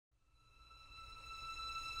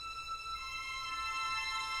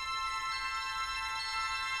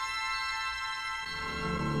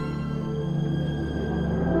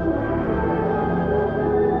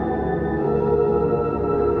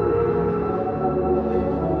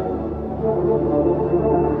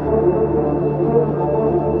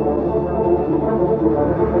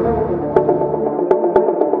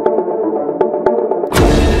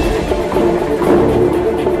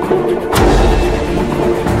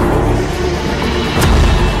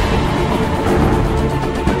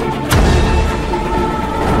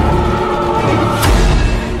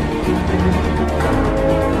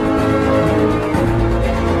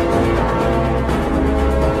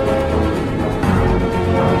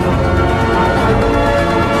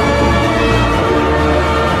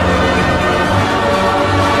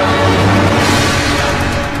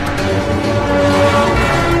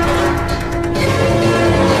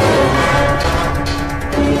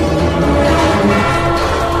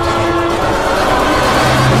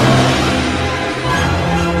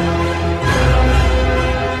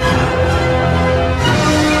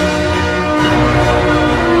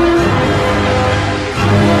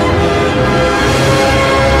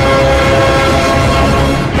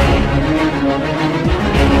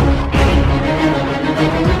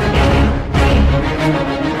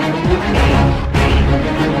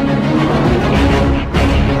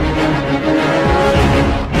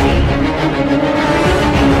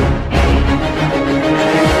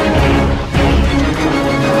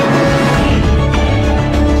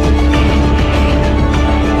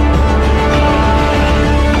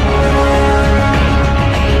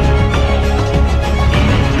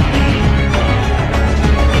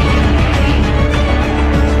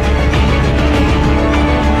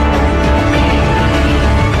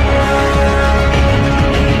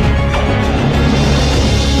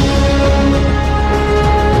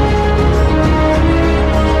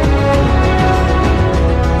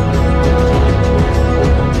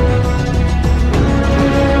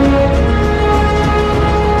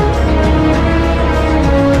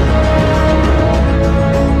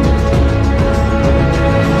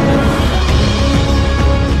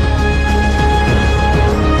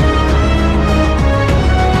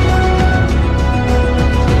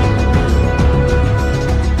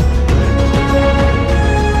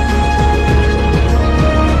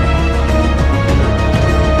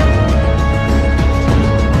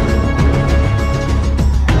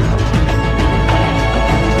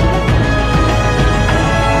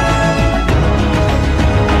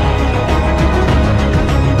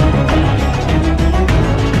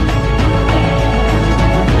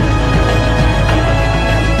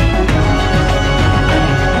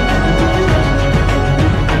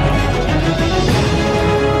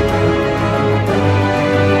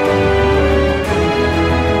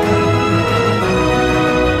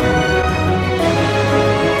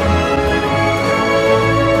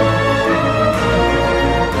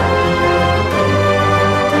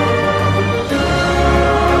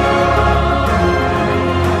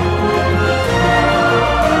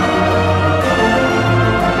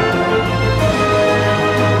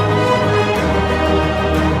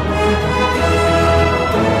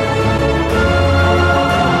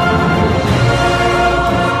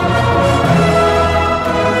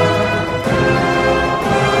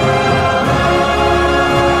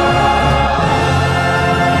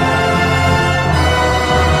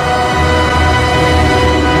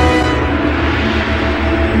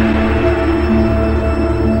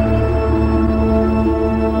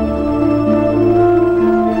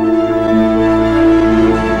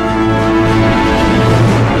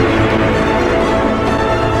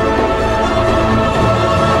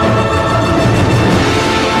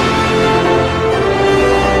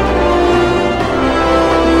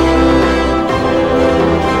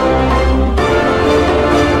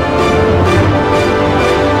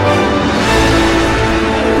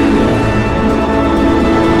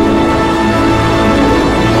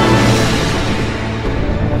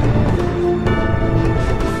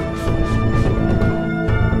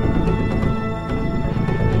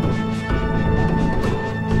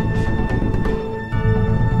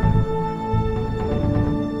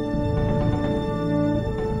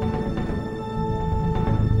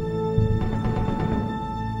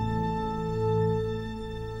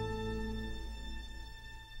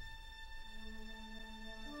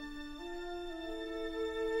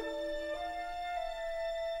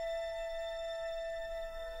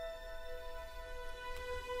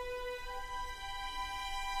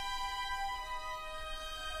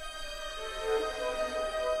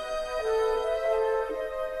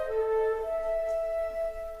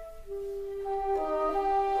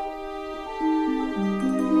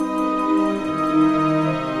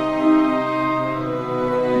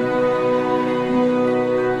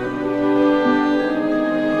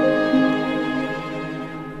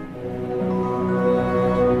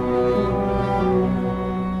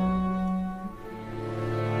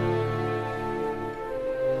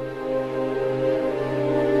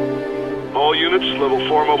units, level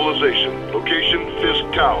 4 mobilization. Location, Fisk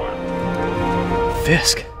Tower.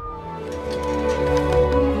 Fisk?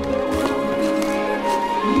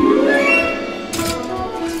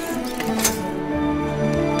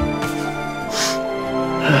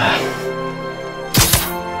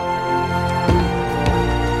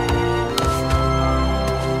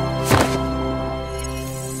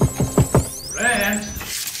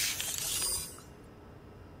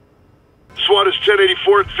 SWAT is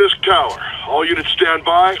 1084 at Fisk Tower. All units stand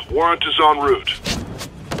by. Warrant is en route.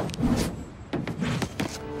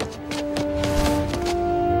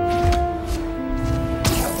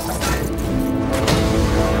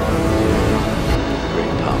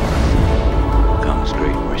 Great power comes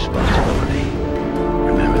great responsibility.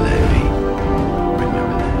 Remember that, Pete.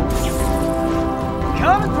 Remember that.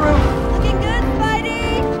 Coming through! Looking good,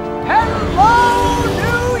 Spidey! Hello,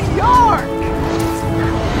 New York!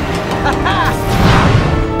 Ha ha!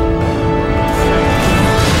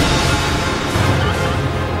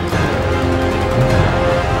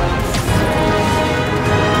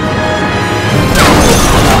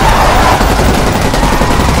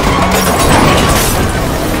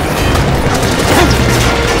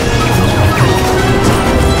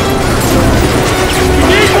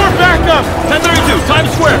 Backup! 1032, Times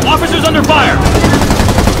Square. Officers under fire.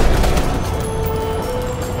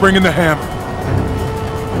 Bring in the hammer.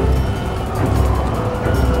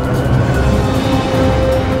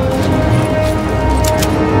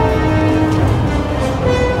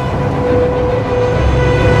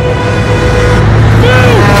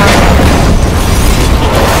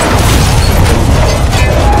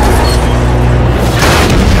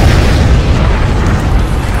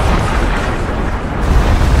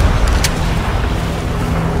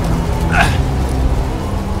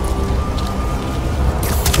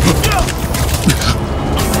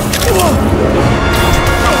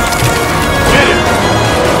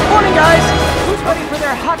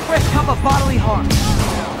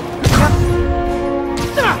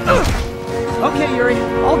 Okay, Yuri,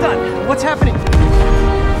 all done. What's happening?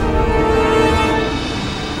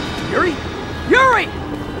 Yuri? Yuri!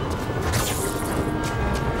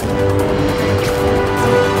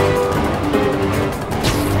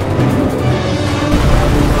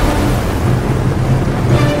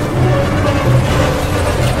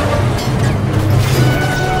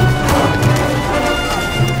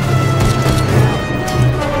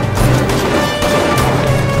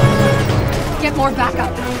 Get more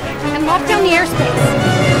backup. And lock down the airspace.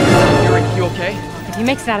 Yuri, you okay? If he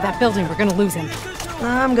makes it out of that building, we're gonna lose him.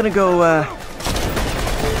 I'm gonna go,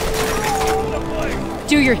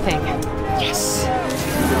 Do your thing. Yes!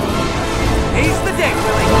 He's the day,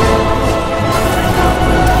 Willie!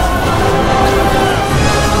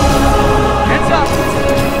 Heads up!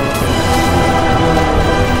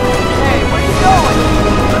 Hey, where you going?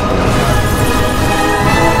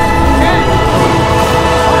 Hey!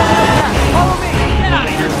 Follow me! Get out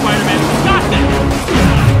of here, Spider-Man. Got that.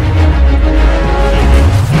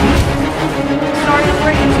 Sorry to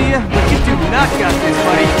break it to you, but you do not got this,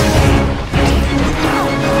 buddy.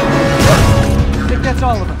 I think that's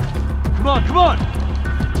all of them. Come on, come on.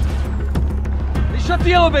 They shut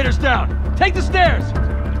the elevators down. Take the stairs.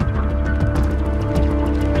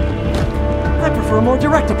 I prefer a more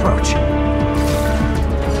direct approach.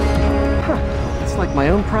 Huh. It's like my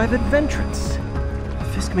own private ventrance.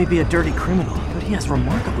 Fisk may be a dirty criminal, but he has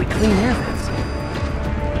remarkably clean air vents.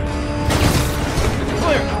 It's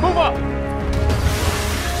clear. Move up.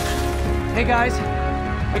 Hey guys,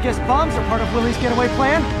 I guess bombs are part of Willie's getaway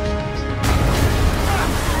plan?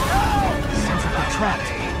 Sounds like they're trapped.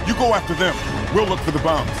 You go after them. We'll look for the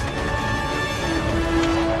bombs.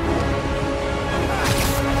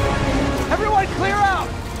 Everyone clear out!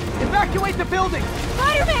 Evacuate the building!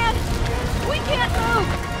 Spider-Man! We can't move!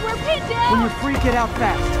 We're pinned down! When you're free, get out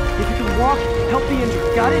fast. If you can walk, help the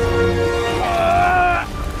injured. Got it?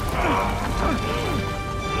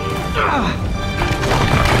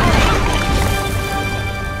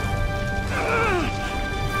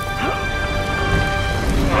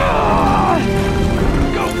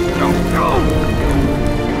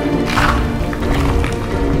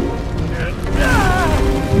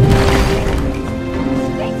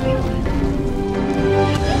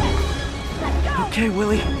 Okay,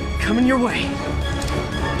 Willie, coming your way.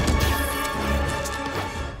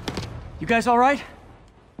 You guys all right?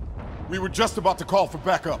 We were just about to call for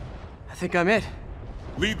backup. I think I'm it.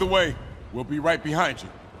 Lead the way. We'll be right behind you.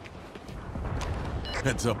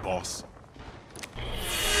 Heads up, boss.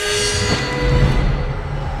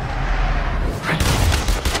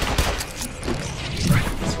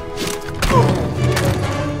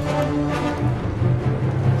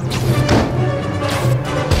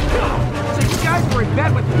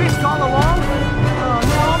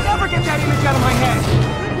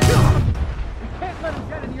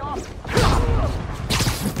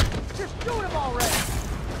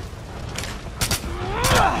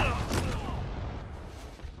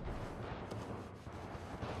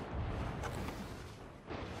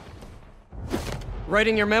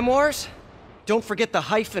 Writing your memoirs? Don't forget the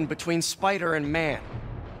hyphen between spider and man.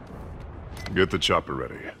 Get the chopper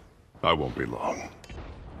ready. I won't be long.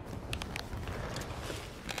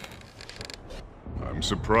 I'm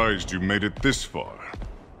surprised you made it this far.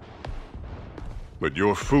 But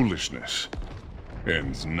your foolishness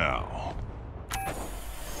ends now.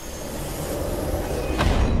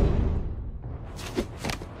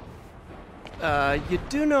 You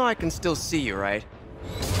do know I can still see you, right?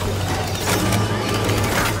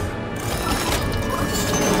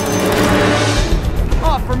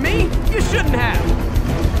 Oh, for me? You shouldn't have!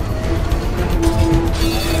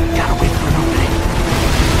 Gotta wait for an opening.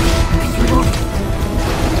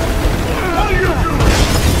 What are you doing?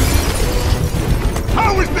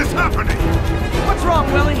 How is this happening? What's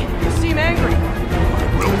wrong, Willie? You seem angry.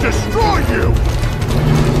 We'll destroy you!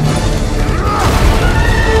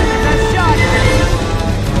 Nice shot!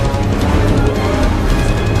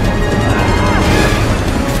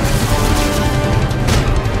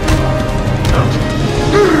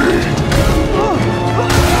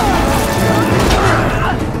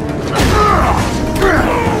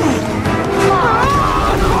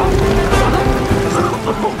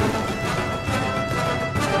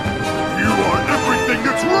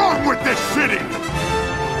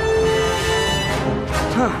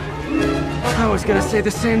 I was gonna say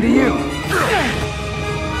the same to you.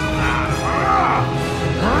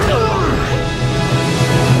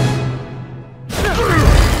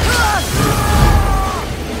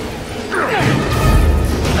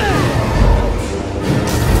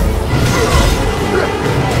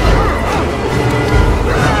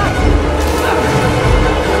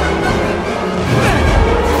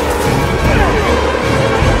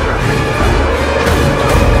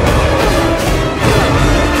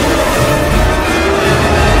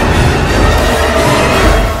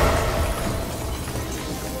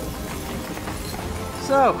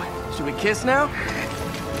 So, should we kiss now?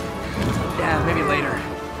 Yeah, maybe later.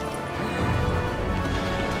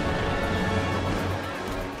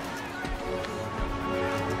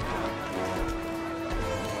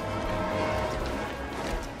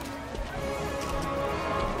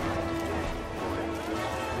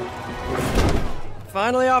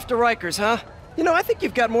 Finally off to Rikers, huh? You know, I think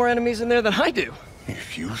you've got more enemies in there than I do.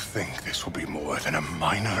 If you think this will be more than a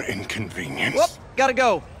minor inconvenience... Whoop, gotta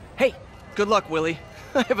go. Hey, good luck, Willie.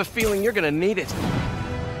 I have a feeling you're gonna need it.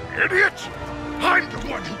 Idiot! I'm the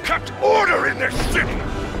one who kept order in this city!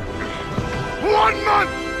 1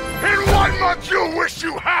 month! In 1 month you'll wish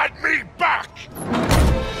you had me back!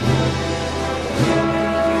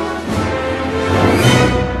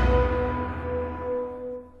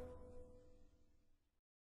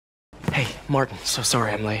 Hey, Martin, so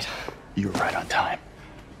sorry I'm late. You were right on time.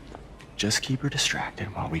 Just keep her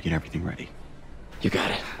distracted while we get everything ready. You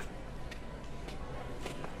got it.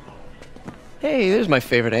 Hey, there's my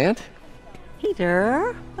favorite aunt.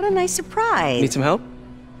 Peter, what a nice surprise. Need some help?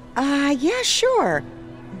 Yeah, sure.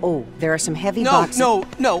 Oh, there are some heavy No, boxes.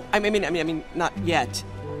 no. I mean, not yet.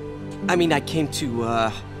 I mean, I came to,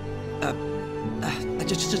 I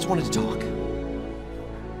just wanted to talk.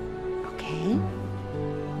 Okay.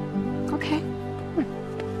 Okay.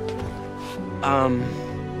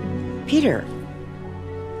 Peter,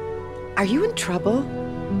 are you in trouble?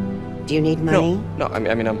 Do you need money? No, I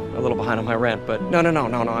mean, I'm a little behind on my rent, but no,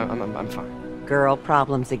 I'm fine. Girl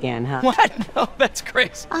problems again, huh? What? No, that's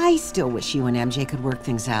crazy. I still wish you and MJ could work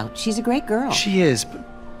things out. She's a great girl. She is, but...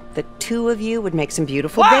 The two of you would make some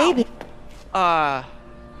beautiful Wow! baby.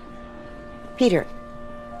 Peter.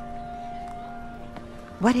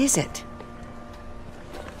 What is it?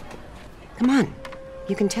 Come on.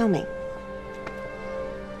 You can tell me.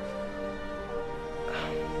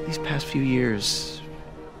 These past few years,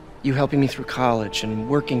 you helping me through college and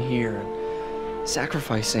working here, and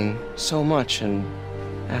sacrificing so much and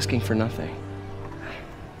asking for nothing.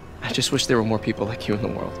 I just wish there were more people like you in the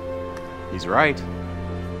world. He's right.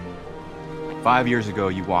 5 years ago,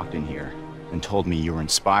 you walked in here and told me you were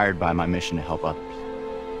inspired by my mission to help others.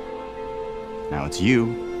 Now it's you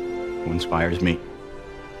who inspires me.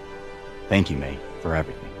 Thank you, May, for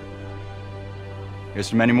everything. Here's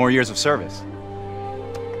to many more years of service.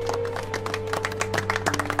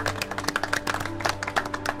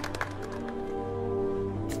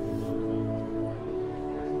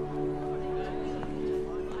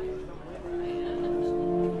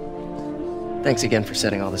 Thanks again for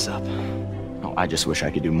setting all this up. Oh, I just wish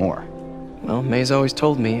I could do more. Well, May's always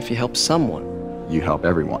told me if you help someone... You help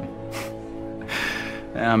everyone.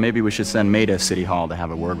 Maybe we should send May to City Hall to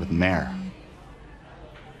have a word with the mayor.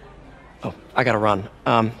 Oh, I gotta run.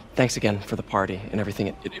 Thanks again for the party and everything.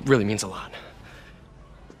 It really means a lot.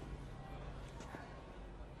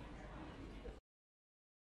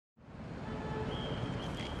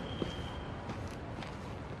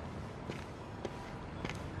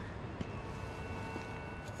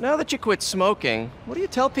 Now that you quit smoking, what do you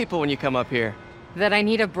tell people when you come up here? That I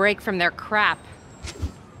need a break from their crap.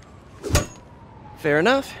 Fair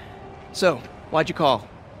enough. So, why'd you call?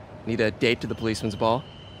 Need a date to the policeman's ball?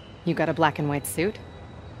 You got a black and white suit?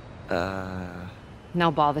 No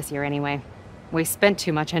ball this year anyway. We spent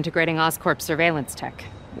too much integrating Oscorp surveillance tech.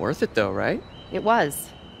 Worth it though, right? It was.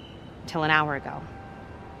 Until an hour ago.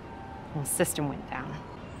 The system went down.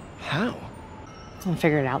 How? We'll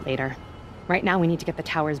figure it out later. Right now we need to get the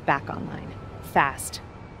towers back online. Fast.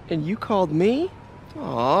 And you called me?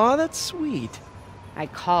 Aw, that's sweet. I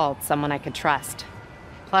called someone I could trust.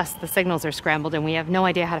 Plus, the signals are scrambled and we have no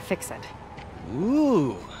idea how to fix it.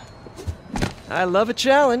 Ooh. I love a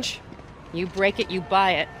challenge. You break it, you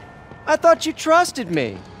buy it. I thought you trusted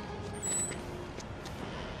me.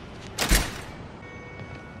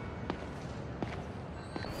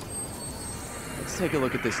 Let's take a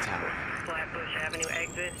look at this tower. Flatbush Avenue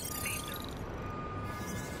exit.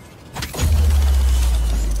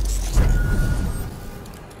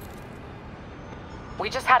 We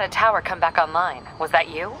just had a tower come back online. Was that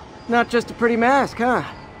you? Not just a pretty mask, huh?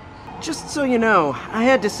 Just so you know, I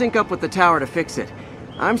had to sync up with the tower to fix it.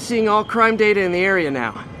 I'm seeing all crime data in the area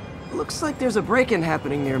now. Looks like there's a break-in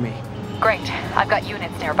happening near me. Great. I've got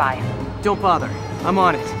units nearby. Don't bother. I'm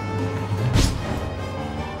on it.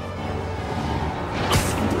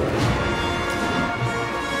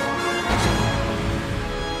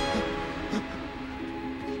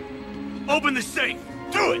 Open the safe!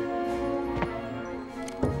 Do it!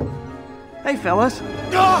 Hey, fellas.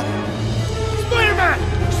 Ah! Spider-Man!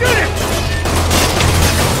 Shoot it!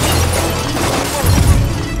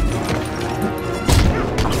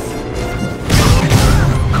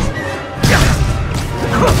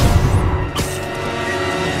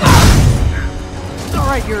 All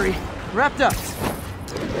right, Yuri. Wrapped up.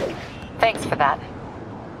 Thanks for that.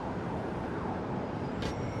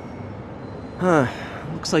 Huh.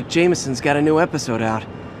 Looks like Jameson's got a new episode out.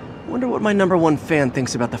 Wonder what my #1 fan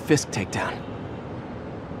thinks about the Fisk takedown.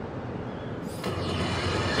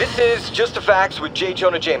 This is Just the Facts with J.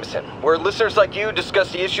 Jonah Jameson, where listeners like you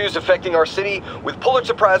discuss the issues affecting our city with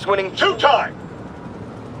Pulitzer Prize-winning... Two-time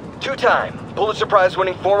Pulitzer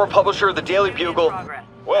Prize-winning former publisher of the Daily Bugle...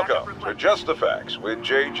 Welcome to Just the Facts with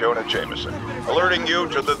J. Jonah Jameson, alerting you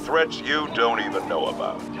to the threats you don't even know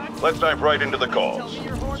about. Let's dive right into the calls.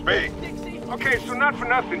 Speak. Okay, so not for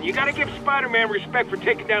nothing. You gotta give Spider-Man respect for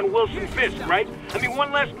taking down Wilson Fisk, right? I mean,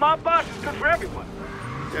 one less mob boss is good for everyone.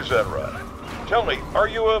 Is that right? Tell me, are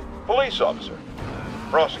you a police officer?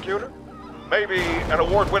 Prosecutor? Maybe an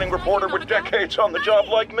award-winning reporter with decades on the job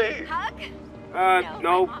like me?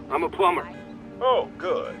 No, I'm a plumber. Oh,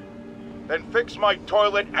 good. Then fix my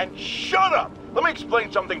toilet and shut up! Let me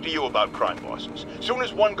explain something to you about crime bosses. Soon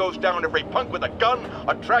as one goes down, every punk with a gun,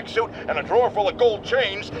 a tracksuit, and a drawer full of gold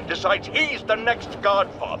chains decides he's the next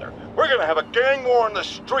godfather. We're gonna have a gang war in the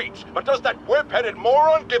streets, but does that whip-headed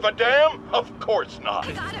moron give a damn? Of course not.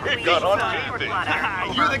 He got on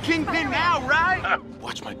TV. You're the kingpin now, right?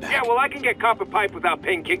 Watch my back. Yeah, well, I can get copper pipe without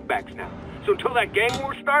paying kickbacks now. So until that gang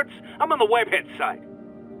war starts, I'm on the webhead side.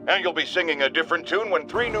 And you'll be singing a different tune when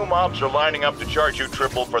 3 new mobs are lining up to charge you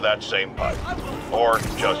triple for that same pipe. Or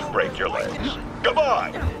just break your legs. Goodbye!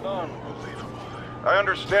 Unbelievable. I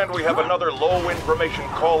understand we have another low-information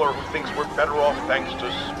caller who thinks we're better off thanks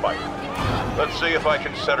to Spider-Man. Let's see if I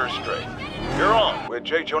can set her straight. You're on with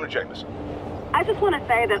J. Jonah Jameson. I just want to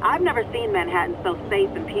say that I've never seen Manhattan so safe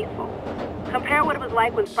and peaceful. Compare what it was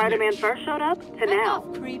like when Spider-Man first showed up to now.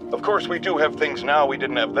 Of course, we do have things now we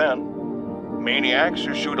didn't have then. Maniacs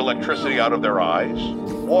who shoot electricity out of their eyes.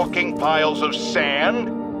 Walking piles of sand.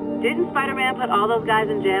 Didn't Spider-Man put all those guys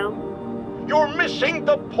in jail? You're missing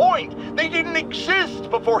the point! They didn't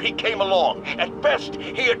exist before he came along. At best,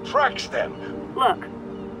 he attracts them. Look,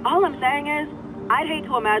 all I'm saying is, I'd hate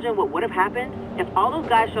to imagine what would have happened if all those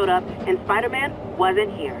guys showed up and Spider-Man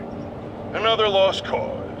wasn't here. Another lost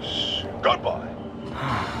cause. Goodbye.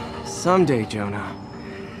 Someday, Jonah,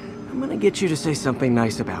 I'm gonna get you to say something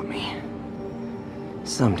nice about me.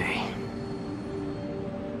 Someday.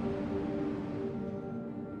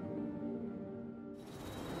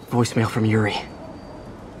 Voicemail from Yuri.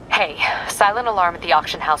 Hey, silent alarm at the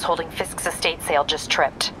auction house holding Fisk's estate sale just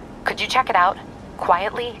tripped. Could you check it out?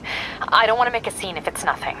 Quietly? I don't want to make a scene if it's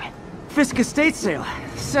nothing. Fisk estate sale.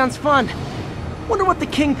 Sounds fun. Wonder what the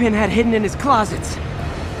Kingpin had hidden in his closets.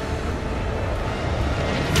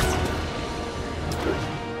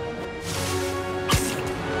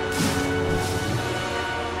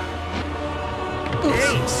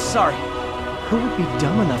 Sorry. Who would be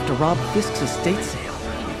dumb enough to rob Fisk's estate sale?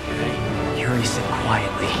 Yuri said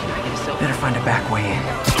quietly. Better find a back way in.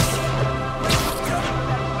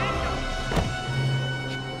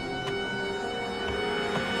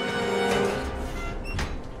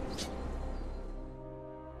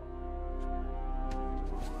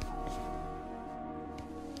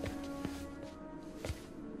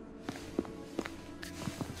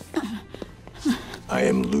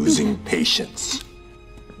 losing patience.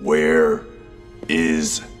 Where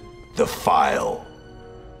is the file?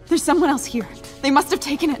 There's someone else here. They must have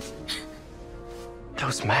taken it.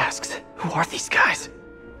 Those masks. Who are these guys?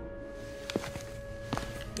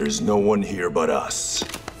 There's no one here but us.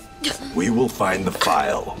 We will find the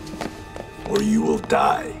file, or you will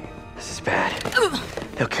die. This is bad.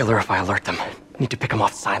 They'll kill her if I alert them. Need to pick them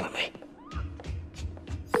off silently.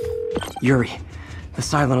 Yuri, the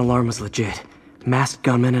silent alarm was legit. Masked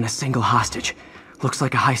gunmen and a single hostage. Looks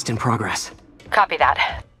like a heist in progress. Copy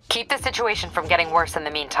that. Keep the situation from getting worse in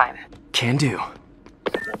the meantime. Can do.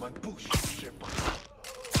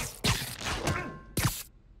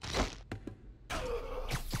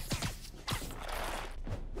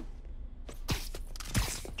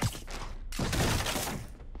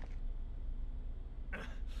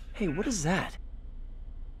 Hey, what is that?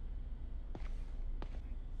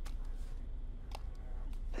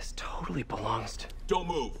 This totally belongs to... Don't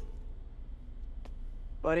move.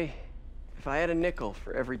 Buddy, if I had a nickel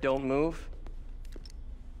for every don't move...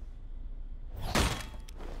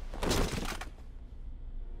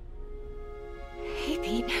 Hey,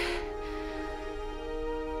 Pete.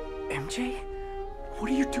 MJ?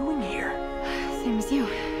 What are you doing here? Same as you.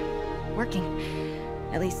 Working.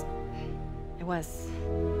 At least, I was.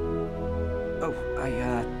 Oh, I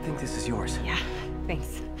think this is yours. Yeah,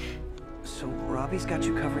 thanks. So Robbie's got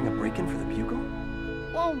you covering a break-in for the Bugle?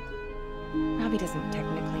 Well, Robbie doesn't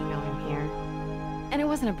technically know I'm here. And it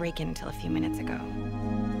wasn't a break-in until a few minutes ago.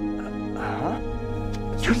 Huh?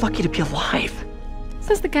 You're lucky to be alive.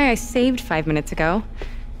 Says the guy I saved 5 minutes ago.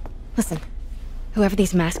 Listen, whoever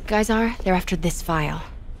these masked guys are, they're after this file.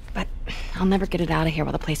 But I'll never get it out of here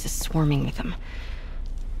while the place is swarming with them.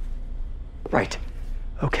 Right.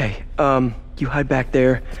 Okay, you hide back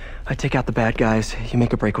there. I take out the bad guys. You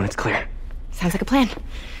make a break when it's clear. Sounds like a plan.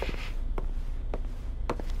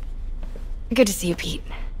 Good to see you, Pete.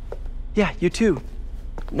 Yeah, you too.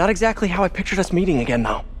 Not exactly how I pictured us meeting again,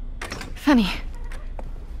 though. Funny.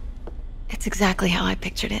 It's exactly how I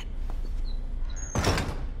pictured it.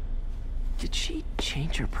 Did she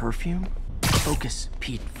change her perfume? Focus,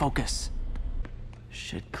 Pete, focus.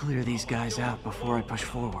 Should clear these guys out before I push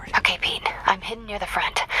forward. Okay, Pete. I'm hidden near the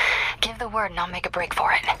front. Give the word and I'll make a break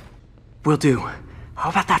for it. Will do. How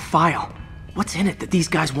about that file? What's in it that these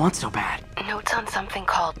guys want so bad? Notes on something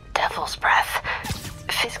called Devil's Breath.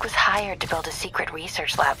 Fisk was hired to build a secret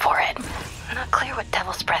research lab for it. Not clear what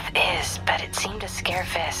Devil's Breath is, but it seemed to scare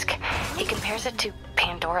Fisk. He compares it to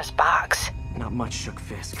Pandora's box. Not much shook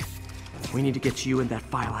Fisk. We need to get you and that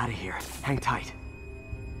file out of here. Hang tight.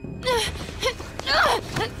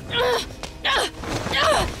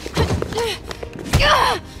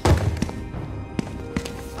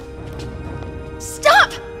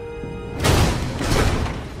 Stop!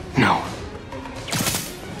 No.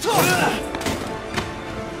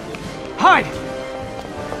 Hide!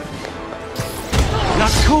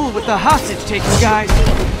 Not cool with the hostage-taking guys.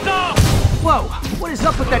 Stop! Whoa, what is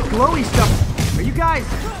up with that glowy stuff? Are you guys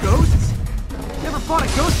ghosts? Never fought a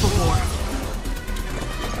ghost before.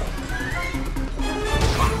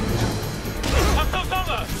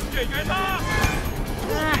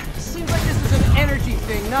 Seems like this is an energy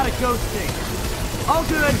thing, not a ghost thing. All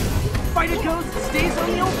good. Fight a ghost stays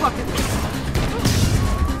on the old bucket list.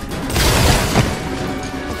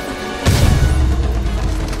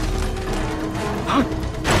 Huh?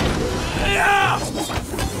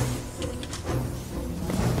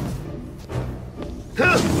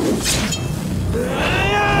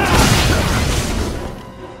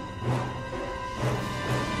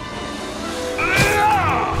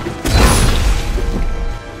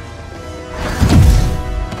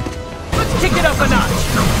 Let's kick it up a notch.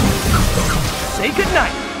 Say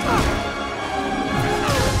goodnight.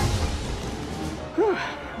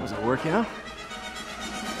 Was it a workout?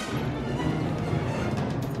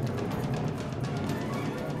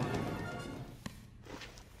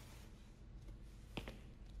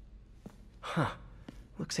 Huh.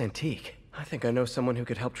 Looks antique. I think I know someone who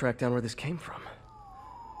could help track down where this came from.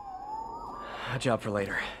 A job for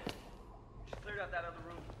later.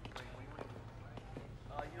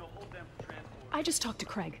 I just talked to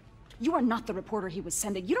Craig. You are not the reporter he was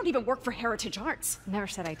sending. You don't even work for Heritage Arts. Never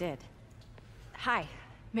said I did. Hi,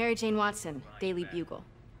 Mary Jane Watson, Daily Bugle.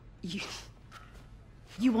 You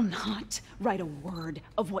will not write a word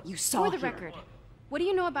of what you saw For the here. record, what do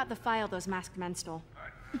you know about the file those masked men stole?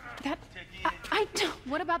 That... I don't...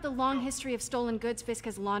 What about the long history of stolen goods Fisk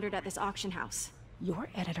has laundered at this auction house? Your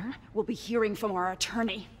editor will be hearing from our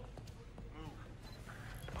attorney.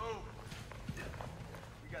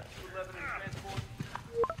 We got 211 in transport.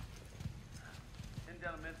 10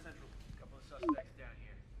 down to Men's Central. A couple of suspects down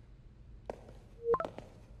here.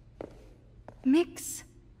 Mix.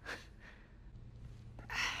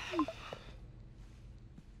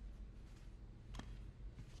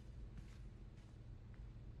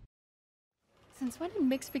 Since when did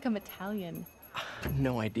Mix become Italian?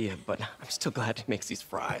 No idea, but I'm still glad he makes these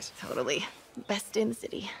fries. Totally. Best in the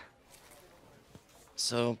city.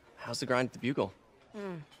 So, how's the grind at the Bugle?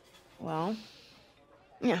 Well,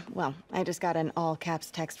 I just got an all-caps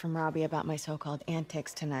text from Robbie about my so-called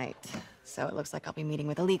antics tonight. So it looks like I'll be meeting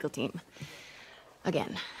with a legal team.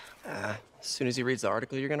 Again. As soon as he reads the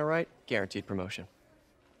article you're gonna write, guaranteed promotion.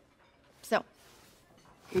 So,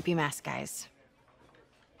 creepy mask guys.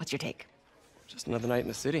 What's your take? Just another night in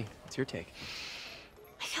the city. What's your take?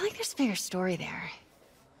 I feel like there's a bigger story there.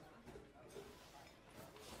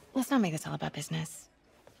 Let's not make this all about business.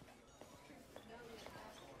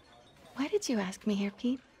 Why did you ask me here,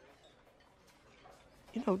 Pete?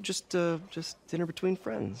 You know, just dinner between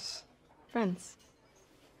friends. Friends.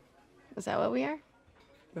 Is that what we are?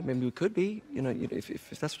 Well, maybe we could be, you know,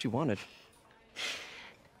 if that's what you wanted.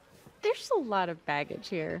 There's a lot of baggage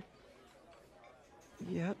here.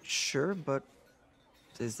 Yeah, sure, but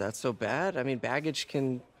is that so bad? I mean, baggage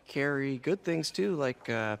can carry good things too, like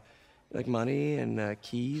money and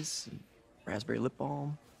keys, and raspberry lip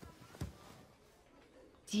balm.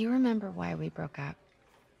 Do you remember why we broke up?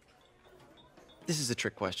 This is a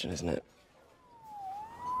trick question, isn't it?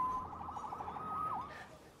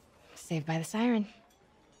 Saved by the siren.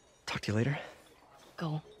 Talk to you later.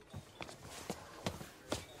 Go.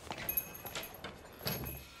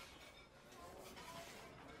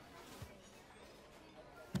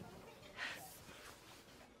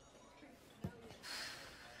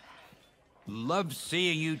 Love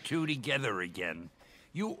seeing you two together again.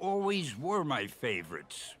 You always were my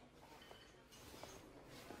favorites.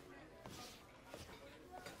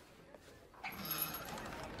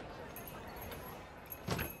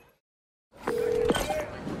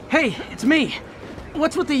 Hey, it's me.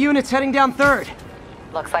 What's with the units heading down 3rd?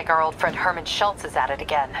 Looks like our old friend Herman Schultz is at it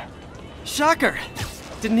again. Shocker.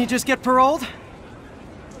 Didn't he just get paroled?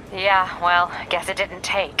 Yeah, well, guess it didn't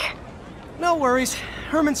take. No worries.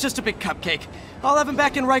 Herman's just a big cupcake. I'll have him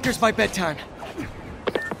back in Rikers by bedtime.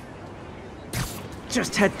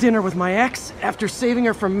 Just had dinner with my ex after saving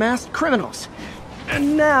her from masked criminals.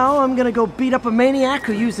 And now I'm gonna go beat up a maniac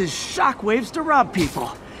who uses shockwaves to rob people.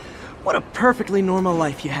 What a perfectly normal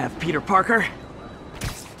life you have, Peter Parker.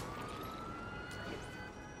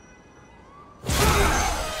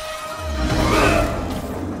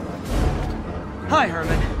 Hi,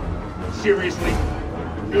 Herman. Seriously?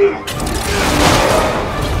 Give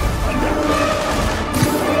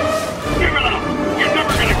it up! You're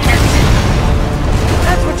never gonna catch me!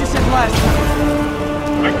 That's what you said last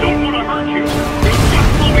time. I don't want to hurt you! You just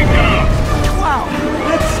slow me down! Wow,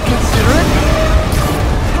 that's considerate.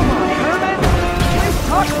 Come on, Herman. Please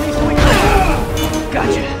talk to me so we can...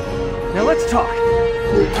 Gotcha. Now let's talk. I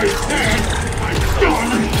said I'm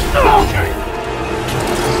done! Okay!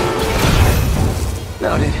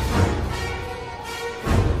 Noted.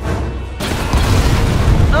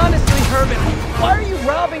 Honestly, Herman, why are you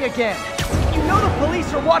robbing again? You know the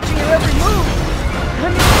police are watching your every move. I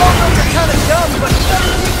mean, we all know you're kind of dumb, but better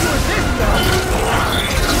than you do is this, though.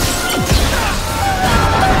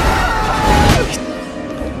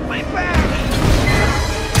 My back!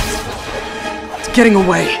 It's getting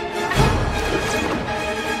away.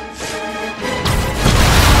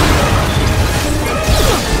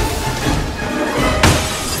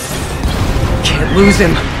 Can't lose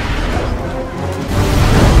him.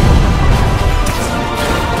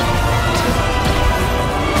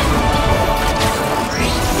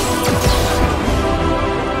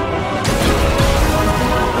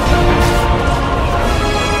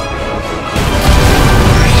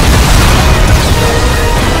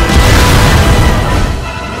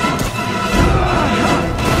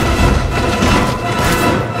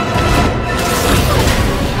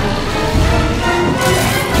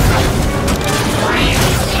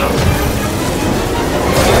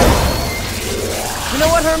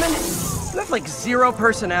 Like zero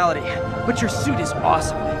personality, but your suit is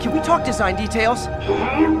awesome. Can we talk design details?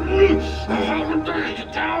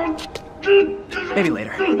 Maybe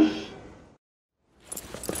later.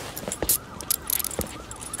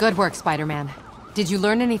 Good work, Spider-Man. Did you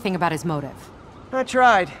learn anything about his motive? I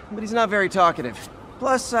tried, but he's not very talkative.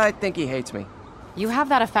 Plus, I think he hates me. You have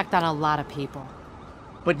that effect on a lot of people.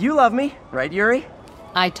 But you love me, right, Yuri?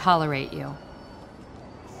 I tolerate you.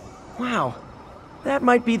 Wow. That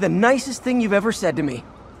might be the nicest thing you've ever said to me.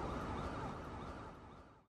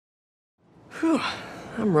 Whew,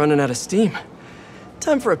 I'm running out of steam.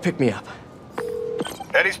 Time for a pick-me-up.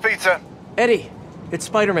 Eddie's Pizza. Eddie, it's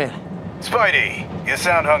Spider-Man. Spidey, you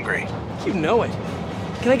sound hungry. You know it.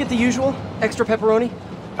 Can I get the usual? Extra pepperoni?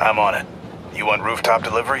 I'm on it. You want rooftop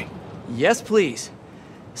delivery? Yes, please.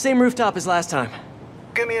 Same rooftop as last time.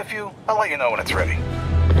 Give me a few. I'll let you know when it's ready.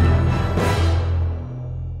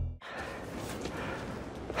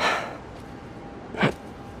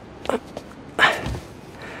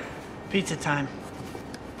 Pizza time.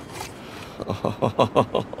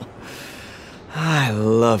 Oh, I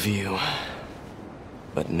love you.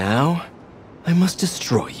 But now, I must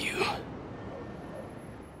destroy you.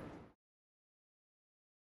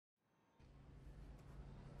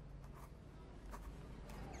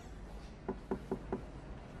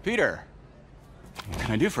 Peter, what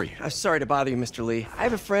can I do for you? I'm sorry to bother you, Mr. Lee. I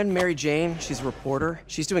have a friend, Mary Jane. She's a reporter.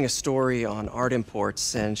 She's doing a story on art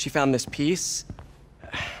imports, and she found this piece.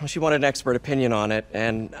 Well, she wanted an expert opinion on it,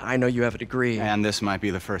 and I know you have a degree. And this might be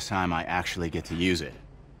the first time I actually get to use it.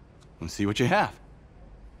 Let's see what you have.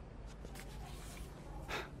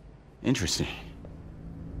 Interesting.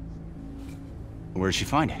 Where did she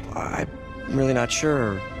find it? I'm really not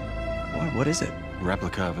sure. What is it?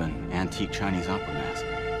 Replica of an antique Chinese opera mask. I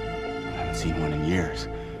haven't seen one in years.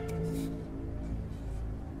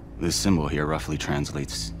 This symbol here roughly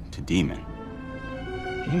translates to demon.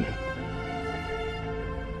 Demon?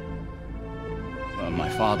 My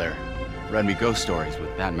father read me ghost stories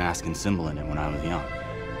with that mask and symbol in it when I was young.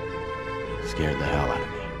 Scared the hell out of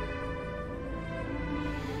me.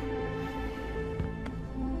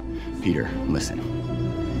 Peter, listen.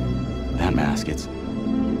 That mask, it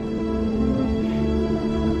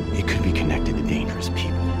could be connected to dangerous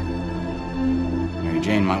people. Mary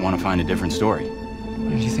Jane might want to find a different story.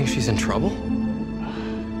 Do you think she's in trouble? I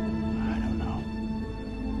don't know.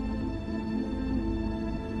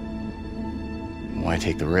 Why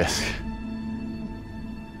take the risk?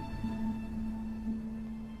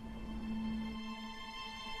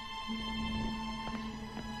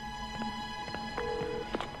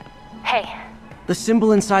 Hey. The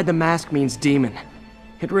symbol inside the mask means demon.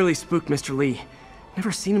 It really spooked Mr. Lee.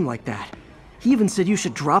 Never seen him like that. He even said you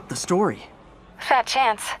should drop the story. Fat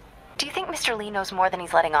chance. Do you think Mr. Lee knows more than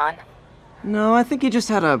he's letting on? No, I think he just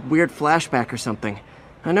had a weird flashback or something.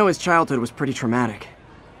 I know his childhood was pretty traumatic.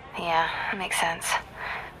 Yeah, makes sense.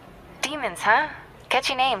 Demons, huh?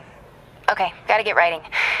 Catchy name. Okay, gotta get writing.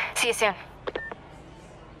 See you soon.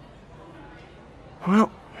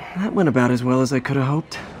 Well, that went about as well as I could have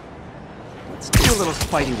hoped. Let's do a little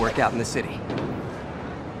Spidey workout in the city.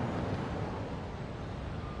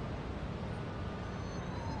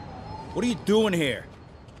 What are you doing here?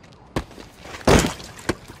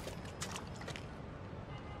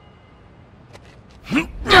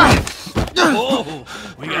 Oh,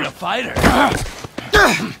 we got a fighter.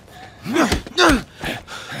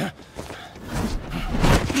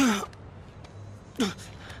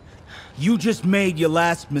 You just made your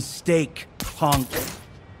last mistake, punk.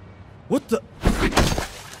 What the?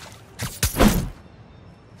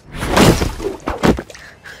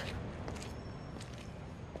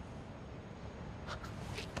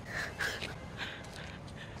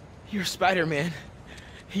 You're Spider-Man.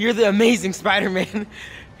 You're the amazing Spider-Man.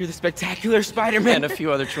 You're the spectacular Spider-Man. And a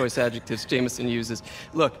few other choice adjectives Jameson uses.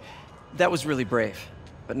 Look, that was really brave.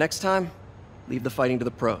 But next time, leave the fighting to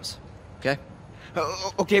the pros, okay?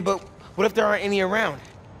 Okay, but what if there aren't any around?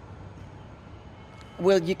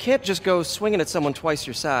 Well, you can't just go swinging at someone twice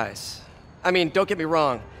your size. I mean, don't get me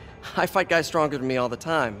wrong. I fight guys stronger than me all the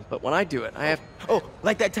time, but when I do it, I have... Oh,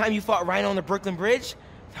 like that time you fought Rhino on the Brooklyn Bridge?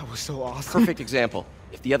 That was so awesome. Perfect example.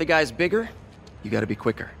 If the other guy's bigger, you gotta be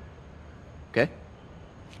quicker. Okay?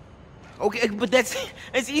 Okay, but that's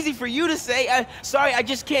easy for you to say. Sorry, I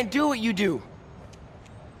just can't do what you do.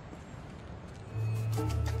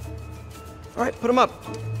 All right, put him up.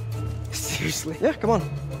 Seriously? Yeah, come on.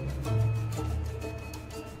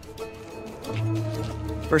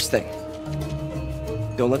 First thing,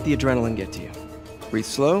 don't let the adrenaline get to you. Breathe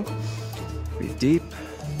slow, breathe deep,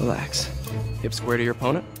 relax. Hip square to your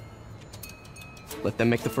opponent. Let them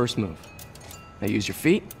make the first move. Now use your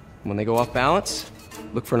feet. When they go off balance,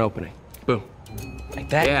 look for an opening. Boom. Like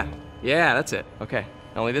that? Yeah, that's it. Okay.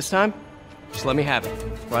 Only this time, just let me have it.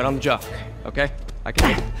 Right on the jaw. Okay? I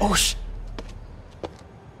can take it. Oh,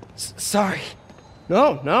 sorry.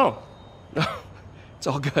 No. It's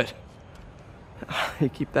all good. You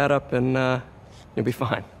keep that up and you'll be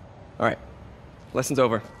fine. All right. Lesson's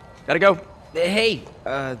over. Gotta go. Hey,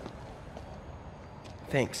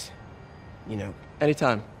 thanks. You know.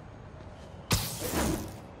 Anytime.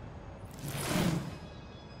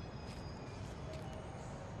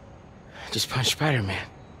 Just punch Spider-Man.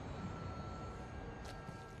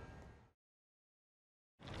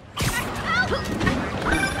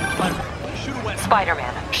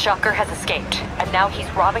 Spider-Man, Shocker has escaped, and now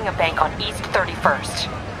he's robbing a bank on East 31st.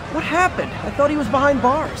 What happened? I thought he was behind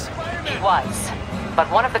bars. He was.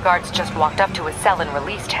 But one of the guards just walked up to his cell and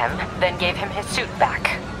released him, then gave him his suit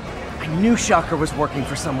back. I knew Shocker was working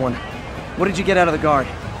for someone. What did you get out of the guard?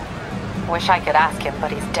 Wish I could ask him,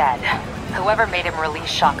 but he's dead. Whoever made him release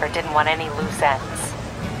Shocker didn't want any loose ends.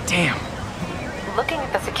 Damn. Looking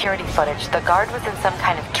at the security footage, the guard was in some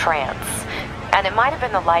kind of trance. And it might have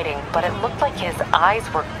been the lighting, but it looked like his eyes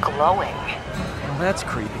were glowing. Well, that's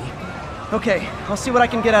creepy. Okay, I'll see what I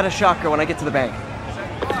can get out of Shocker when I get to the bank.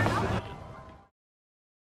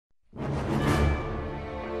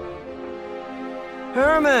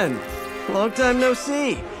 Herman! Long time no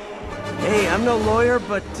see. Hey, I'm no lawyer,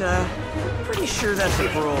 but pretty sure that's a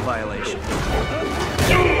parole violation.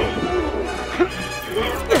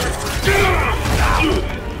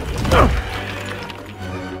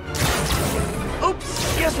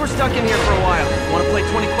 Oops, guess we're stuck in here for a while. Want to play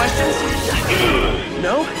 20 questions?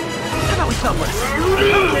 No? How about we thumb this?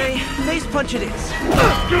 Okay, face punch it is.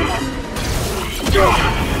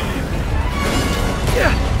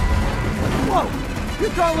 Whoa!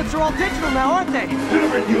 Your gauntlets are all digital now, aren't they?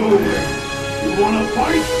 Haven't you? You wanna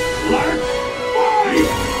fight? Let's fight!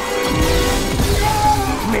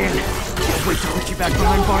 Man, can't wait to put you back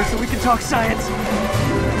behind bars so we can talk science.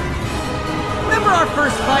 Remember our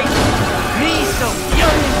first fight? Me so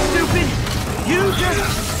young and stupid. You just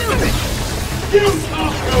stupid. You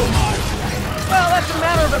talk too much. Well, that's a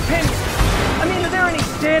matter of opinion. I mean, are there any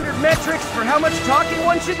standard metrics for how much talking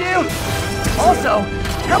one should do? Also,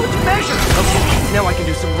 how would you measure? Okay, now I can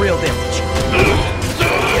do some real damage.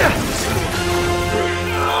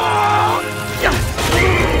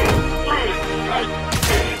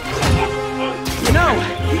 You know,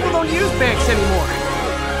 people don't use banks anymore.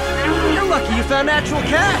 You're lucky you found actual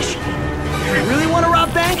cash. You really want to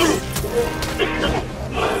rob banks?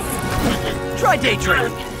 Try day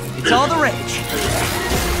trading. It's all the rage.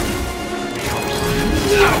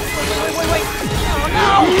 Wait.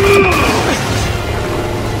 Oh, no!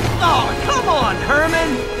 Oh, come on, Herman!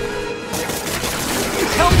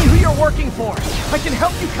 Tell me who you're working for. I can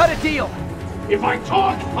help you cut a deal. If I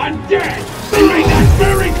talk, I'm dead. Make that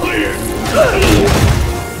very clear.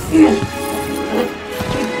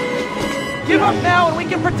 Give up now and we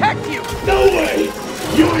can protect you. No way.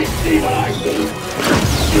 You ain't see what I see.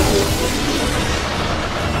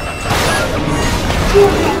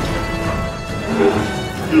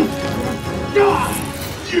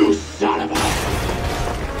 You son of a...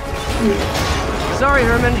 Sorry,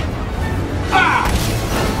 Herman.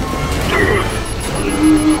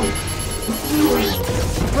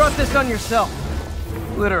 You brought this on yourself.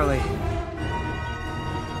 Literally.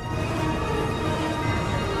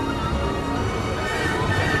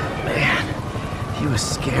 Man, he was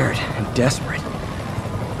scared and desperate.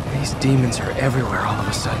 These demons are everywhere all of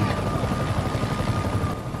a sudden.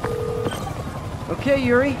 Okay,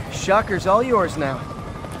 Yuri. Shocker's all yours now.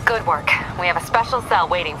 Good work. We have a special cell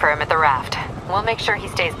waiting for him at the raft. We'll make sure he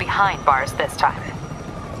stays behind bars this time.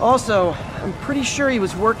 Also, I'm pretty sure he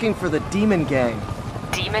was working for the Demon Gang.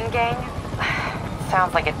 Demon Gang?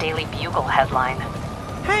 Sounds like a Daily Bugle headline.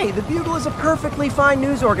 Hey, the Bugle is a perfectly fine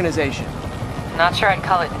news organization. Not sure I'd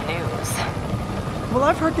call it news. Well,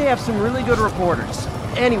 I've heard they have some really good reporters.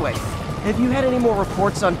 Anyway, have you had any more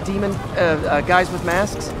reports on demon, guys with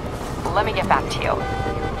masks? Let me get back to you.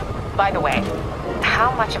 By the way,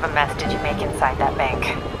 how much of a mess did you make inside that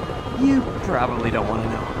bank? You probably don't want to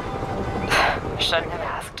know. Shouldn't have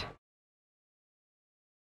asked.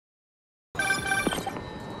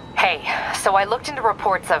 Hey, so I looked into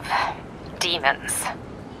reports of demons.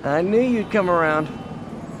 I knew you'd come around.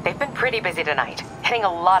 They've been pretty busy tonight, hitting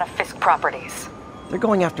a lot of Fisk properties. They're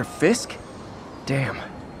going after Fisk? Damn.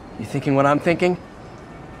 You thinking what I'm thinking?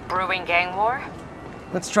 Brewing gang war?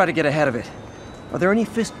 Let's try to get ahead of it. Are there any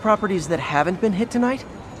Fisk properties that haven't been hit tonight?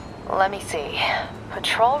 Let me see.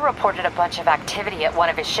 Patrol reported a bunch of activity at one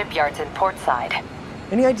of his shipyards in Portside.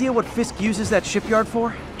 Any idea what Fisk uses that shipyard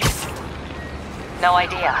for? No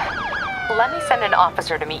idea. Let me send an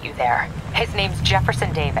officer to meet you there. His name's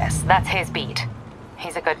Jefferson Davis. That's his beat.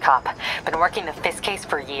 He's a good cop. Been working the Fisk case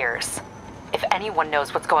for years. If anyone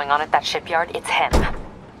knows what's going on at that shipyard, it's him.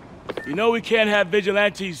 You know we can't have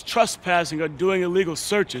vigilantes trespassing or doing illegal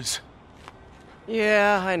searches.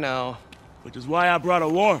 Yeah, I know. Which is why I brought a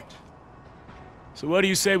warrant. So what do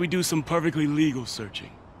you say we do some perfectly legal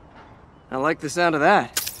searching? I like the sound of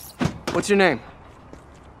that. What's your name?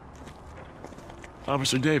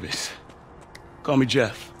 Officer Davis. Call me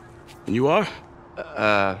Jeff. And you are?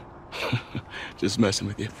 Just messing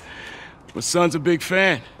with you. My son's a big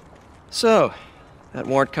fan. So, that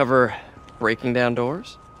warrant cover breaking down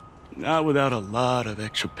doors? Not without a lot of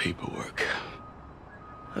extra paperwork.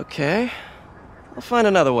 Okay. I'll find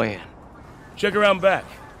another way in. Check around back.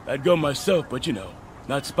 I'd go myself, but you know,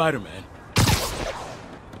 not Spider-Man.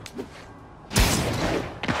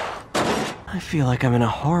 I feel like I'm in a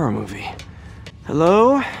horror movie.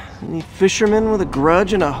 Hello? Any fisherman with a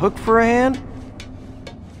grudge and a hook for a hand?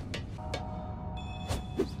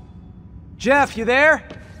 Jeff, you there?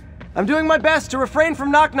 I'm doing my best to refrain from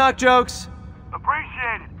knock-knock jokes.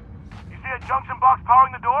 Appreciate it. You see a junction box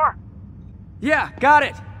powering the door? Yeah, got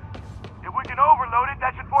it. If we can overload it,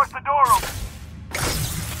 that should force the door open.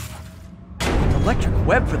 Electric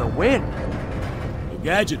web for the win. A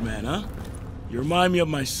gadget man, huh? You remind me of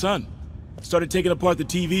my son. Started taking apart the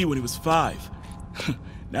TV when he was 5.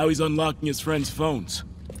 Now he's unlocking his friends' phones.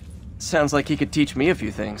 Sounds like he could teach me a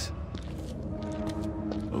few things.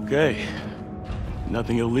 Okay.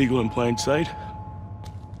 Nothing illegal in plain sight?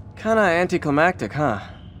 Kinda anticlimactic, huh?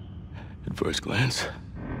 At first glance.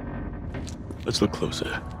 Let's look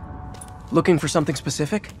closer. Looking for something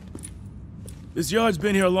specific? This yard's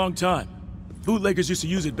been here a long time. Bootleggers used to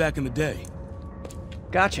use it back in the day.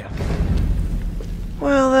 Gotcha.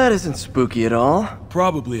 Well, that isn't spooky at all.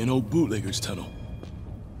 Probably an old bootlegger's tunnel.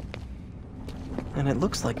 And it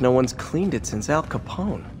looks like no one's cleaned it since Al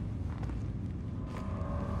Capone.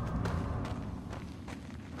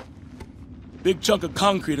 Big chunk of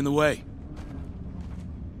concrete in the way.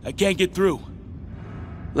 I can't get through.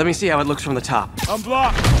 Let me see how it looks from the top. I'm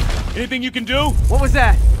blocked. Anything you can do? What was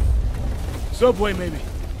that? Subway, maybe.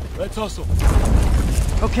 Let's hustle.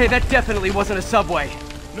 Okay, that definitely wasn't a subway.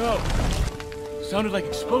 No. Sounded like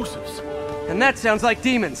explosives. And that sounds like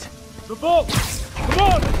demons. The vault! Come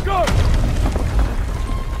on, let's go!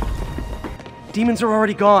 Demons are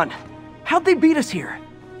already gone. How'd they beat us here?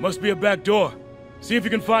 Must be a back door. See if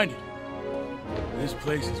you can find it. This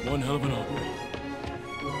place is one hell of an opening.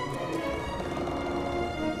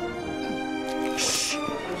 Shh.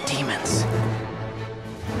 Demons.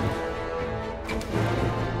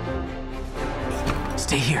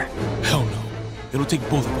 Stay here. Hell no. It'll take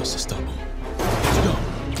both of us to stop them. Let's go.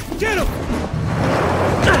 Get him!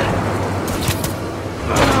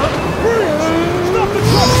 Stop the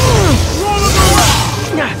truck! Roll him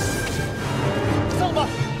around! Selma!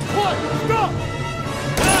 What? Stop!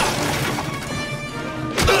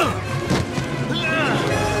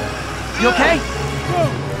 You okay? Go!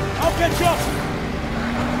 I'll catch up!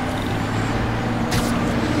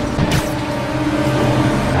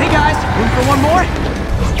 Hey guys, room for one more?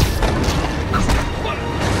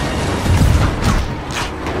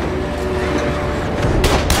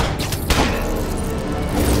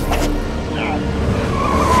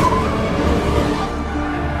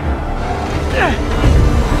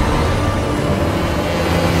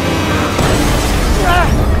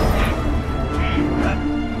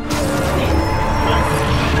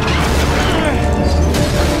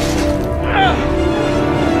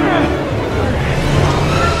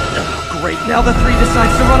 Now the 3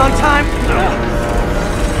 decides to run on time.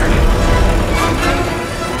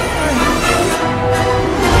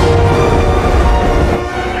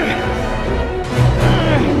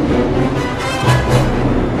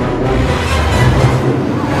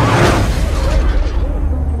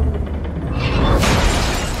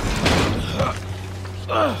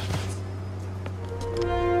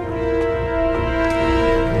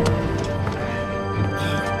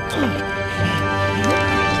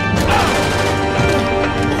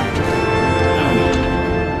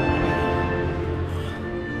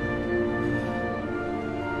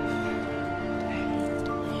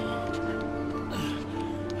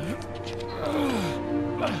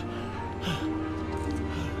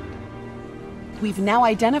 We've now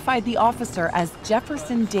identified the officer as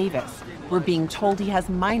Jefferson Davis. We're being told he has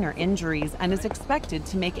minor injuries and is expected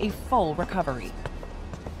to make a full recovery.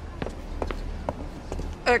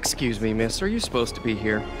 Excuse me, miss. Are you supposed to be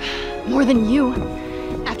here? More than you.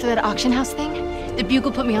 After that auction house thing, the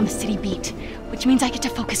Bugle put me on the city beat, which means I get to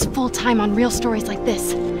focus full-time on real stories like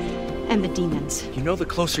this. And the demons. You know the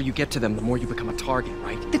closer you get to them, the more you become a target,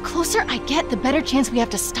 right? The closer I get, the better chance we have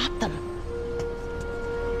to stop them.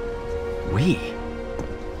 We?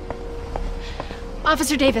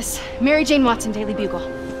 Officer Davis, Mary Jane Watson, Daily Bugle.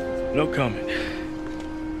 No comment.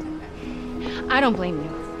 I don't blame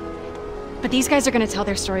you. But these guys are gonna tell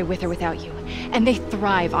their story with or without you, and they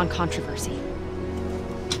thrive on controversy.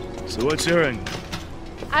 So what's your end?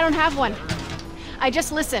 I don't have one. I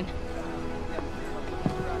just listen.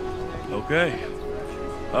 Okay.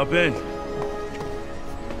 Hop in.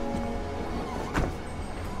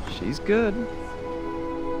 She's good.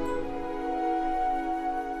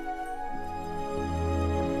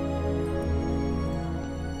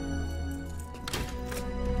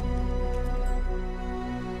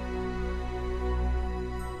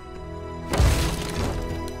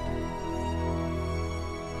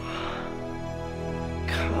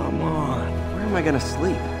 Come on, where am I gonna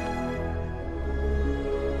sleep?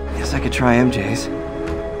 Guess I could try MJ's.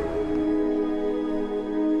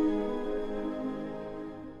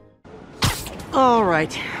 All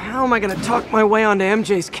right, how am I gonna talk my way onto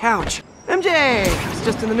MJ's couch? MJ! I was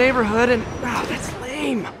just in the neighborhood and... Oh, that's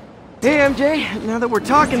lame. Hey, MJ, now that we're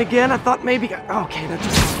talking again, I thought maybe... Okay, that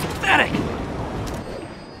just sounds pathetic.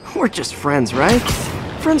 We're just friends, right?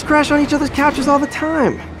 Friends crash on each other's couches all the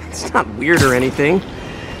time. It's not weird or anything.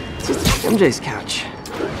 It's just MJ's couch.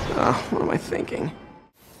 What am I thinking?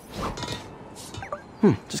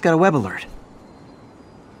 Just got a web alert.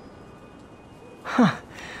 Huh.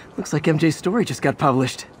 Looks like MJ's story just got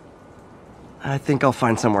published. I think I'll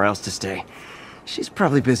find somewhere else to stay. She's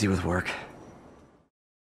probably busy with work.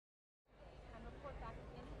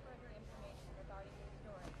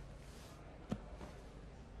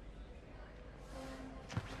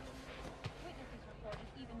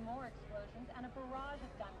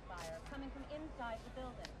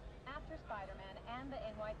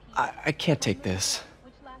 I can't take this.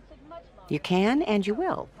 You can, and you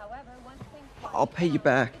will. I'll pay you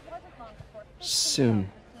back.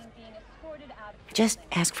 Soon. Just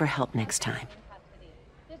ask for help next time.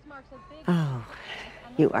 Oh,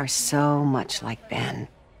 you are so much like Ben.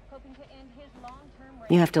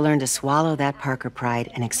 You have to learn to swallow that Parker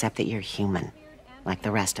pride and accept that you're human, like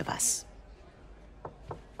the rest of us.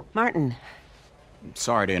 Martin.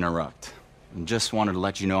 Sorry to interrupt. Just wanted to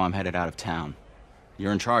let you know I'm headed out of town.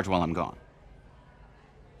 You're in charge while I'm gone.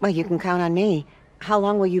 Well, you can count on me. How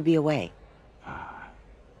long will you be away?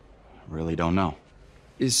 Really don't know.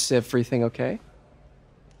 Is everything okay?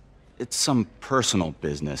 It's some personal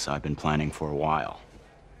business I've been planning for a while.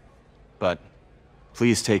 But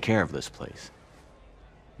please take care of this place.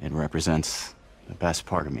 It represents the best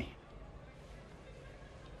part of me.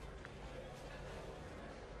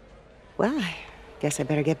 Well, I guess I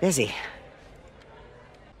better get busy.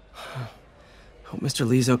 Hope Mr.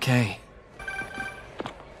 Lee's okay.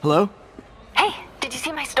 Hello? Hey, did you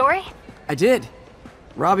see my story? I did.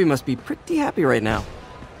 Robbie must be pretty happy right now.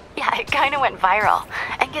 Yeah, it kinda went viral.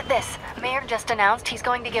 And get this, Mayor just announced he's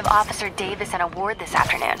going to give Officer Davis an award this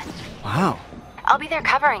afternoon. Wow. I'll be there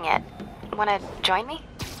covering it. Wanna join me?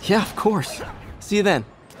 Yeah, of course. See you then.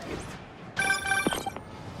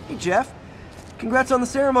 Hey, Jeff. Congrats on the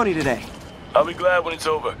ceremony today. I'll be glad when it's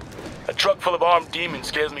over. A truck full of armed demons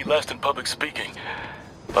scares me less than public speaking.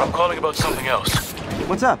 But I'm calling about something else.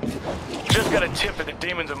 What's up? Just got a tip that the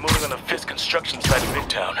demons are moving on the Fisk construction site in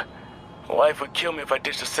Midtown. My wife would kill me if I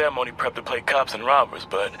ditched the ceremony prep to play cops and robbers,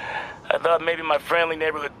 but I thought maybe my friendly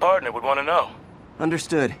neighborhood partner would want to know.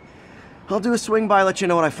 Understood. I'll do a swing by, let you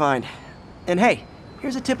know what I find. And hey,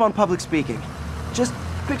 here's a tip on public speaking. Just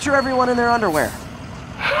picture everyone in their underwear.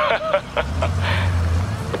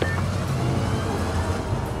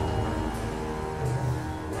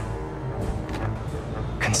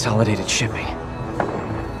 Consolidated shipping.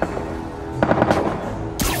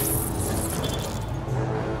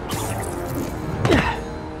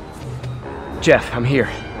 Jeff, I'm here.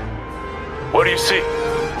 What do you see?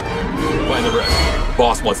 Find the rest.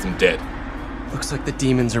 Boss wants them dead. Looks like the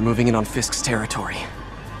demons are moving in on Fisk's territory.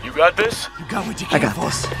 You got this? You got what you I came got for.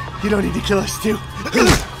 this. You don't need to kill us, too.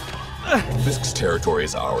 Fisk's territory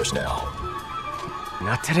is ours now.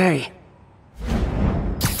 Not today.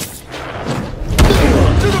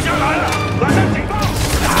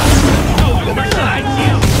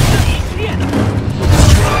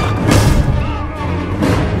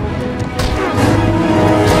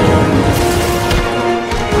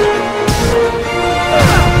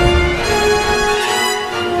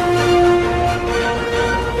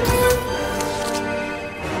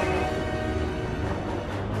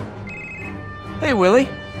 Hey, Willie.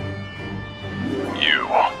 You.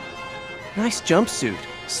 Nice jumpsuit.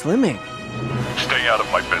 Slimming. Stay out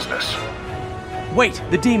of my business. Wait,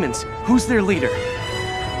 the demons. Who's their leader?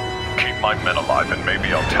 Keep my men alive and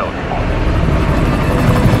maybe I'll tell you.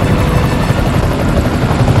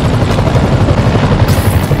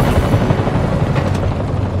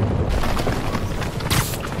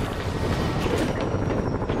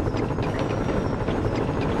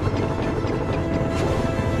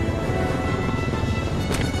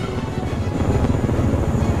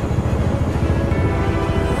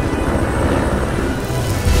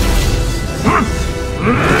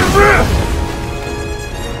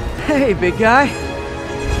 Hey, big guy.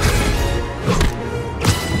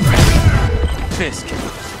 Fisk,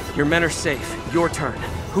 your men are safe. Your turn.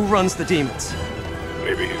 Who runs the demons?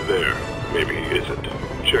 Maybe he's there. Maybe he isn't.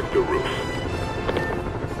 Check the roof.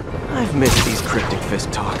 I've missed these cryptic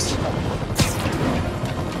Fisk talks.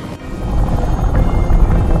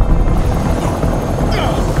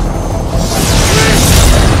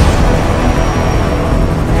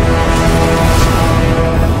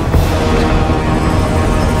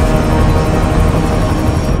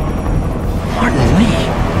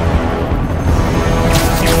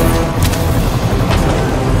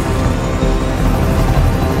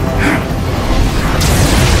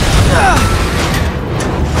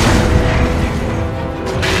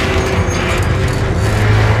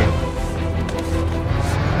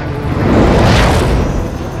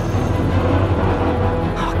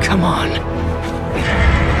 Come on.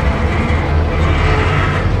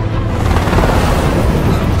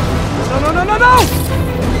 No, no, no, no, no!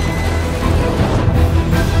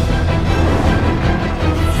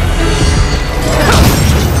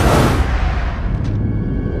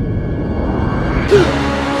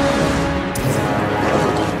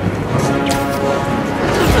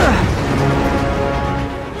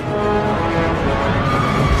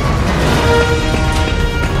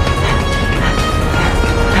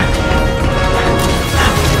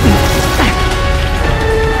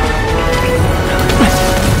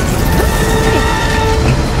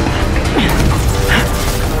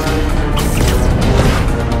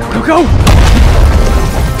 Go! Did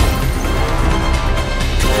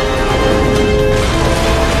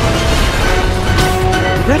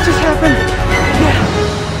that just happen? Yeah.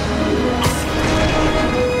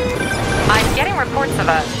 I'm getting reports of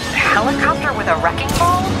a helicopter with a wrecking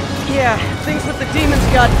ball? Yeah, things with the demons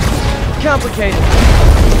got complicated.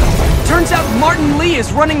 Turns out Martin Lee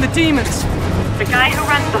is running the demons. The guy who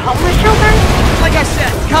runs the homeless shelter? Like I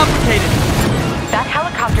said, complicated. That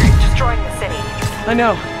helicopter is destroying the city. I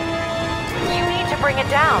know. You need to bring it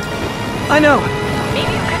down. I know.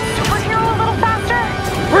 Maybe you could superhero a little faster?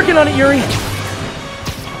 Working on it, Yuri.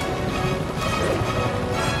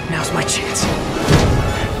 Now's my chance.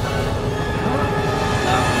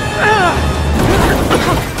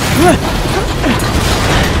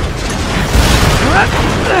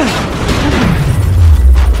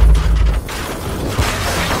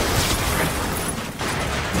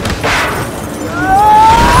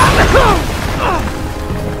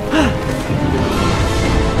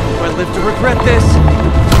 Do I live to regret this?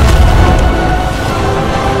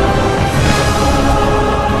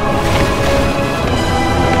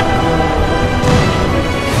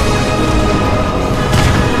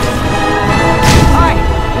 Hi,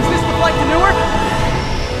 is this the flight to Newark?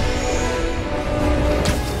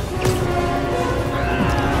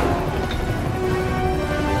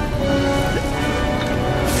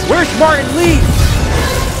 Where's Martin Lee?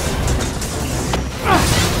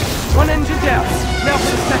 One engine down. Now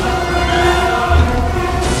for the second.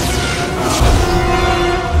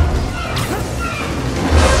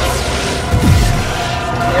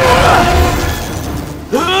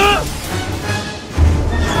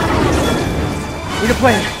 Need a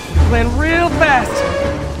plan. Plan real fast.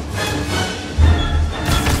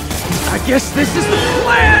 I guess this is the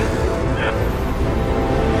plan.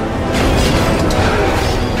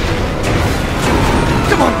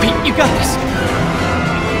 Come on, Pete. You got this.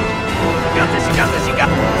 You got this, you got this, you got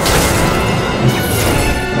this.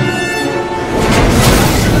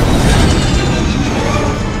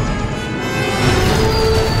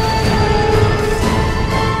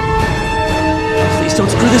 Please don't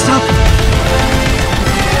screw this up.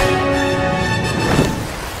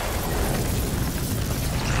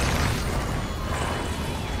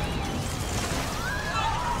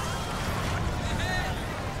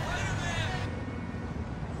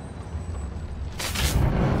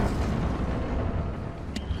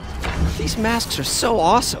 These masks are so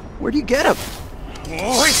awesome. Where do you get them?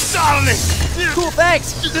 Oh, he's solid! Cool,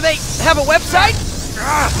 thanks. Do they have a website?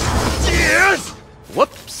 Yes!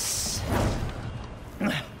 Whoops.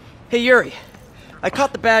 Hey, Yuri. I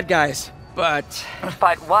caught the bad guys, but...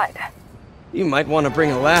 But what? You might want to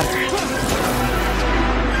bring a ladder.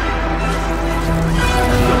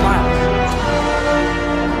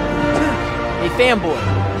 Hey, fanboy.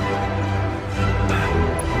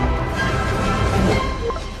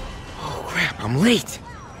 I'm late.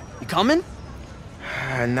 You coming?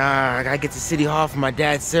 Nah, I gotta get to City Hall for my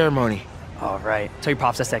dad's ceremony. All right. Tell your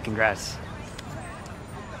pops I said congrats.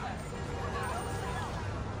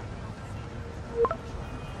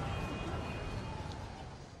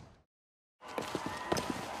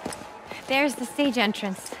 There's the stage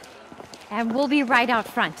entrance. And we'll be right out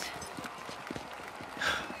front.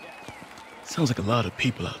 Sounds like a lot of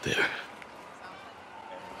people out there.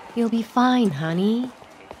 You'll be fine, honey.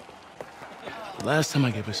 The last time I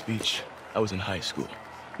gave a speech, I was in high school.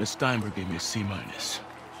 Miss Steinberg gave me a C-.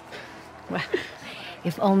 Well,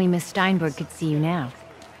 if only Miss Steinberg could see you now.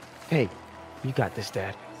 Hey, you got this,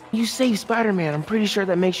 Dad. You saved Spider-Man. I'm pretty sure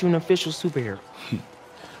that makes you an official superhero.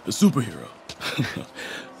 A superhero.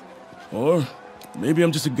 Or maybe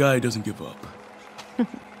I'm just a guy who doesn't give up.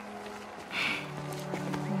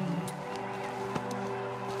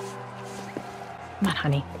 Come on,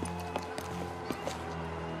 honey.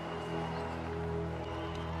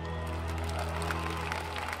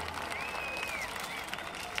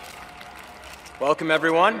 Welcome,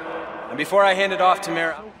 everyone. And before I hand it off to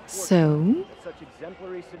Mayor... So?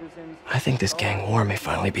 I think this gang war may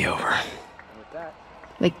finally be over.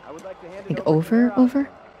 Like over?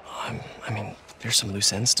 I mean, there's some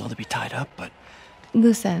loose ends still to be tied up, but...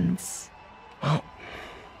 Loose ends. Well,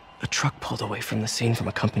 a truck pulled away from the scene from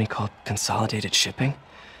a company called Consolidated Shipping.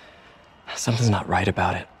 Something's not right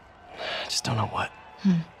about it. I just don't know what.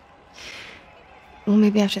 Well,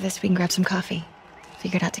 maybe after this we can grab some coffee.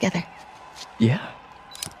 Figure it out together. Yeah.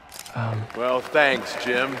 Well, thanks,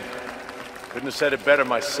 Jim. Couldn't have said it better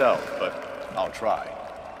myself, but I'll try.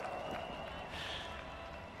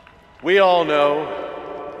 We all know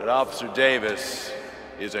that Officer Davis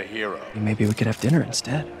is a hero. Maybe we could have dinner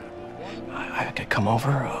instead. I could come over,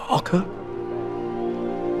 I'll cook.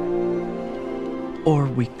 Or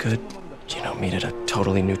we could, meet at a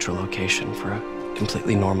totally neutral location for a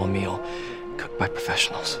completely normal meal, cooked by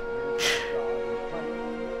professionals.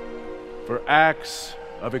 For acts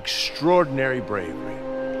of extraordinary bravery,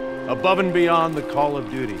 above and beyond the call of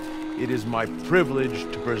duty, it is my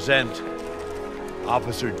privilege to present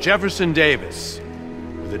Officer Jefferson Davis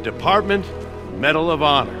with the Department Medal of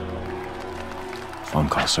Honor. Phone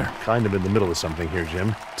call, sir. Kind of in the middle of something here,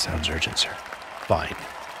 Jim. Sounds urgent, sir. Fine.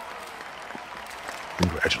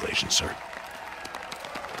 Congratulations, sir.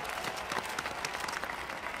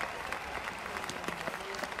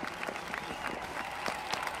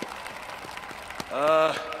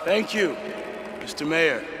 Thank you, Mr.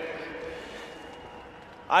 Mayor.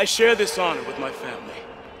 I share this honor with my family.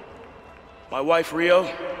 My wife, Rio,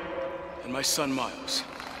 and my son, Miles.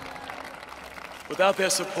 Without their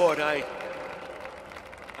support, I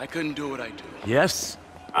couldn't do what I do. Yes?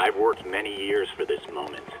 I've worked many years for this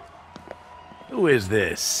moment. Who is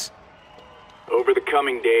this? Over the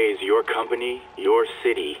coming days, your company, your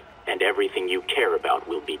city, and everything you care about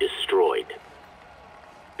will be destroyed.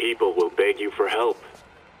 People will beg you for help,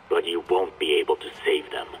 but you won't be able to save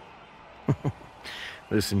them.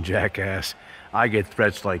 Listen, jackass, I get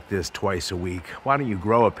threats like this twice a week. Why don't you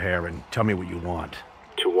grow a pair and tell me what you want?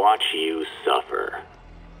 To watch you suffer.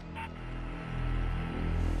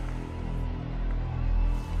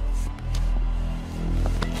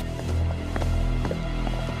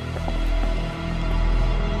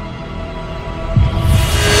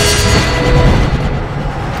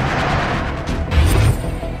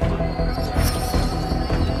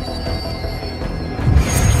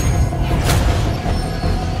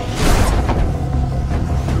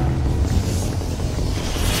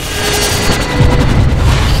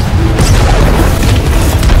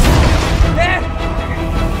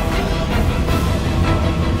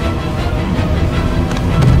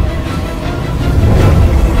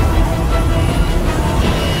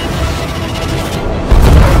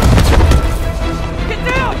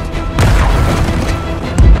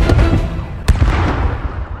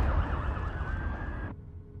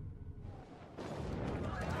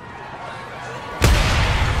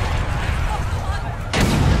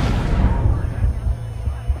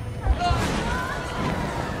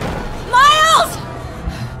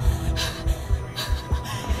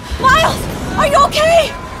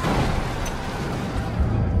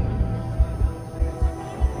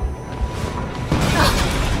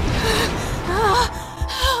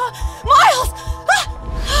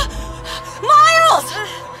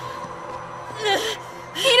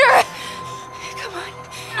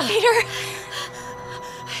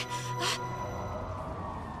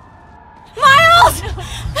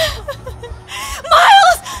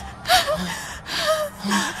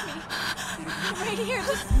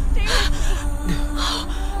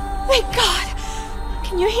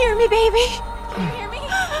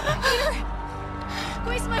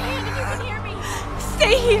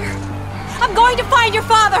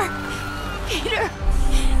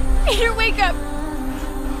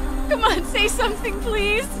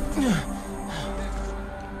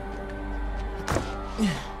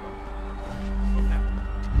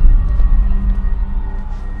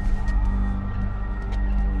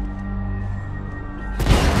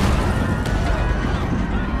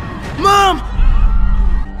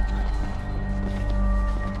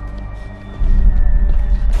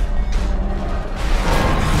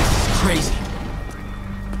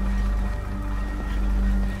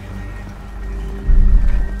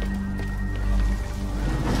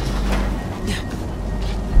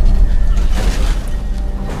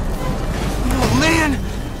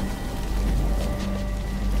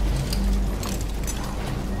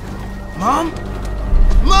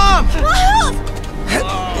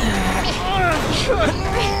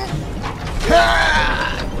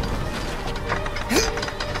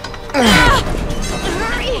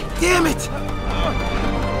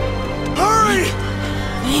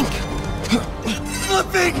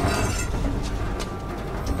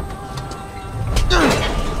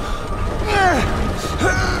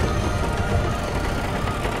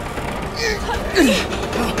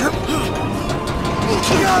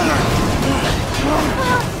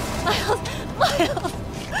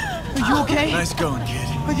 going, kid?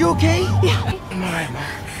 Are you okay? Yeah. I'm alright, Mom.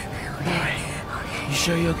 I'm alright. You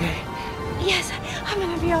sure you're okay? Yes, I'm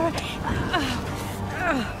gonna be alright.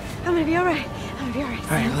 I'm gonna be alright. I'm gonna be alright.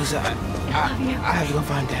 Alright, Lisa, I have to go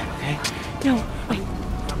find Dad, okay? No, wait.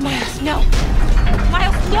 Miles, no!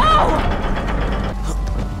 Miles, no!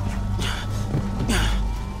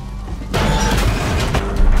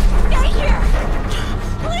 Stay here!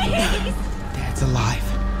 Please! Dad's alive.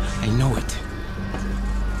 I know it.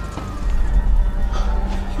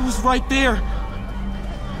 He was right there.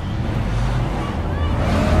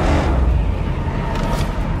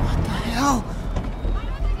 What the hell?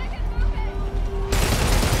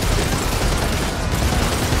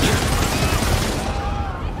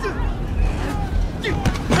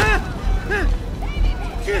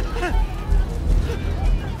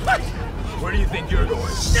 Where do you think you're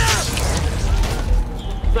going?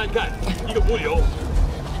 翻看一个不留。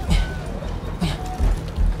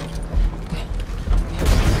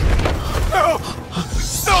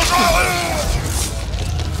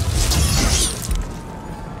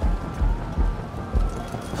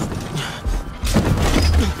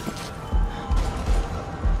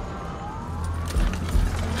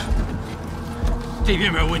这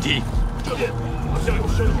边没有问题。这边好像有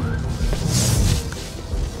生物。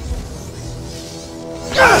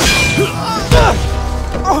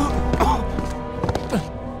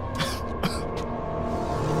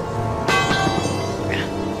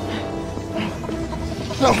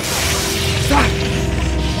 No! Stop!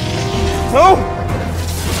 No!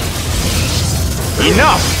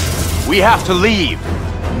 Enough! We have to leave.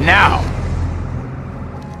 Now!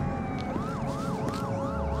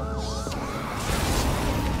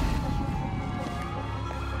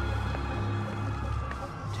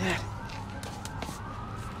 Dad.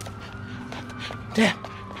 Dad.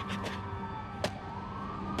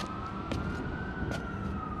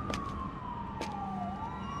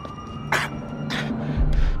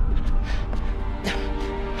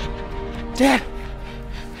 Dad!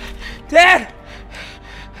 Dad!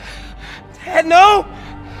 Dad, no!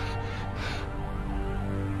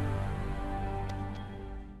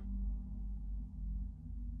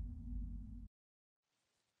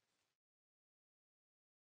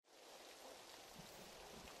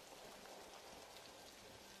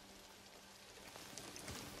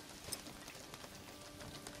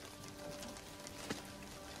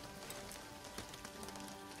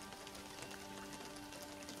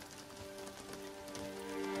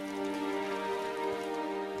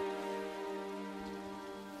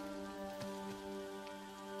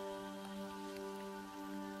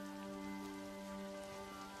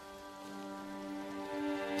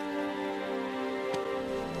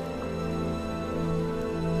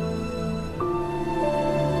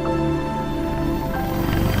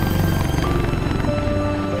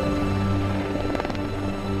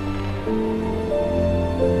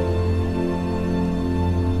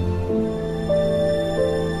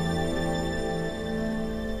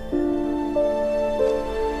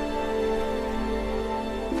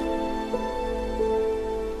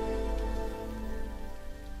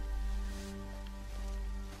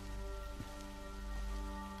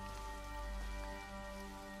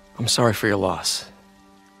 I'm sorry for your loss.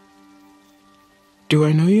 Do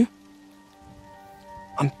I know you?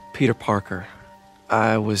 I'm Peter Parker.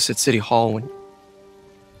 I was at City Hall when...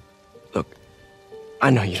 Look,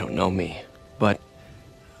 I know you don't know me, but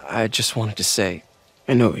I just wanted to say...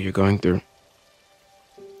 I know what you're going through.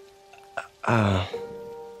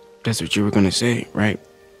 That's what you were gonna say, right?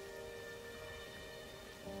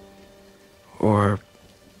 Or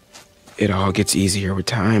it all gets easier with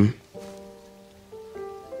time.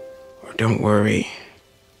 Or don't worry.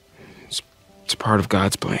 It's part of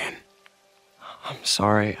God's plan. I'm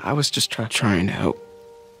sorry. I was just trying to help.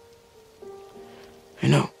 I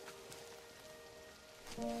know.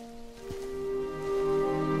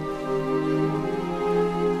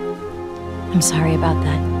 I'm sorry about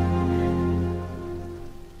that.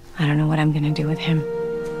 I don't know what I'm gonna do with him.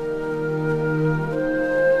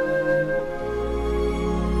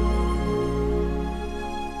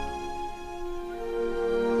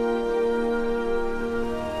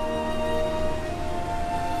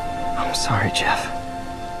 I'm sorry, Jeff.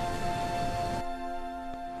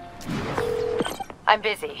 I'm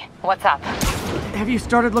busy. What's up? Have you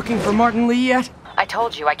started looking for Martin Lee yet? I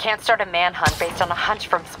told you I can't start a manhunt based on a hunch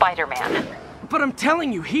from Spider-Man. But I'm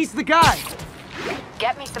telling you, he's the guy!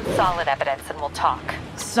 Get me some solid evidence and we'll talk.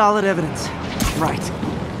 Solid evidence. Right.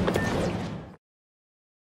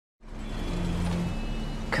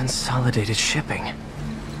 Consolidated shipping.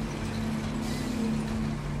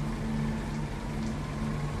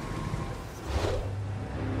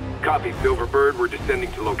 Copy, Silverbird. We're descending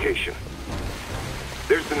to location.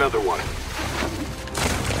 There's another one.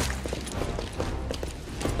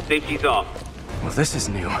 Safety's off. Well, this is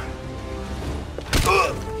new.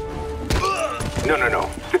 No.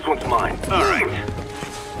 This one's mine. All right.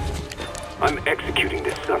 I'm executing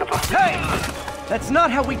this son of a... Hey! That's not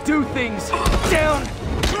how we do things! Down!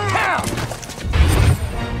 Down!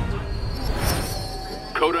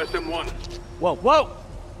 Code SM1. Whoa!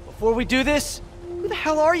 Before we do this, who the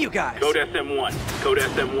hell are you guys? Code SM1. Code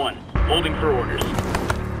SM1. Holding for orders.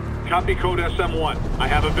 Copy Code SM1. I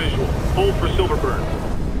have a visual. Hold for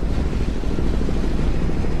Silverburn.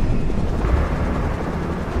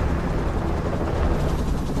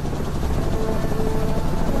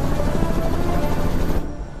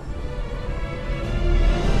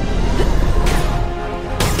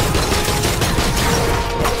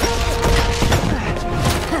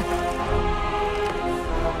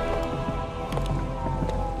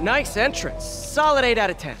 Nice entrance. Solid 8 out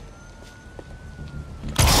of 10.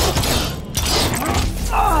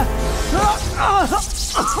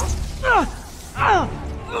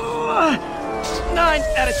 9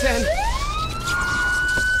 out of 10.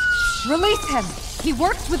 Release him. He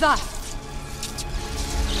works with us.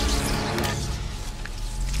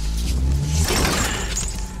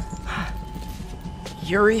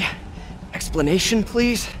 Yuri, explanation,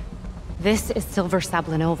 please? This is Silver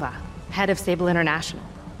Sablinova, head of Sable International,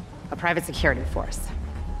 a private security force.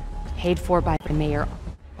 Paid for by the mayor.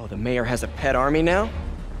 Oh, the mayor has a pet army now?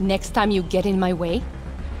 Next time you get in my way,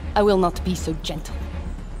 I will not be so gentle.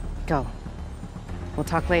 Go. We'll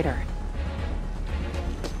talk later.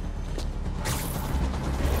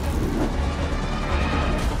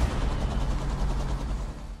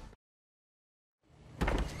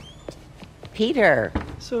 Peter.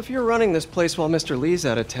 So if you're running this place while Mr. Lee's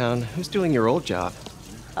out of town, who's doing your old job?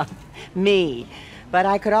 Me. But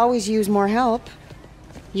I could always use more help.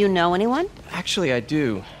 You know anyone? Actually, I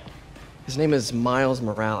do. His name is Miles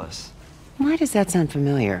Morales. Why does that sound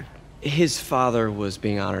familiar? His father was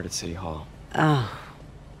being honored at City Hall. Oh.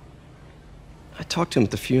 I talked to him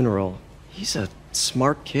at the funeral. He's a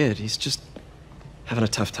smart kid. He's just having a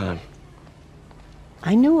tough time.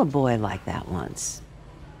 I knew a boy like that once.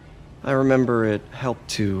 I remember it helped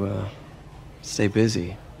to stay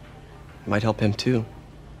busy. It might help him too.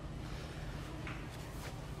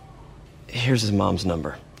 Here's his mom's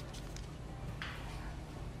number.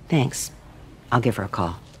 Thanks. I'll give her a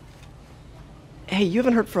call. Hey, you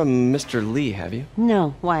haven't heard from Mr. Lee, have you?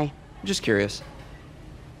 No, why? Just curious.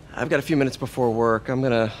 I've got a few minutes before work. I'm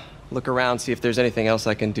gonna look around, see if there's anything else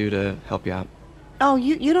I can do to help you out. Oh,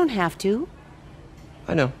 you don't have to.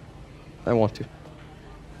 I know. I want to.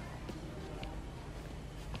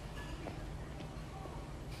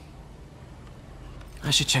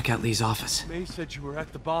 I should check out Lee's office. May said you were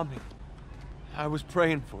at the bombing. I was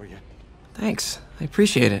praying for you. Thanks. I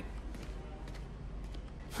appreciate it.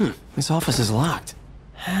 This office is locked.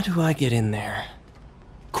 How do I get in there?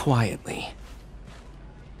 Quietly.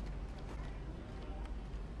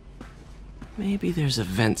 Maybe there's a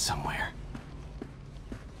vent somewhere.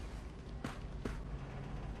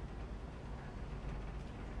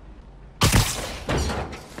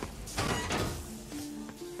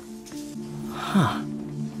 Huh.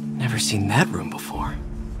 Never seen that room before.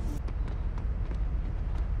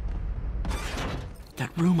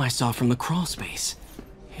 That room I saw from the crawl space.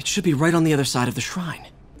 It should be right on the other side of the shrine.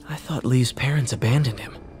 I thought Lee's parents abandoned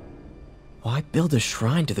him. Why build a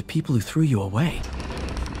shrine to the people who threw you away?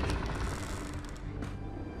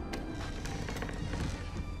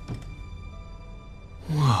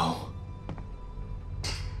 Whoa.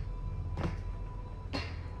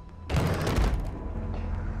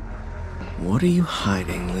 What are you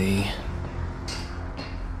hiding, Lee?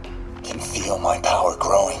 Can feel my power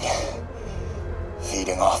growing,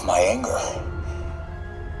 feeding off my anger.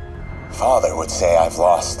 Father would say I've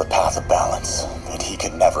lost the path of balance, but he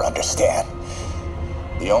could never understand.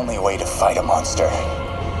 The only way to fight a monster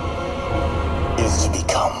is to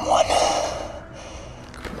become one.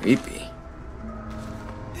 Creepy.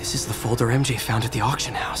 This is the folder MJ found at the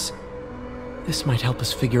auction house. This might help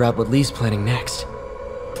us figure out what Lee's planning next.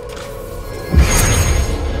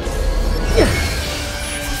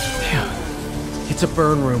 It's a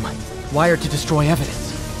burn room, wired to destroy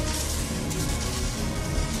evidence.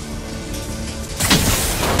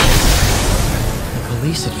 The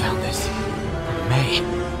police had found this. Or May.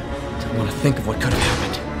 Don't want to think of what could have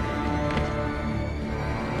happened.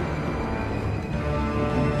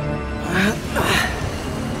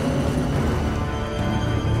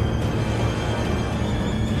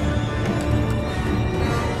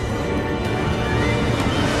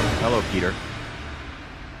 Hello, Peter.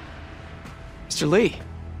 Lee.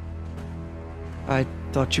 I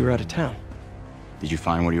thought you were out of town. Did you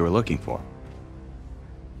find what you were looking for?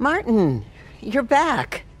 Martin, you're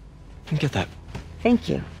back. Get that. Thank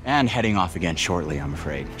you. And heading off again shortly, I'm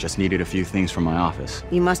afraid. Just needed a few things from my office.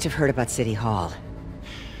 You must have heard about City Hall.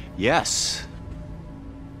 Yes.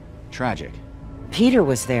 Tragic. Peter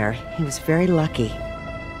was there. He was very lucky.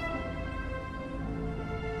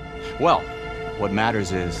 Well, what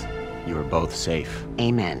matters is you are both safe.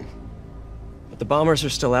 Amen. But the bombers are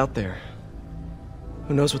still out there.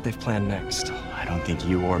 Who knows what they've planned next? I don't think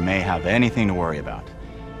you or May have anything to worry about.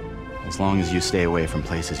 As long as you stay away from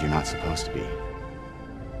places you're not supposed to be.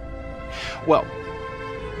 Well,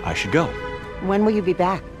 I should go. When will you be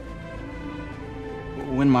back?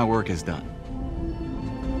 When my work is done.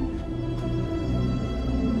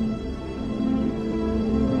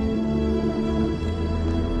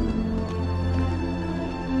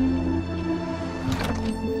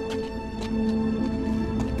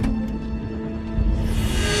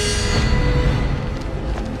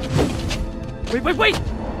 Wait!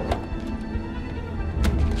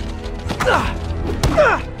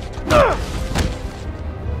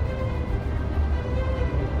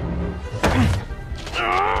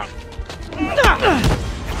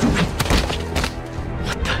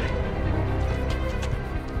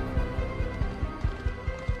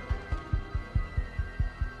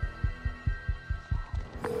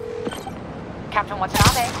 Captain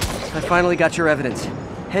Watanabe. I finally got your evidence.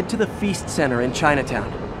 Head to the Feast Center in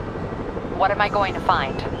Chinatown. What am I going to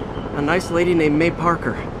find? A nice lady named May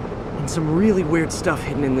Parker. And some really weird stuff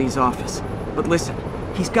hidden in Lee's office. But listen,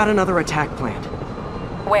 he's got another attack planned.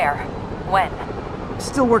 Where? When?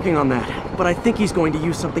 Still working on that, but I think he's going to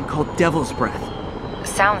use something called Devil's Breath.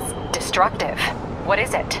 Sounds destructive. What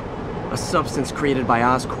is it? A substance created by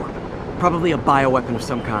Oscorp. Probably a bioweapon of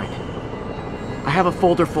some kind. I have a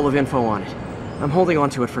folder full of info on it. I'm holding on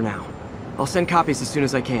to it for now. I'll send copies as soon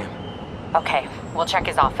as I can. Okay, we'll check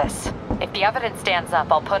his office. If the evidence stands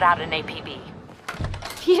up, I'll put out an APB.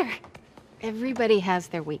 Peter, everybody has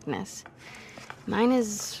their weakness. Mine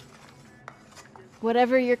is...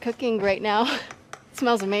 whatever you're cooking right now. It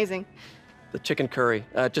smells amazing. The chicken curry.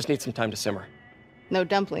 Just needs some time to simmer. No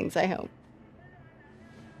dumplings, I hope.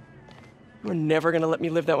 You're never gonna let me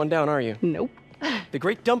live that one down, are you? Nope. The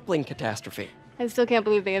Great Dumpling Catastrophe. I still can't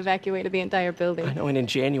believe they evacuated the entire building. I know, and in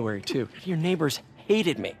January, too. Your neighbors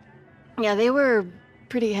hated me. Yeah, they were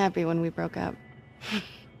pretty happy when we broke up.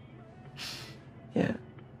 Yeah.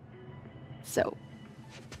 So,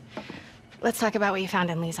 let's talk about what you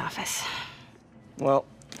found in Lee's office. Well,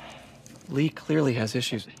 Lee clearly has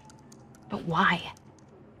issues. But why?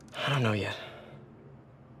 I don't know yet.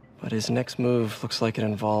 But his next move looks like it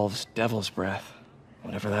involves Devil's Breath.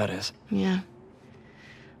 Whatever that is. Yeah.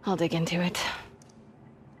 I'll dig into it.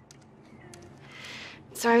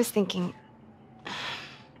 So I was thinking...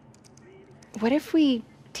 what if we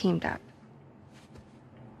teamed up?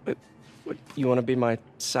 What, you want to be my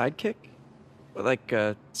sidekick? Like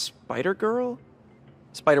a Spider-Girl?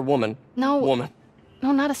 Spider-Woman? No. Woman.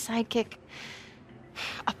 No, not a sidekick.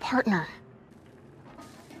 A partner.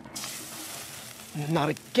 Not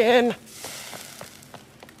again!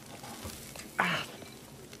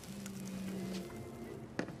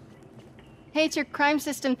 Hey, it's your crime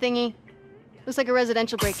system thingy. Looks like a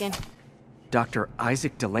residential break-in. Dr.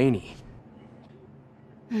 Isaac Delaney.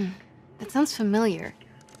 That sounds familiar.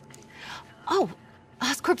 Oh,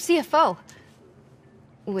 Oscorp CFO.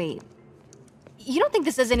 Wait. You don't think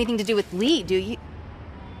this has anything to do with Lee, do you?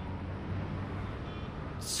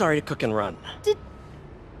 Sorry to cook and run. Did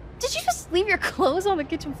you just leave your clothes on the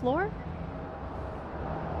kitchen floor?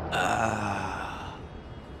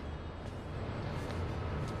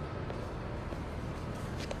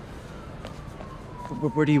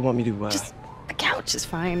 Where do you want me to, Just the couch is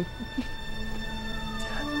fine.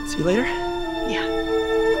 See you later? Yeah.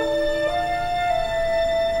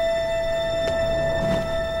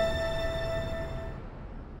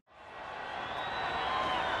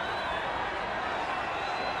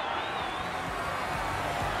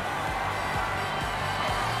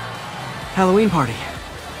 Halloween party.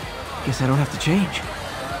 Guess I don't have to change.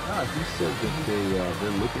 He said that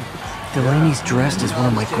they're looking for... Delaney's dressed as one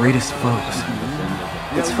of my greatest foes.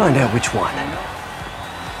 Let's find out which one.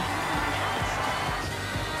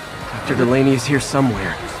 Dr. Delaney is here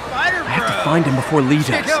somewhere. I have to find him before Lee does.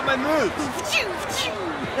 Check out my moves!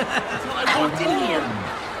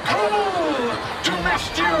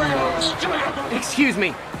 Excuse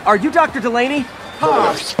me, are you Dr. Delaney?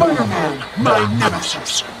 Ah, Spider-Man, my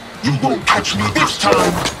nemesis. You won't catch me this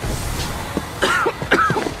time!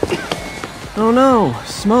 Oh no,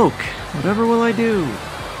 smoke. Whatever will I do?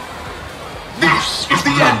 This is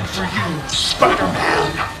the end for you,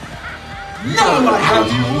 Spider-Man. Now I have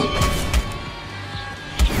you.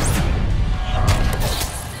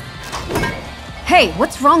 Hey,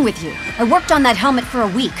 what's wrong with you? I worked on that helmet for a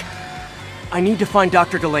week. I need to find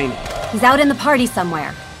Dr. Delaney. He's out in the party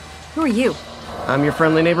somewhere. Who are you? I'm your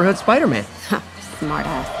friendly neighborhood Spider-Man. Smart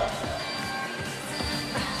ass.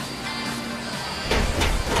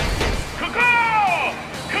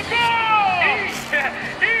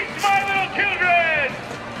 Eat, my little children!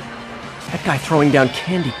 That guy throwing down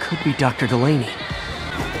candy could be Dr. Delaney.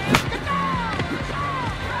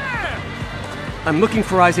 I'm looking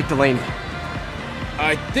for Isaac Delaney.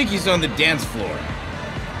 I think he's on the dance floor.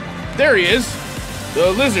 There he is!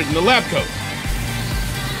 The lizard in the lab coat.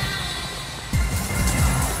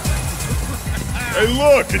 Hey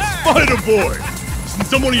look, it's Spider-Boy!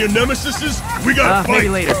 Since I'm one of your nemesises, we gotta fight! Maybe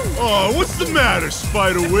later. Oh, what's the matter,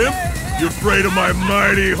 Spider-Wimp? You afraid of my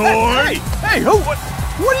mighty horn? Hey, who? What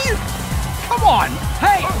are you? Come on!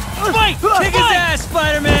 Hey! Fight! Kick his ass,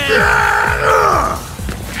 Spider-Man!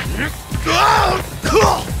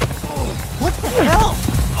 What the hell?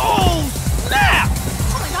 Oh, snap!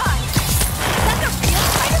 Oh my god! Is that the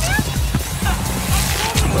real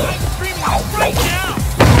Spider-Man? Screaming right now!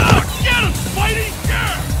 Get him, Spidey!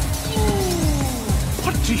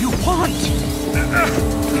 What do you want?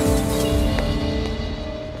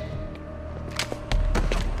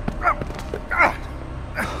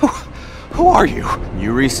 Who are you?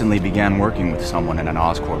 You recently began working with someone in an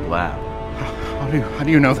Oscorp lab. How do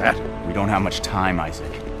you know that? We don't have much time,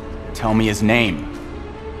 Isaac. Tell me his name.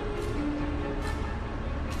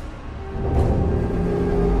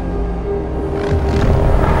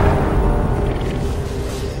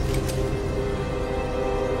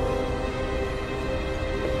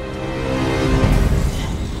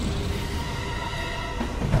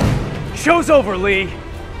 Show's over, Lee.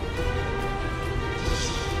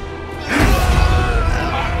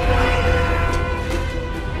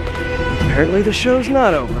 Apparently the show's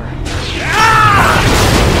not over.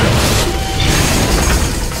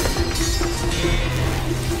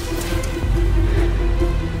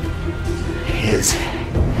 His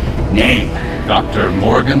name, Dr.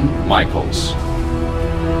 Morgan Michaels.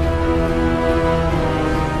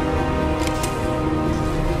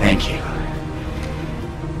 Thank you.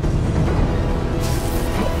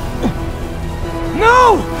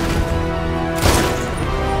 No!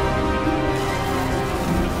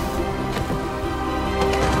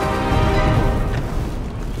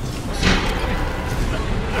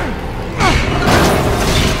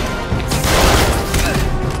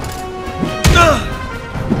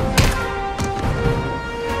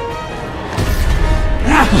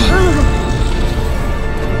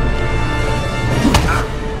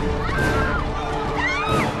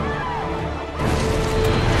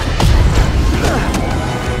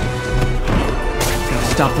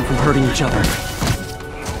 Stop them from hurting each other.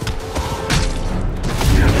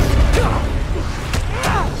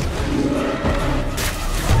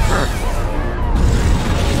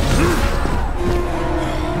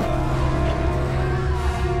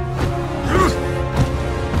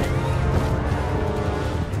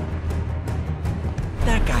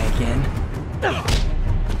 That guy again.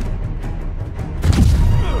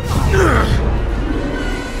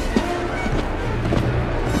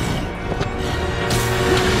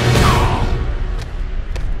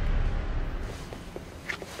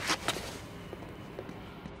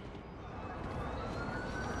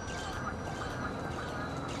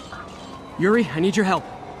 Yuri, I need your help.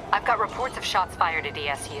 I've got reports of shots fired at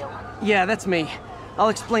ESU. Yeah, that's me. I'll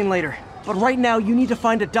explain later. But right now, you need to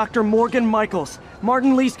find a Dr. Morgan Michaels.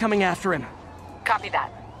 Martin Lee's coming after him. Copy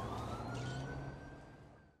that.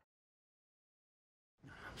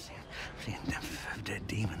 Dead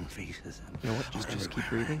demon faces. You know what? Just keep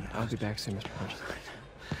breathing. I'll be back soon, Mr. Hodges.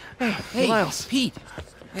 Hey, Miles. Pete.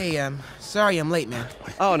 Hey, sorry I'm late, man.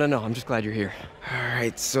 Oh, no, I'm just glad you're here.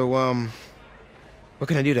 Alright, so, what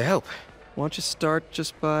can I do to help? Why don't you start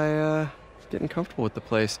just by, getting comfortable with the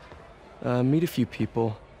place. Meet a few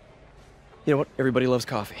people. You know what? Everybody loves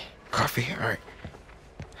coffee. Coffee? Alright.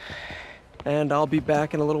 And I'll be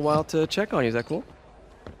back in a little while to check on you. Is that cool?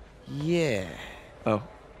 Yeah. Oh,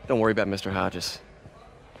 don't worry about Mr. Hodges.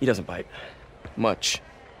 He doesn't bite. Much.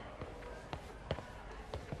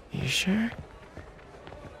 You sure?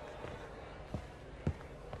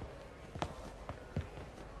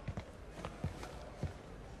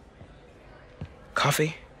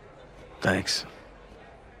 Coffee? Thanks.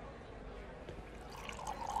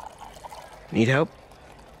 Need help?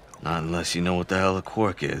 Not unless you know what the hell a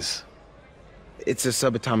quark is. It's a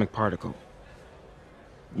subatomic particle.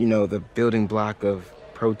 You know, the building block of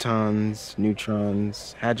Protons,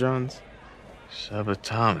 neutrons, hadrons?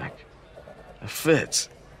 Subatomic. It fits.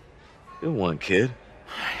 Good one, kid.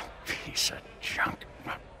 Piece of junk.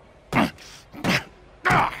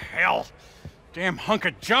 Ah, hell. Damn hunk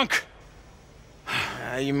of junk.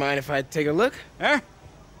 You mind if I take a look? Eh?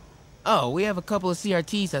 Oh, we have a couple of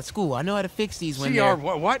CRTs at school. I know how to fix these when CR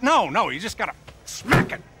what? No, you just gotta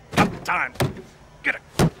smack it. Time. Get it.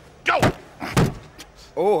 Go!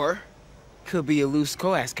 Or, could be a loose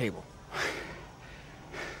coax cable.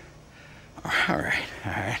 All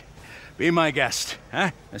right. Be my guest,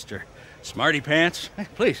 huh, Mr. Smarty Pants?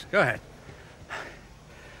 Please, go ahead.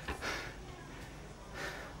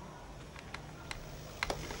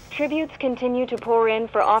 Tributes continue to pour in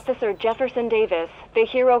for Officer Jefferson Davis, the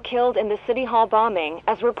hero killed in the City Hall bombing,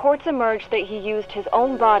 as reports emerge that he used his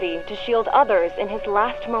own body to shield others in his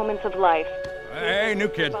last moments of life. Hey, new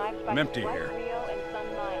kid. I'm empty here.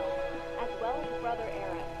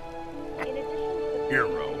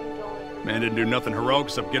 Hero. Man didn't do nothing heroic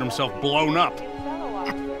except get himself blown up.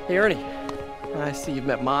 Hey, Ernie. I see you've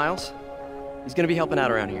met Miles. He's gonna be helping out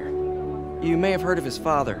around here. You may have heard of his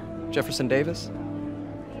father, Jefferson Davis.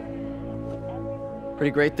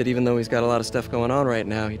 Pretty great that even though he's got a lot of stuff going on right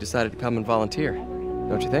now, he decided to come and volunteer.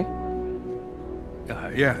 Don't you think?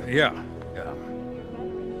 Yeah.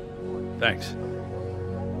 Thanks.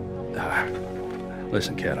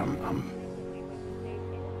 Listen, kid, I'm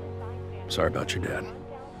sorry about your dad.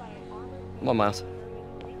 Come on, Miles.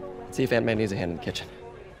 Let's see if Aunt May needs a hand in the kitchen.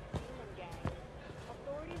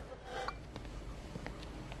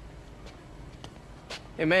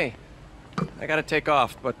 Hey, May. I gotta take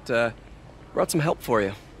off, but, brought some help for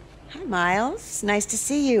you. Hi, Miles. Nice to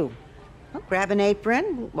see you. Well, grab an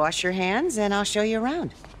apron, wash your hands, and I'll show you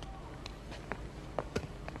around.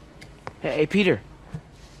 Hey, Peter.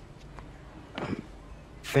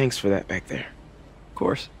 Thanks for that back there. Of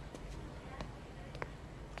course.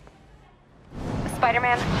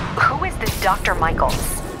 Spider-Man, who is this Dr. Michaels?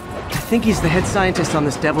 I think he's the head scientist on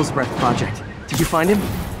this Devil's Breath project. Did you find him?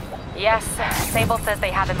 Yes, Sable says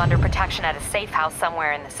they have him under protection at a safe house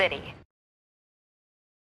somewhere in the city.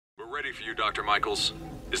 We're ready for you, Dr. Michaels.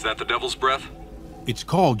 Is that the Devil's Breath? It's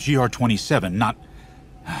called GR-27, not...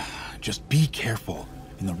 Just be careful.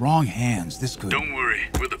 In the wrong hands, this could... Don't worry,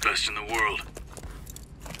 we're the best in the world.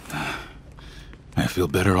 I feel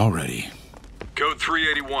better already. Code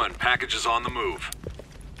 381, package is on the move.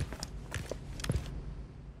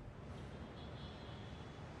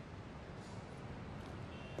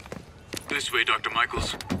 This way, Dr.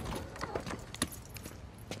 Michaels.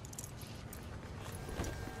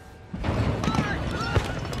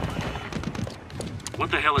 What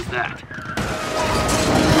the hell is that?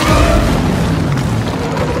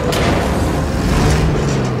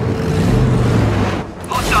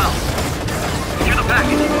 Hostile! Secure the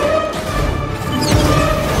package!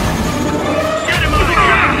 Get him out of here!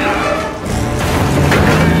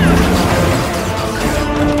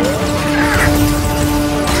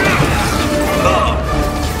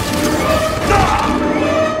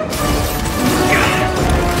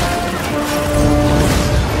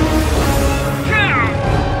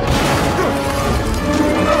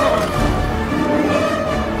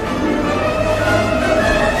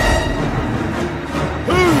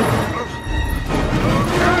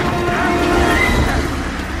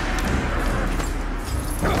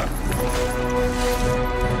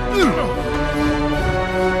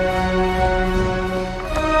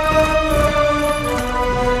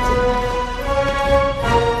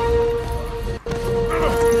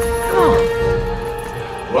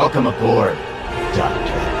 Welcome aboard,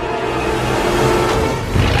 Doctor.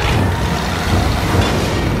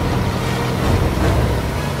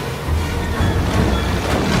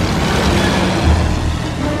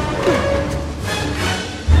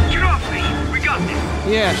 Get off me! We got this!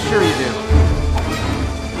 Yeah, sure you do.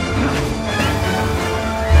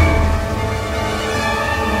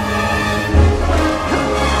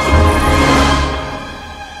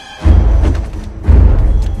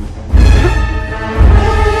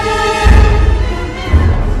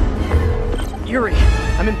 Yuri,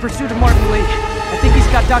 I'm in pursuit of Martin Lee. I think he's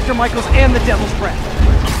got Dr. Michaels and the Devil's Breath.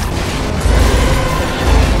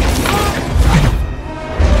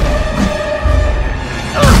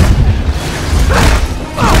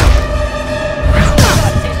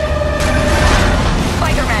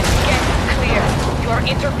 Spider-Man, get clear. You are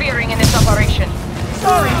interfering in this operation.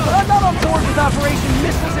 Sorry, but I'm not on board with Operation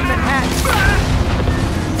Missiles in Manhattan.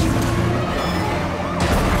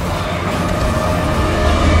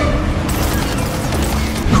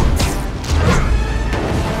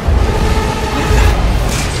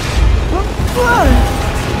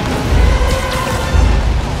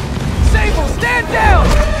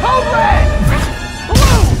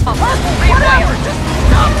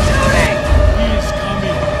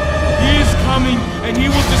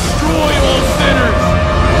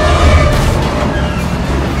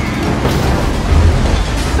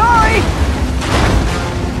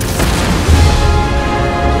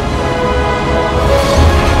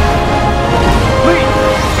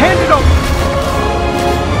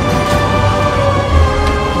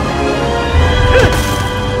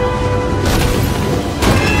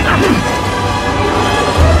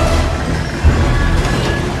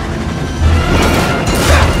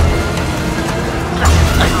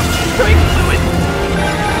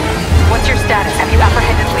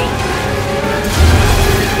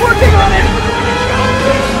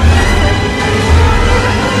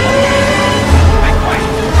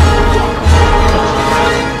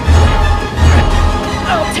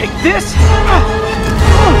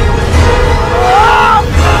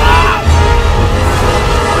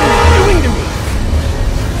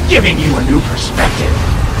 giving you a new perspective.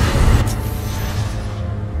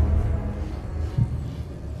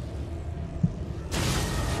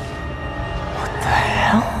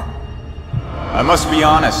 I must be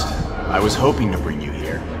honest, I was hoping to bring you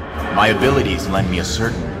here. My abilities lend me a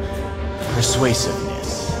certain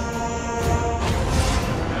persuasiveness.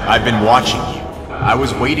 I've been watching you. I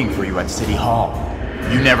was waiting for you at City Hall.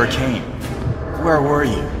 You never came. Where were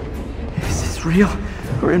you? Is this real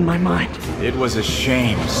or in my mind? It was a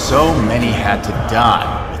shame so many had to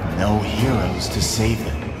die with no heroes to save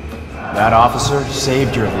them. That officer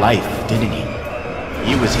saved your life, didn't he?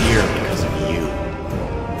 He was here because of you.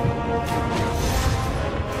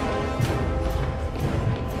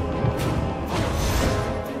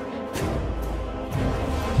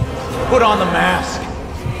 Put on the mask.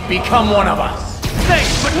 Become one of us.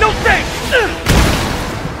 Thanks, but no thanks!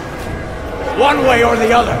 One way or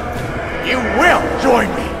the other, you will join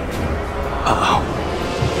me. Uh-oh.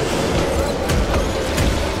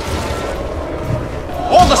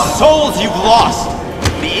 All the souls you've lost,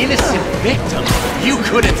 the innocent victims you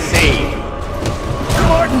couldn't save.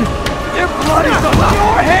 Gordon, their blood is on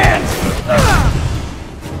your hands!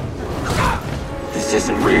 This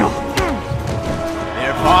isn't real.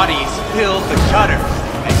 Their bodies filled the gutters,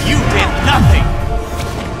 and you did nothing!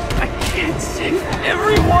 I can't save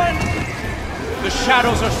everyone! The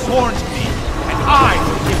shadows are sworn to me, and I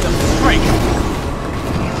will give them strength!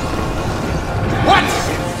 What?!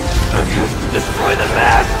 I have to destroy the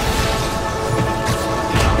mask!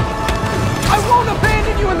 I won't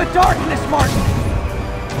abandon you in the darkness, Martin!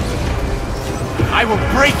 I will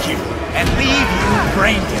break you and leave you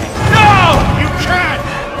brain dead. No! You can't!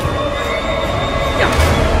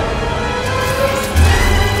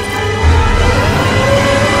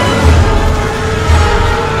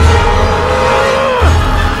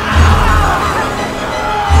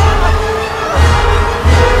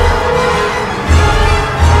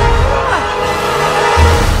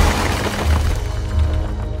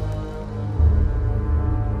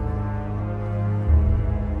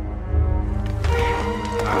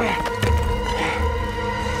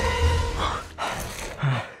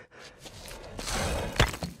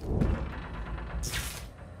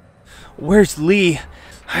 Where's Lee?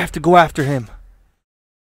 I have to go after him.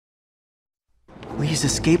 Lee's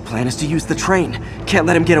escape plan is to use the train. Can't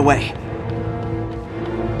let him get away.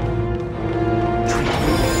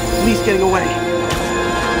 Lee's getting away.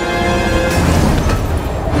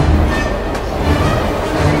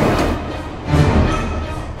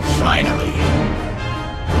 Finally.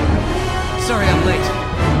 Sorry I'm late.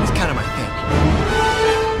 It's kind of my thing.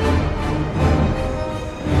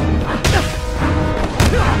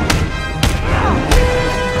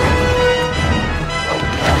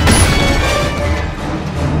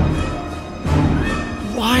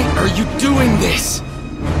 Why are you doing this?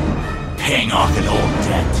 Paying off an old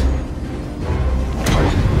debt.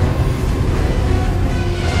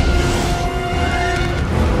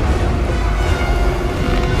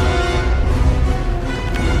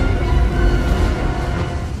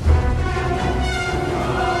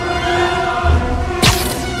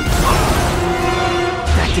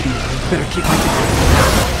 That didn't work. Better keep my distance.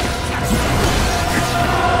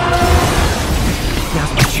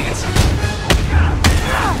 Now's my chance.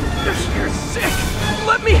 You're sick!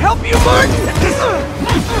 Let me help you, Martin!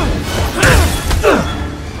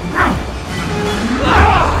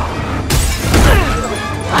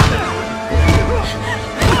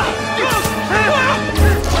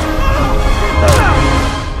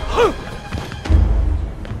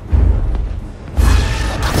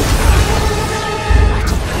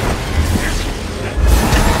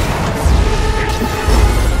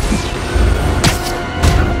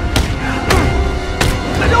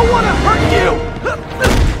 I don't want to hurt you!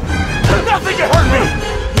 Nothing can hurt me!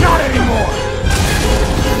 Not anymore!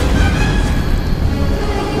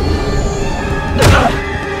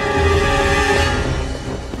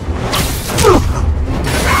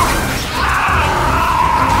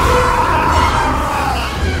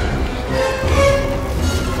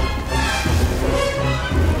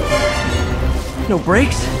 No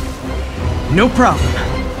brakes? No problem.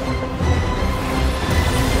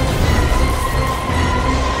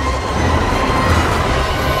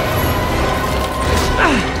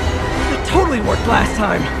 That totally worked last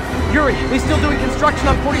time. Yuri, we still doing construction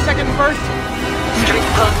on 42nd and 1st? Street's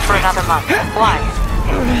closed for another month. Why?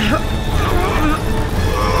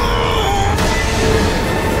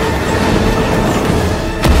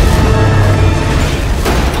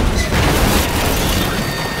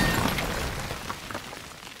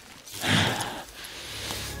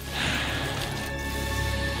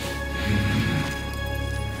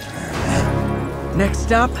 Next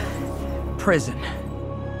stop, prison.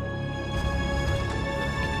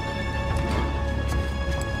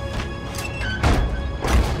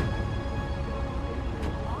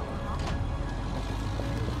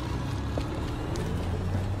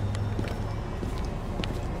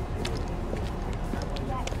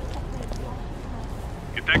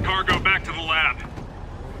 Get that cargo back to the lab.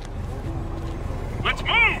 Let's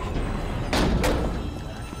move!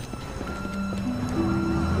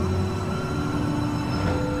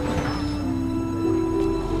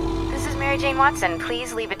 This is Mary Jane Watson.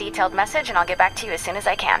 Please leave a detailed message and I'll get back to you as soon as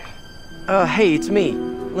I can. Hey, it's me.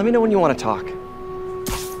 Let me know when you want to talk.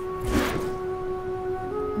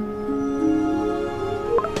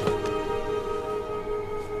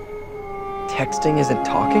 Texting isn't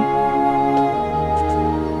talking?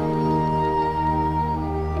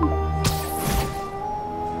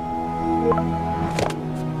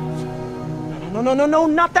 No,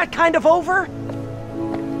 not that kind of over!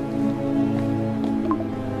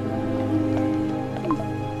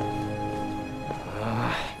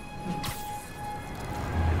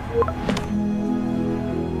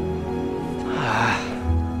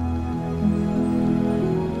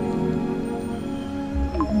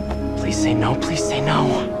 Please say no, please say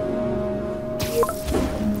no.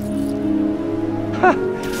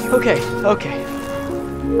 Okay.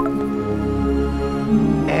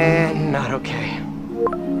 And not okay.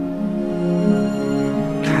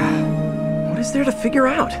 What is there to figure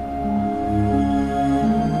out?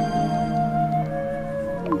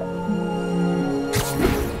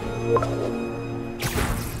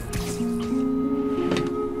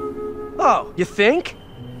 Oh, you think?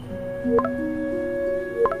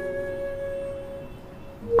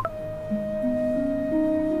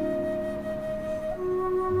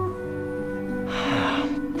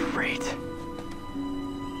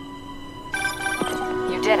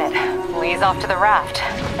 Off to the raft.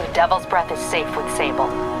 The Devil's Breath is safe with Sable.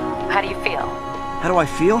 How do you feel? How do I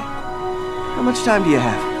feel? How much time do you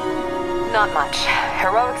have? Not much.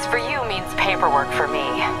 Heroics for you means paperwork for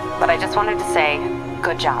me. But I just wanted to say,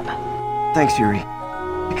 good job. Thanks, Yuri.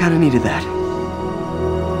 I kinda needed that.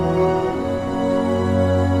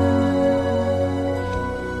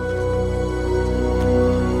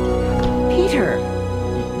 Peter!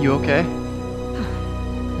 You okay?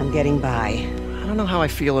 I'm getting by. I don't know how I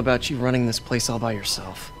feel about you running this place all by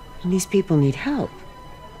yourself. And these people need help.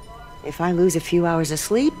 If I lose a few hours of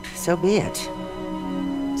sleep, so be it.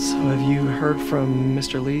 So have you heard from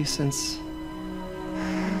Mr. Lee since?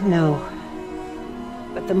 No.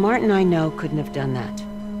 But the Martin I know couldn't have done that.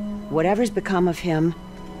 Whatever's become of him,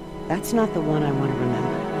 that's not the one I want to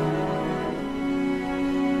remember.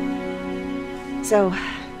 So,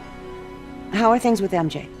 how are things with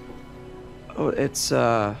MJ? Oh, it's,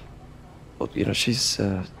 well, you know, she's,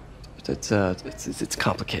 it's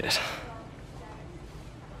complicated.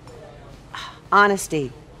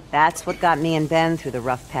 Honesty. That's what got me and Ben through the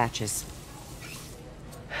rough patches.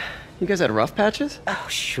 You guys had rough patches? Oh,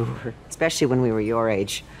 sure. Especially when we were your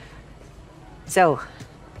age. So,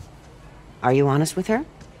 are you honest with her?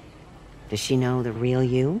 Does she know the real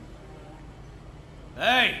you?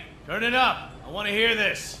 Hey, turn it up. I want to hear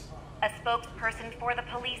this. A spokesperson for the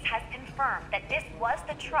police has confirmed that this was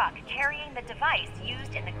the truck carrying the device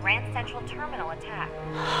used in the Grand Central Terminal attack.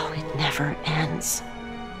 Oh, it never ends.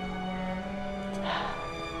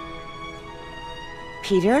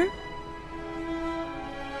 Peter?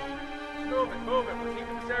 Move it. We're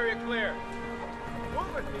keeping this area clear.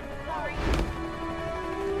 Move it, people. Sorry.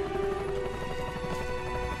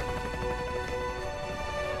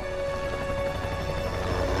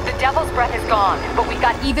 The Devil's Breath is gone, but we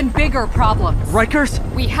got even bigger problems. Rikers?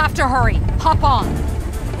 We have to hurry. Hop on.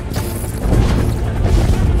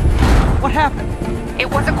 What happened? It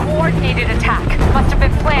was a coordinated attack. Must have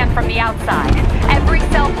been planned from the outside. Every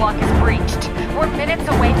cell block is breached. We're minutes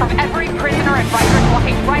away from every prisoner and Rikers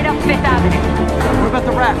walking right up 5th Avenue. What about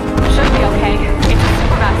the raft? Should be okay. It's a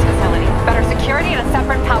supermax facility. Better security and a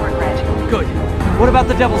separate power grid. Good. What about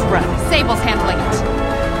the Devil's Breath? Sable's handling it.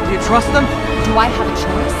 Do you trust them? Do I have a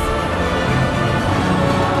choice?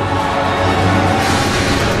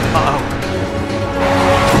 Uh-oh.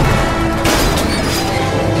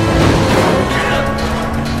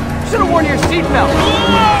 Should have worn your seatbelt.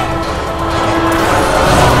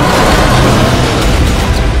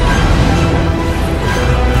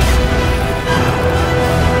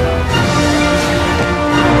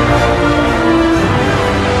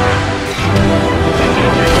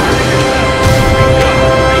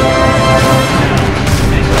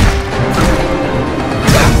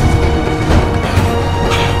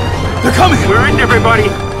 They're coming! We're in, everybody!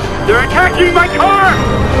 They're attacking my car!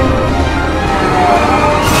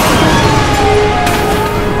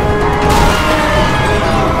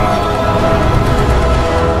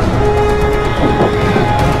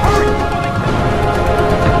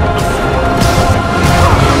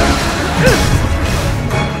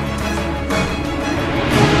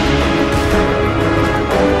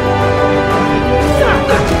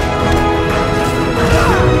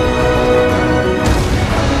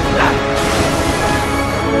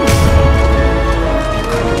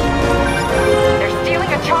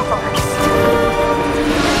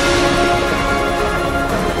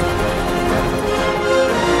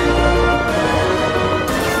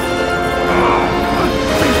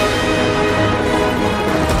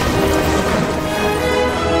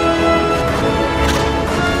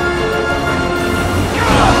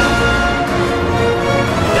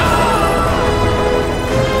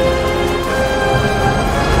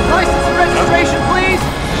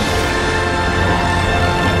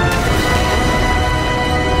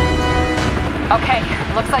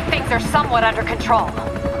 Looks like things are somewhat under control.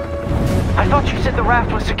 I thought you said the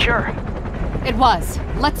raft was secure. It was.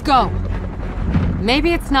 Let's go.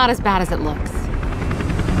 Maybe it's not as bad as it looks.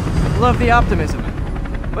 Love the optimism.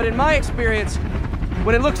 But in my experience,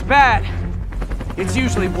 when it looks bad, it's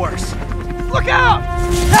usually worse. Look out!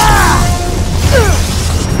 Ah!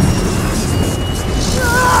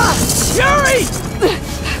 Yuri!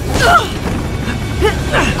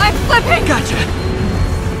 I'm slipping! Gotcha.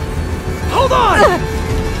 Hold on!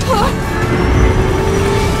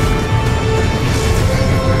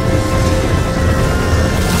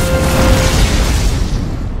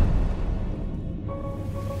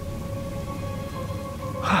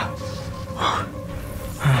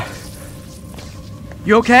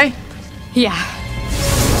 You okay? Yeah.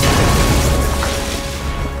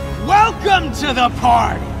 Welcome to the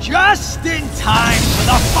party! Just in time for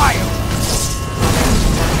the fireworks!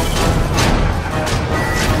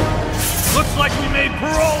 Looks like we made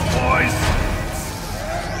parole, boys!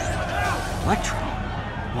 Electro?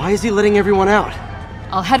 Why is he letting everyone out?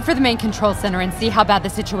 I'll head for the main control center and see how bad the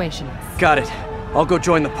situation is. Got it. I'll go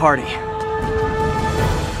join the party.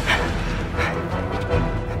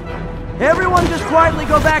 Everyone just quietly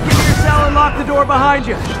go back into your cell and lock the door behind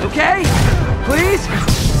you, okay? Please?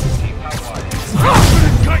 I'm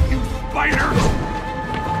gonna cut you, spider!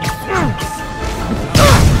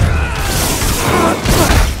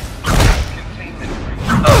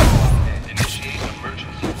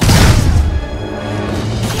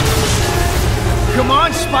 Come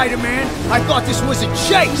on, Spider-Man! I thought this was a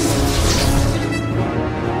chase!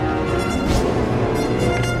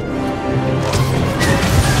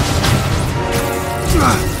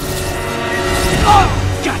 Oh,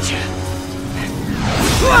 gotcha!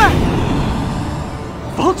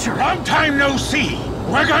 Vulture! Long time no see!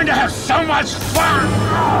 We're going to have so much fun!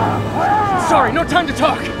 Sorry, no time to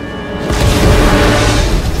talk!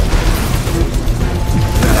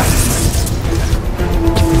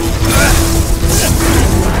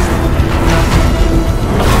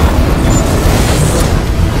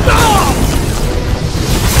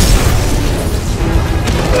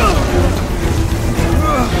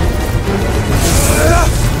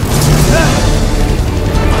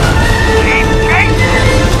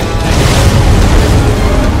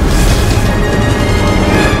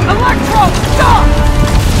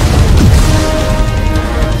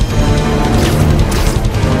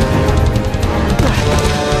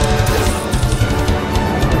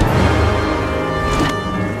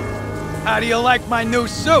 How do you like my new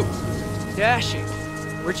suit? Dashing.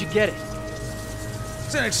 Where'd you get it?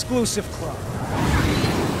 It's an exclusive club.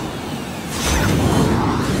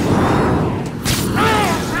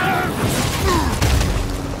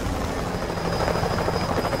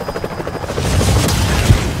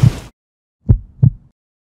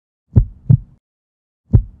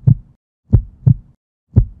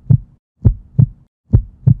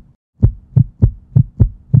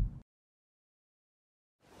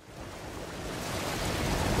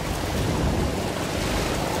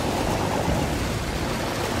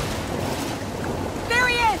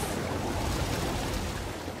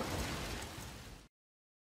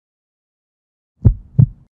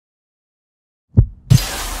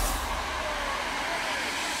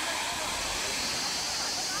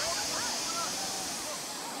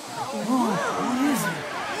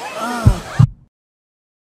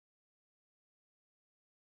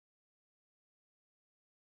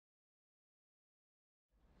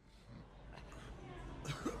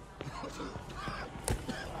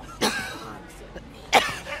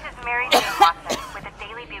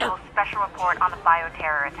 Special report on the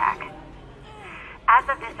bioterror attack. As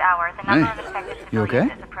of this hour, the number of infected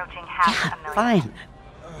civilians is approaching half a million. Fine.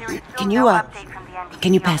 There is still Can no you, update from the NDC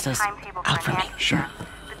can you on pass the those timetable out for me? Sure.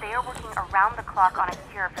 But they are working around the clock on a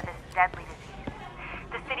cure for this deadly disease.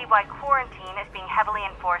 The citywide quarantine is being heavily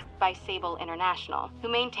enforced by Sable International, who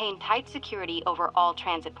maintain tight security over all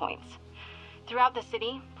transit points. Throughout the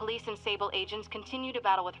city, police and Sable agents continue to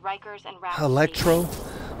battle with Rikers and Raptors. Electro?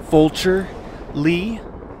 Vulture? Lee?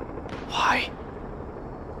 Why?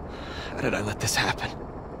 How did I let this happen?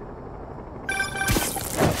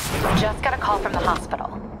 Just got a call from the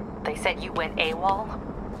hospital. They said you went AWOL.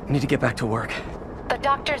 I need to get back to work. The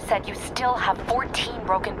doctor said you still have 14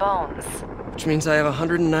 broken bones. Which means I have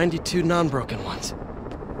 192 non-broken ones.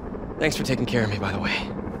 Thanks for taking care of me, by the way.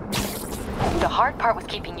 The hard part was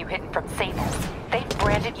keeping you hidden from Sables. They've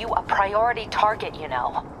branded you a priority target, you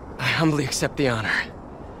know. I humbly accept the honor.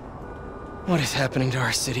 What is happening to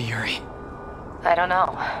our city, Yuri? I don't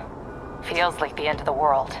know. Feels like the end of the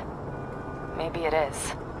world. Maybe it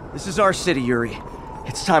is. This is our city, Yuri.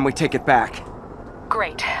 It's time we take it back.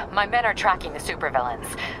 Great. My men are tracking the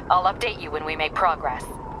supervillains. I'll update you when we make progress.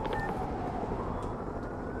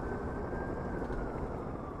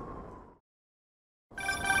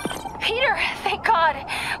 Peter, thank God.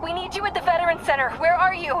 We need you at the Veterans Center. Where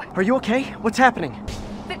are you? Are you okay? What's happening?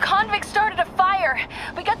 The convicts started a fire.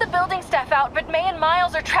 We got the building staff out, but May and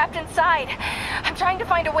Miles are trapped inside. I'm trying to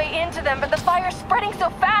find a way into them, but the fire's spreading so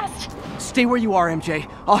fast. Stay where you are, MJ.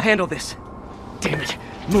 I'll handle this. Damn it.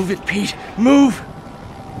 Move it, Pete. Move!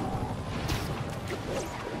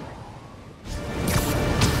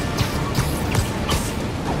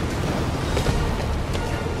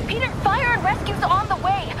 Peter, fire and rescue's on the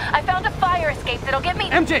way. I found a fire escape that'll get me...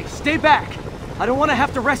 MJ, stay back! I don't want to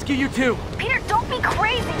have to rescue you too. Peter, don't be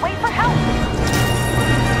crazy. Wait for help.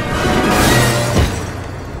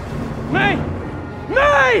 May!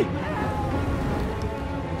 May!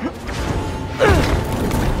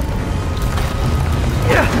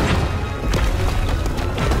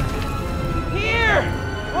 Here!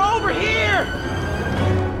 We're over here!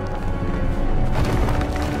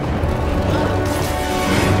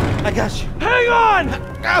 I got you. Hang on!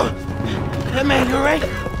 Oh. Hey, man, you alright?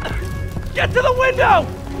 Get to the window!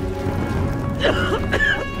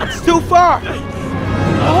 It's too far!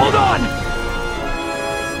 Hold on!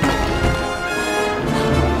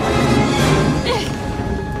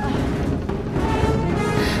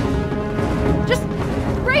 Just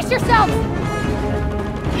brace yourselves!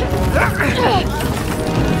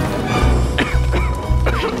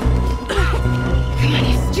 Come on,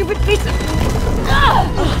 you stupid piece of...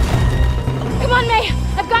 Come on, May!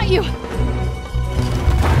 I've got you!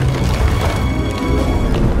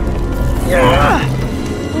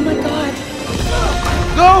 Oh my God!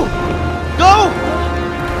 Go! Go!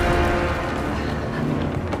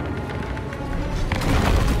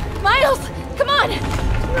 Miles! Come on!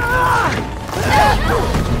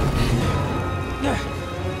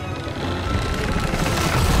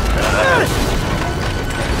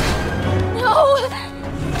 No!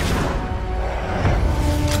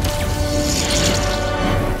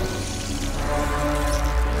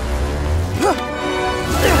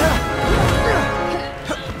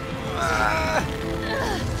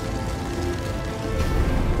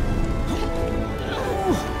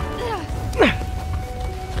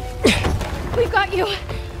 We've got you.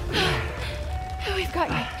 We've got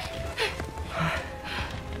you.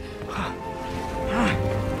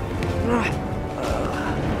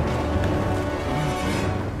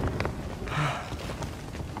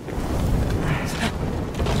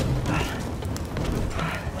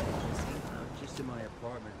 Just in my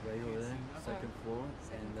apartment right over there, second floor,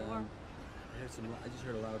 and I just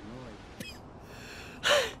heard a loud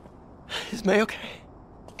noise. Is May okay?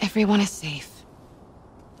 Everyone is safe.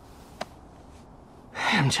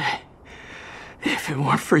 MJ, if it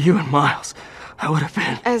weren't for you and Miles, I would have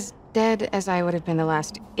been... As dead as I would have been the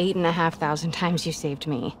last 8,500 times you saved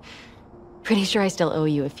me. Pretty sure I still owe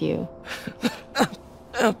you a few.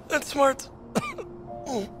 That's smart.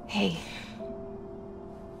 Hey.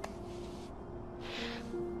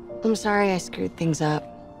 I'm sorry I screwed things up.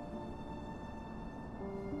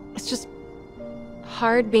 It's just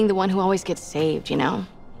hard being the one who always gets saved, you know?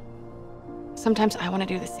 Sometimes I want to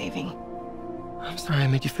do the saving. I'm sorry I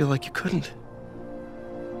made you feel like you couldn't.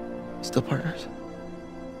 Still partners?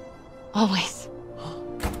 Always.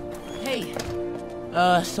 Hey.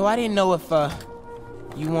 So I didn't know if,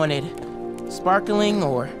 you wanted sparkling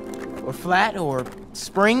or flat or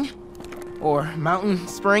spring or mountain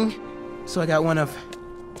spring. So I got one of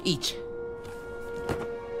each.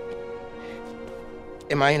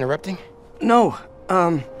 Am I interrupting? No,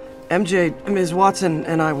 MJ, Ms. Watson,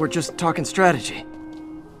 and I were just talking strategy.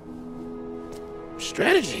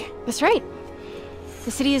 Strategy? That's right.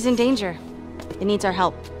 The city is in danger. It needs our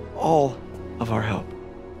help. All of our help.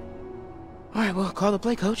 All right, well, call the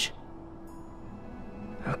play, Coach.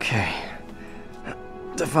 Okay.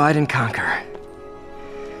 Divide and conquer.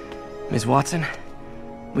 Ms. Watson,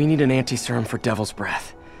 we need an anti-serum for Devil's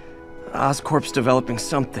Breath. Oscorp's developing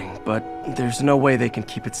something, but there's no way they can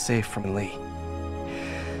keep it safe from Lee.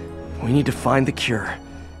 We need to find the cure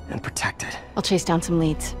and protect it. I'll chase down some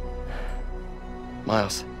leads.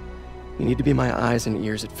 Miles, you need to be my eyes and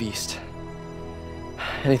ears at Feast.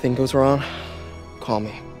 Anything goes wrong, call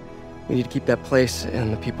me. We need to keep that place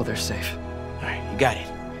and the people there safe. Alright, you got it.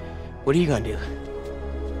 What are you gonna do?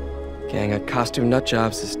 Gang at Costume Nut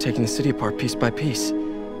Jobs is taking the city apart piece by piece.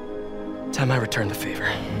 Time I return the favor.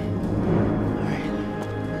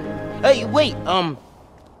 Hey, wait, how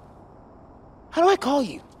do I call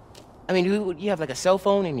you? I mean, you have like a cell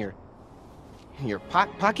phone in your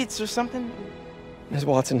pockets or something? Ms.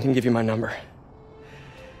 Watson can give you my number.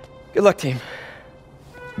 Good luck, team.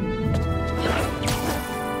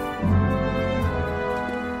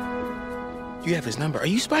 You have his number. Are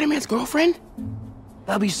you Spider-Man's girlfriend?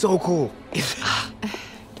 That'd be so cool.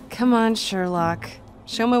 Come on, Sherlock.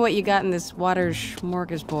 Show me what you got in this water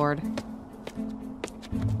smorgasbord.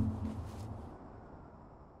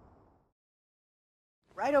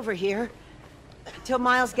 Right over here. Until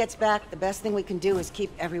Miles gets back, the best thing we can do is keep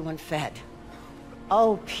everyone fed.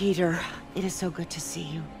 Oh, Peter, it is so good to see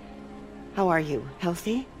you. How are you?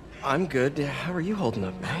 Healthy? I'm good. How are you holding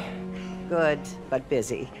up, May? Good, but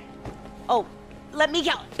busy. Oh, let me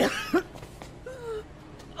out.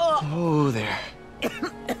 Oh, there.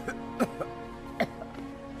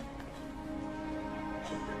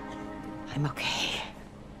 I'm okay.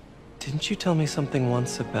 Didn't you tell me something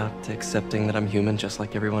once about accepting that I'm human just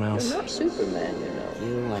like everyone else? You're not Superman, you know.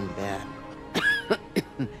 You and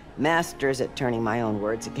Ben. Masters at turning my own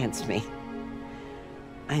words against me.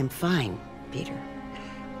 I am fine, Peter.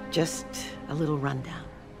 Just a little rundown.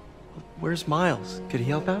 Where's Miles? Could he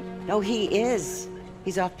help out? No, he is.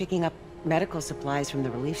 He's off picking up medical supplies from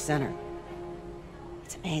the relief center.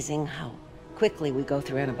 It's amazing how quickly we go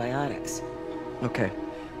through antibiotics. Okay.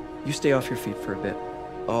 You stay off your feet for a bit.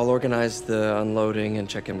 I'll organize the unloading and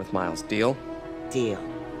check in with Miles. Deal? Deal.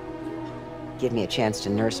 Give me a chance to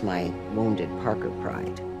nurse my wounded Parker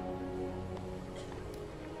pride.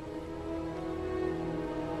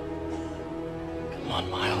 Come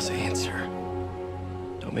on, Miles, answer.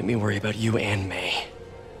 Don't make me worry about you and May.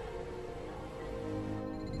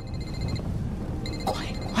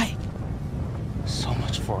 Quiet. So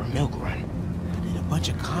much for a milk run. Did a bunch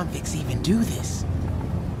of convicts even do this?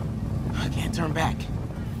 I can't turn back.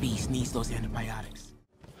 Beast needs those antibiotics.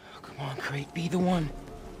 Oh, come on, Crate, be the one.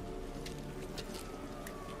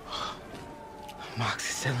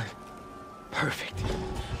 Amoxicillin. Perfect.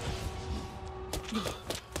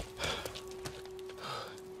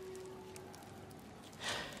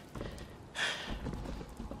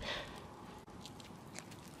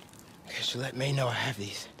 Guess you let May know I have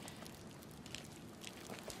these.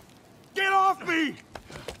 Get off me!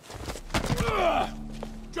 Ugh!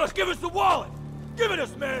 Just give us the wallet! Give it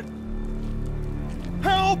us, man!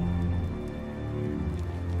 Help!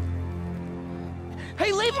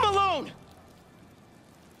 Hey, leave him alone!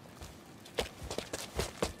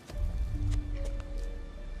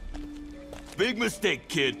 Big mistake,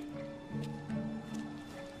 kid.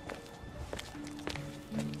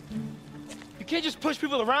 You can't just push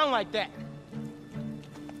people around like that.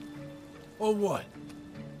 Or what?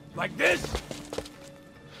 Like this?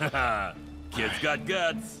 Haha, kid's got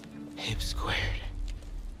guts. Hip squared.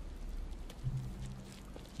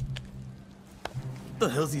 What the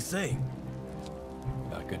hell's he saying?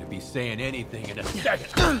 Not gonna be saying anything in a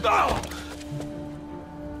second. Oh!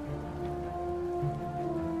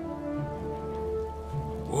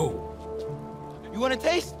 Whoa. You want a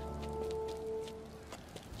taste?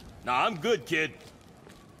 Nah, I'm good, kid.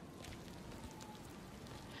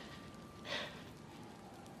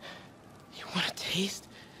 You want a taste?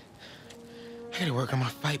 I gotta work on my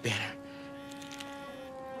fight banner.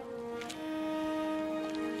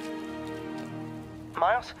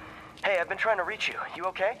 Miles? Hey, I've been trying to reach you. You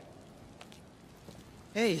okay?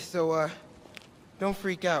 Hey, so, don't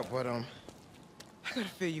freak out, but, I gotta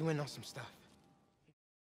fill you in on some stuff.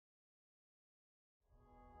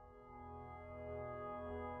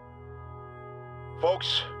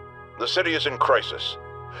 Folks, the city is in crisis.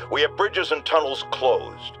 We have bridges and tunnels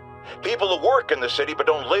closed. People who work in the city but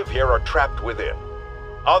don't live here are trapped within.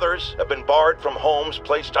 Others have been barred from homes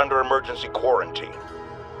placed under emergency quarantine.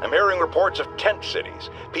 I'm hearing reports of tent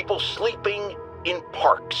cities, people sleeping in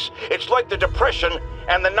parks. It's like the Depression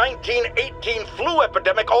and the 1918 flu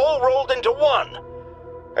epidemic all rolled into one.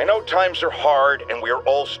 I know times are hard and we are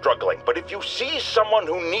all struggling, but if you see someone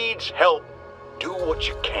who needs help, do what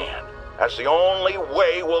you can. That's the only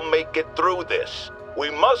way we'll make it through this. We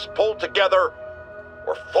must pull together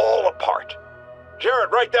or fall apart.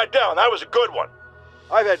 Jared, write that down. That was a good one.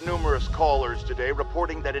 I've had numerous callers today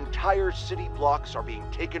reporting that entire city blocks are being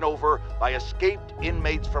taken over by escaped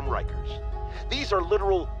inmates from Rikers. These are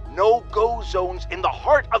literal no-go zones in the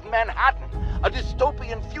heart of Manhattan, a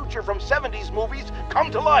dystopian future from 70s movies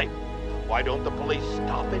come to life. Why don't the police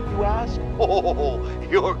stop it, you ask? Oh,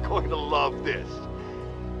 you're going to love this.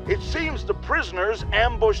 It seems the prisoners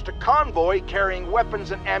ambushed a convoy carrying weapons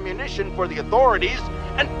and ammunition for the authorities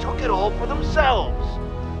and took it all for themselves.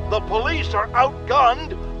 The police are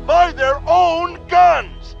outgunned by their own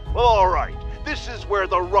guns. Well, all right, this is where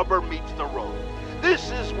the rubber meets the road. This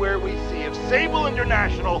is where we see if Sable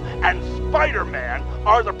International and Spider-Man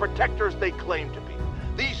are the protectors they claim to be.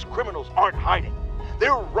 These criminals aren't hiding.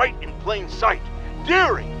 They're right in plain sight,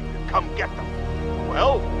 daring you to come get them.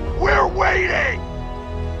 Well, we're waiting!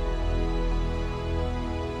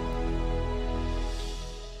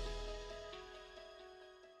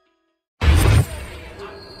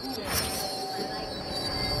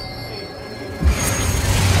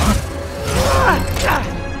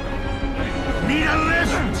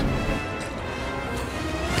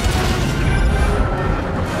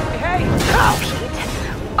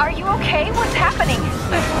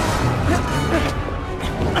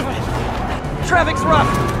 Traffic's rough.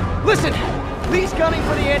 Listen, Lee's gunning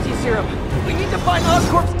for the anti-serum. We need to find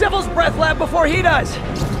Oscorp's Devil's Breath lab before he does.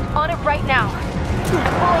 On it right now.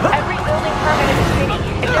 I've pulled every building permit in the city.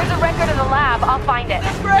 If there's a record of the lab, I'll find it.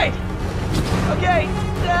 That's great! Okay,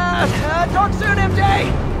 talk soon,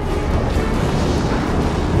 MJ!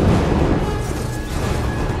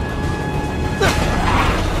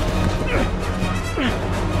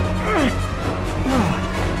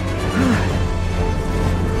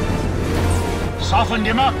 Softened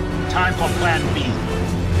him up. Time for plan B.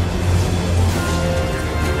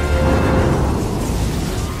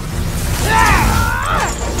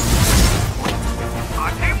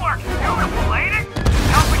 Our teamwork is beautiful, ain't it?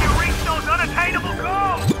 Helping you reach those unattainable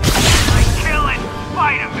goals. Like killing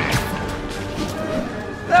Spider-Man.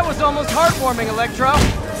 That was almost heartwarming, Electro.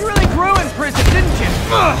 You really grew in prison, didn't you?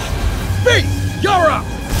 Me! You're up!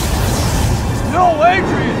 No,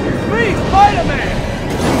 Adrian! It's me, Spider-Man!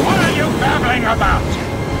 What are you babbling about?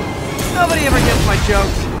 Nobody ever gets my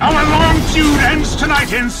jokes. Our long feud ends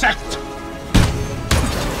tonight, insect!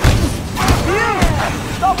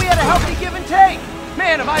 Thought we had a healthy give and take.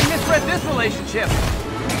 Man, have I misread this relationship.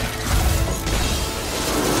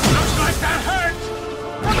 Looks like that hurt!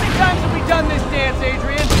 How many times have we done this dance,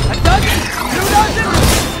 Adrian? A dozen? 2 dozen?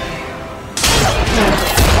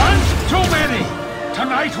 Once too many!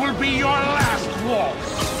 Tonight will be your last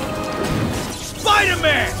waltz!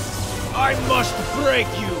 Spider-Man! I must break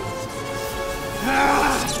you!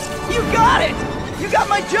 You got it! You got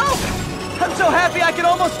my joke! I'm so happy I can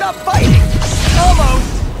almost stop fighting!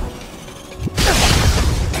 Almost!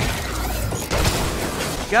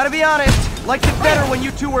 Gotta be honest, liked it better when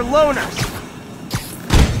you two were loners.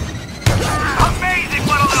 Amazing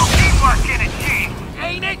what a little teamwork can achieve,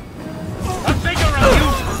 ain't it? The vigor of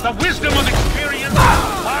youth, the wisdom of experience,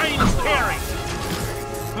 finds caring.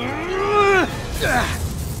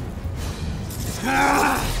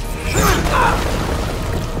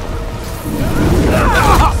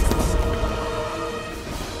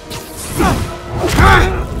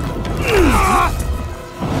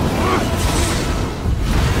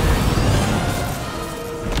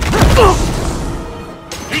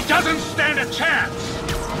 He doesn't stand a chance!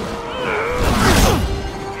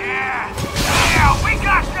 Yeah, we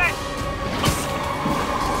got this!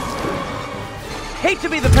 Hate to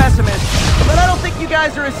be the pessimist, but I don't think you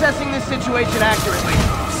guys are assessing this situation accurately.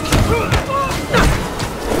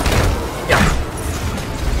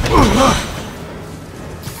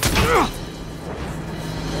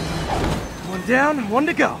 One down, one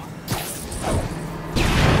to go.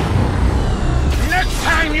 Next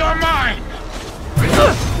time you're mine!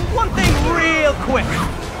 One thing real quick.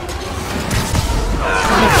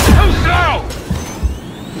 Too slow!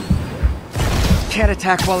 Can't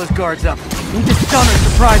attack while his guard's up. Need to stun or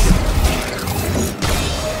surprise him.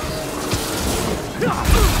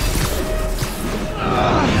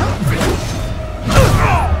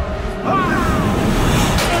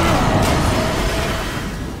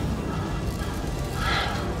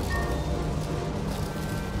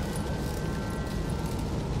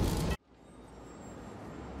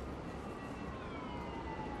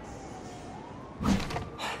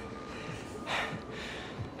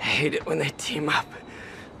 I hate it when they team up.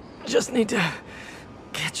 Just need to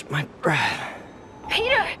catch my breath.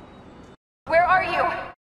 Peter! Where are you?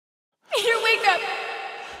 Peter, wake up!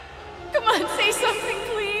 Come on, say something,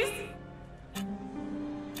 please!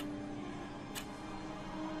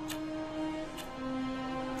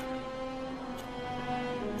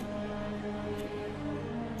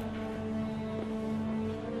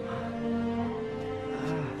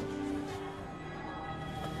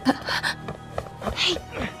 Hey,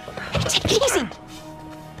 take it easy!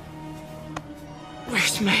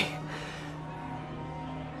 Where's May?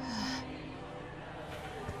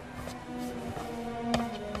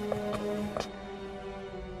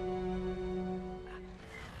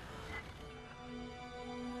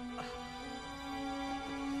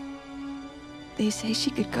 They say she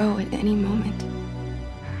could go at any moment.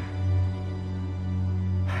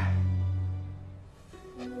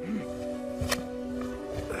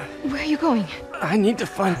 Where are you going? I need to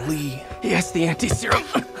find Lee. He has the anti-serum.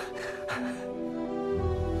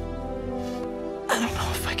 I don't know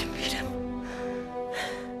if I can beat him.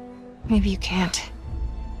 Maybe you can't.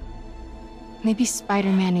 Maybe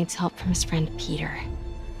Spider-Man needs help from his friend Peter.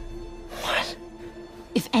 What?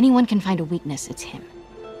 If anyone can find a weakness, it's him.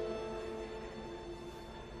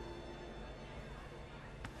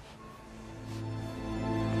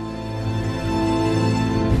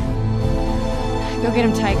 Go get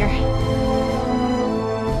him, Tiger.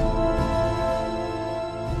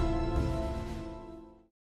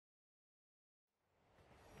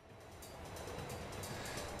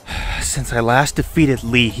 Since I last defeated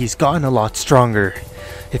Lee, he's gotten a lot stronger.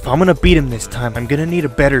 If I'm gonna beat him this time, I'm gonna need a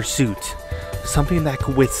better suit. Something that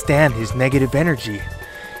could withstand his negative energy.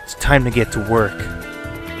 It's time to get to work.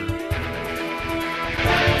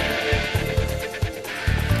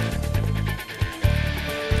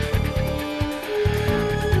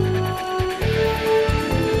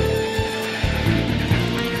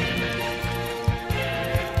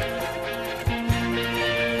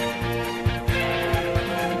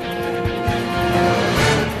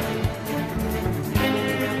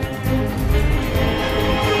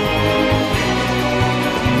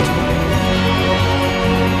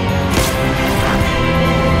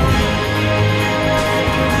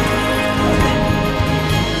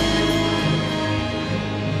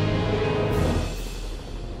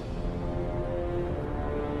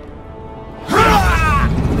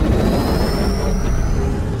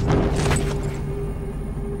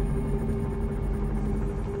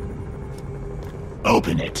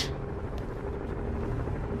 Open it.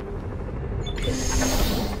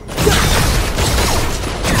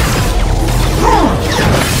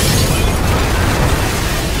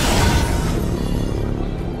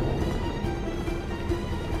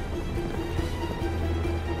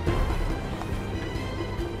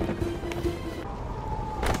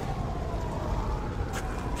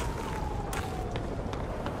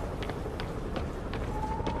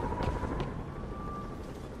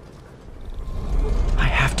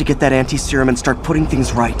 To get that anti-serum and start putting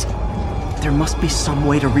things right. There must be some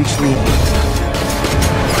way to reach Lee.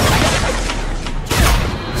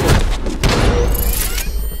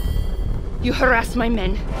 You harass my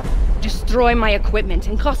men, destroy my equipment,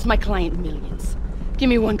 and cost my client millions. Give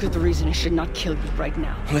me one good reason I should not kill you right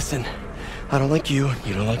now. Listen, I don't like you,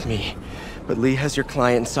 you don't like me. But Lee has your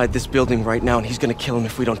client inside this building right now, and he's gonna kill him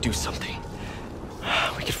if we don't do something.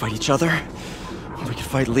 We could fight each other, or we could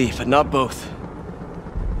fight Lee, but not both.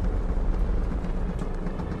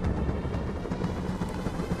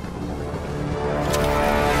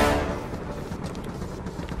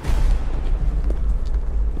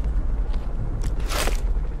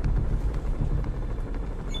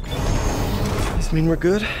 Mean we're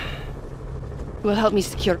good? You will help me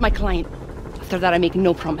secure my client. After that, I make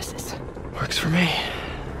no promises. Works for me.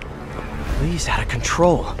 Lee's out of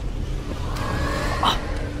control.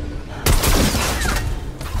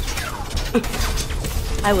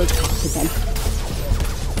 I will talk to them.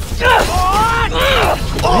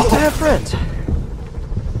 Nice to have friends.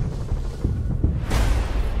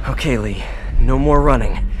 Okay, Lee. No more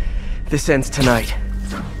running. This ends tonight.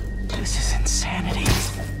 This is insanity.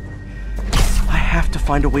 I have to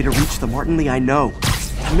find a way to reach the Martin Lee I know.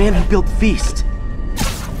 The man who built Feast.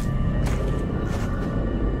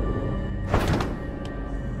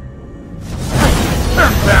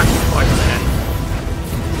 Turn back, Spider-Man!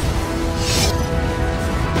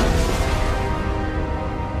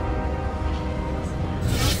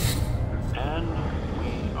 And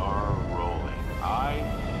we are rolling. I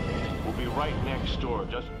will be right next door.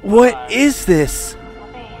 Just What is this?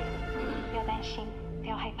 不要担心，不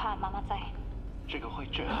要害怕，妈妈在。这个会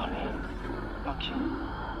治好你，放心。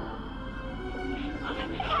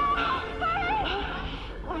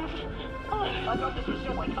I got this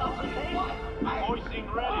shit with Hoisting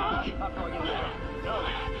ready. No,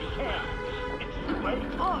 you can't. It's too late.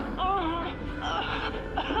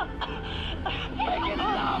 Make it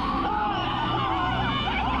stop.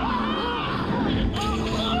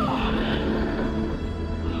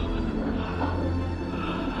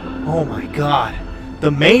 Oh my god.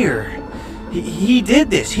 The mayor. He did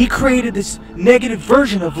this. He created this negative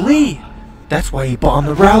version of Lee. That's why he bombed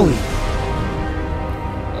the rally.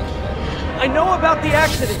 I know about the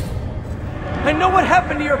accident. I know what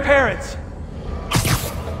happened to your parents.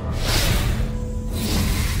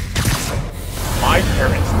 My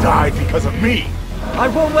parents died because of me. I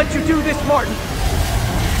won't let you do this, Martin.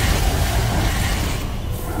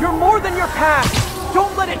 You're more than your past.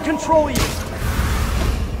 Don't let it control you.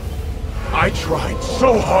 I tried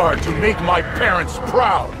so hard to make my parents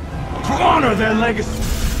proud, to honor their legacy.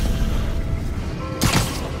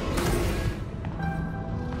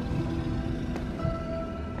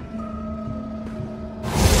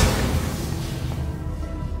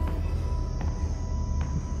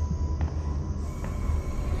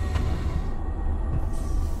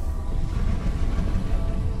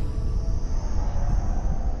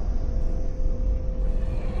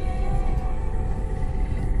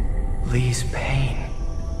 Lee's pain,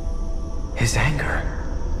 his anger,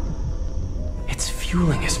 it's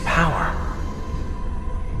fueling his power.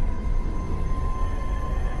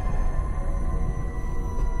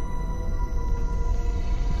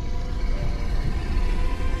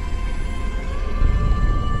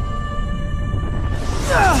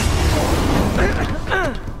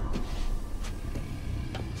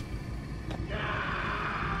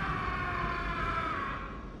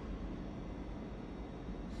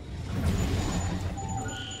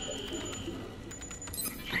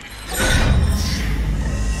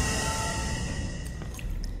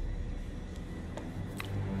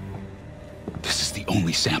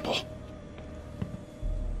 sample.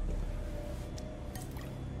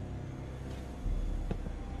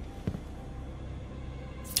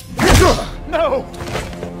 No!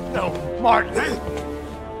 No, Martin!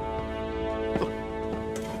 Look,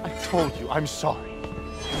 I told you I'm sorry.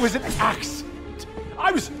 It was an accident.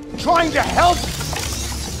 I was trying to help.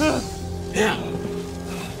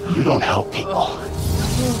 You don't help people.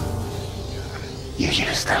 You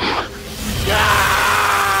use them.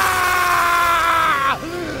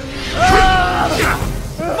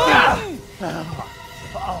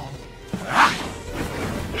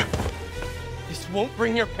 This won't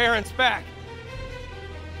bring your parents back.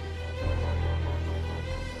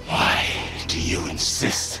 Why do you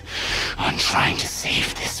insist on trying to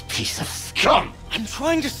save this piece of scum? I'm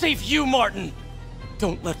trying to save you, Martin.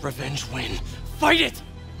 Don't let revenge win. Fight it!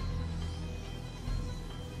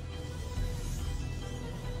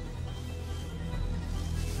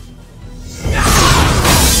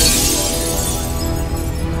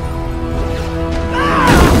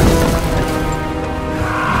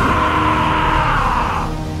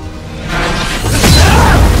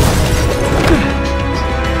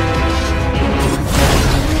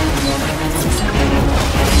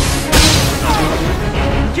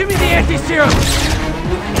 Give me the anti-serum!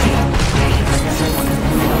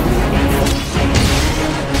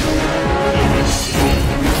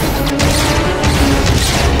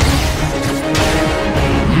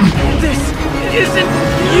 This isn't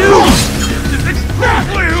you! This is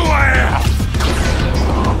exactly who I am!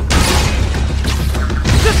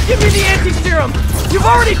 Just give me the anti-serum! You've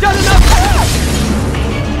already done enough!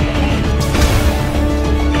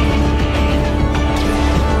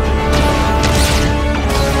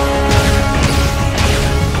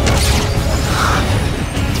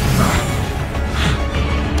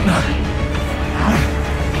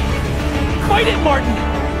 Fight it, Martin!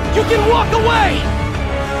 You can walk away!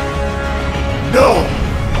 No!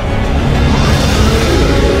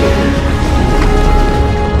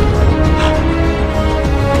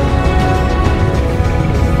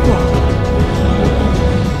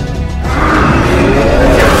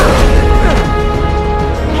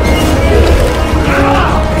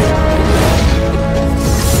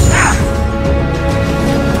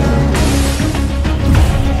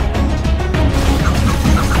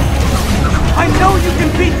 I know you can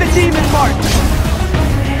beat the demon, Martin!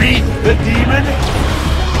 Beat the demon?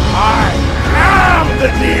 I am the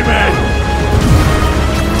demon!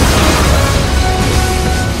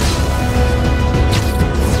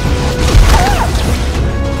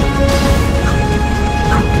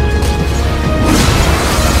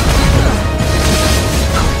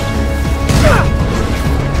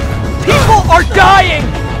 People are dying!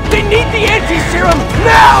 They need the anti-serum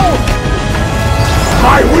now!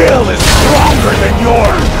 My will is stronger than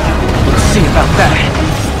yours! Let's see about that.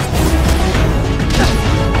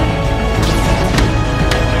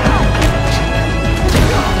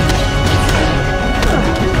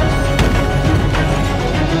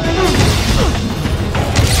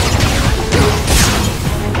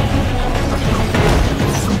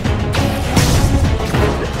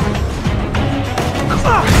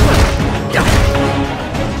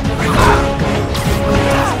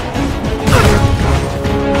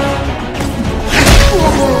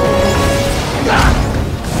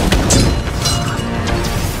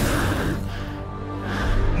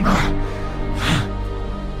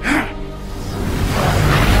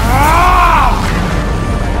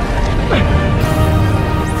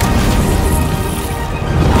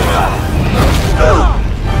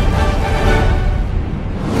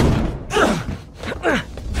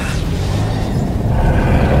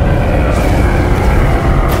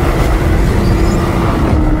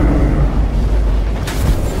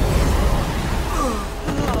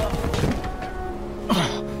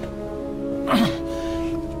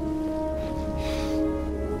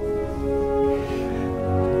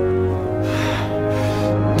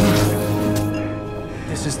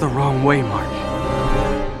 This is the wrong way, Martin.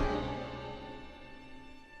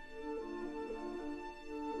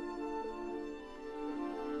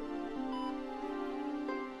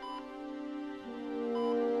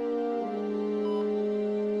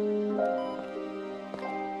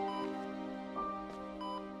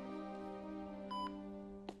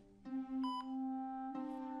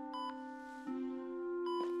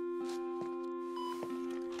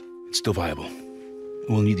 It's still viable.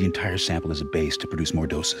 We'll need the entire sample as a base to produce more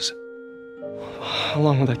doses. How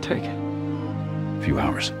long will that take? A few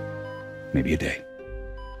hours. Maybe a day.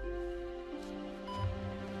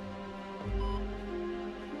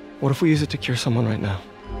 What if we use it to cure someone right now?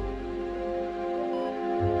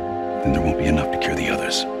 Then there won't be enough to cure the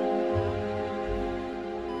others.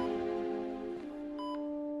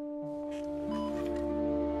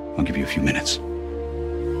 I'll give you a few minutes.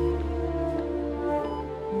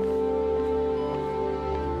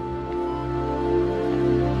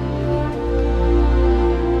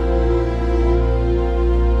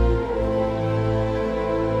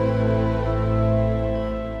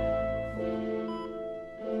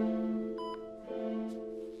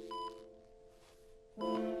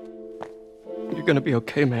 You're gonna be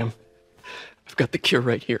okay, ma'am. I've got the cure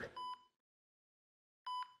right here.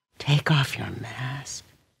 Take off your mask.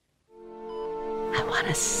 I want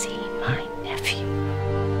to see my nephew.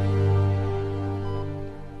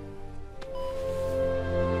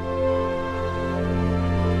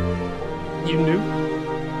 You knew?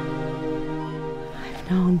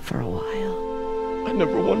 I've known for a while. I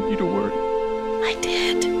never wanted you to worry. I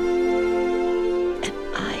did. And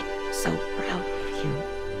I'm so proud of you.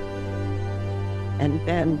 And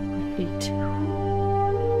Ben would be too.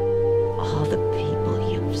 All the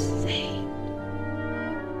people you've saved.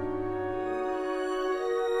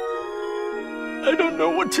 I don't know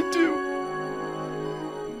what to do.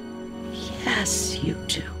 Yes, you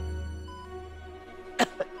do.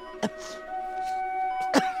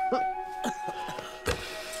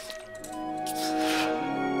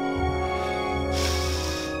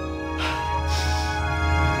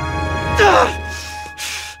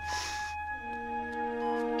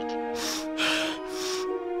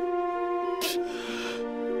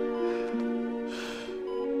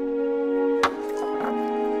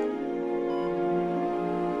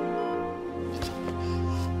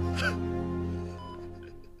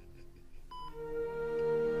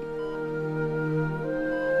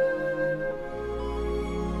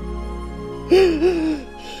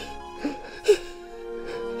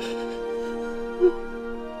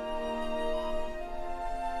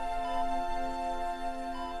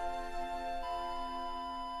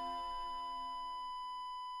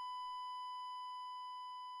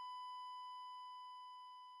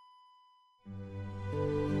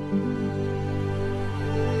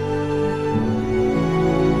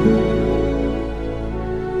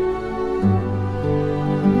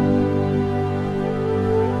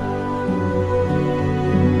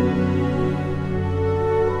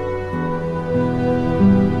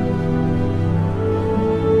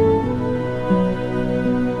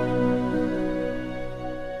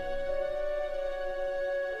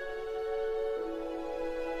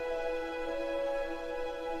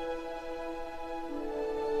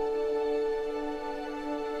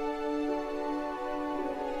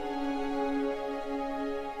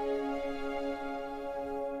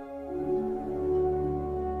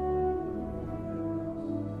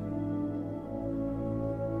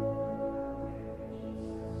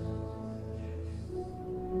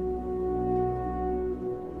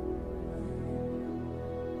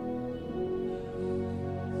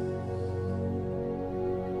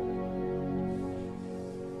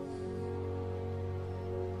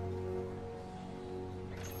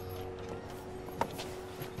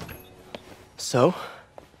 So?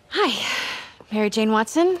 Hi, Mary Jane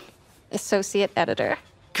Watson, Associate Editor.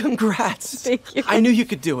 Congrats! Thank you. I knew you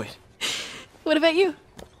could do it. What about you?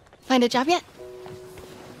 Find a job yet?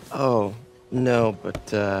 Oh, no,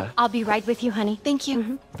 but, I'll be right with you, honey. Thank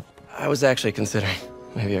you. I was actually considering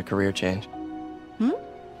maybe a career change. Hmm?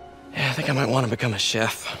 Yeah, I think I might want to become a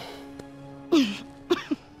chef.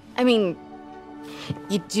 I mean,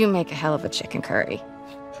 you do make a hell of a chicken curry.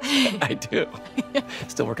 I do.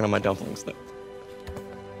 Still working on my dumplings, though.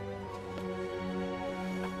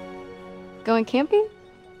 Going camping?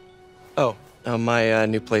 Oh, my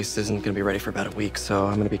new place isn't going to be ready for about a week, so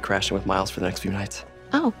I'm going to be crashing with Miles for the next few nights.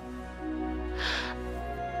 Oh.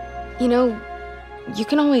 You know, you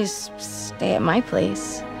can always stay at my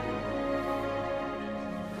place.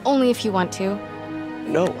 Only if you want to.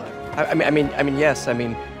 No, I mean, yes. I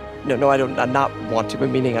mean, no, I don't. I not want to.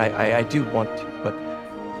 Meaning, I do want to, but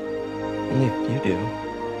only if you do.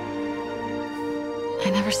 I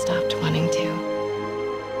never stopped wanting to.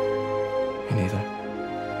 Me neither.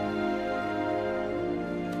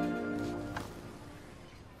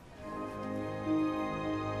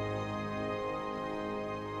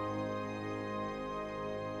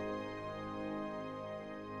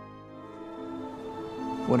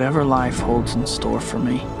 Whatever life holds in store for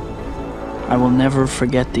me, I will never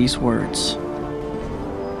forget these words.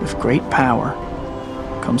 With great power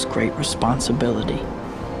comes great responsibility.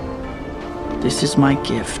 This is my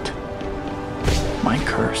gift, my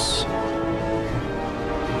curse.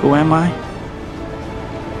 Who am I?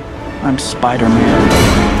 I'm Spider-Man.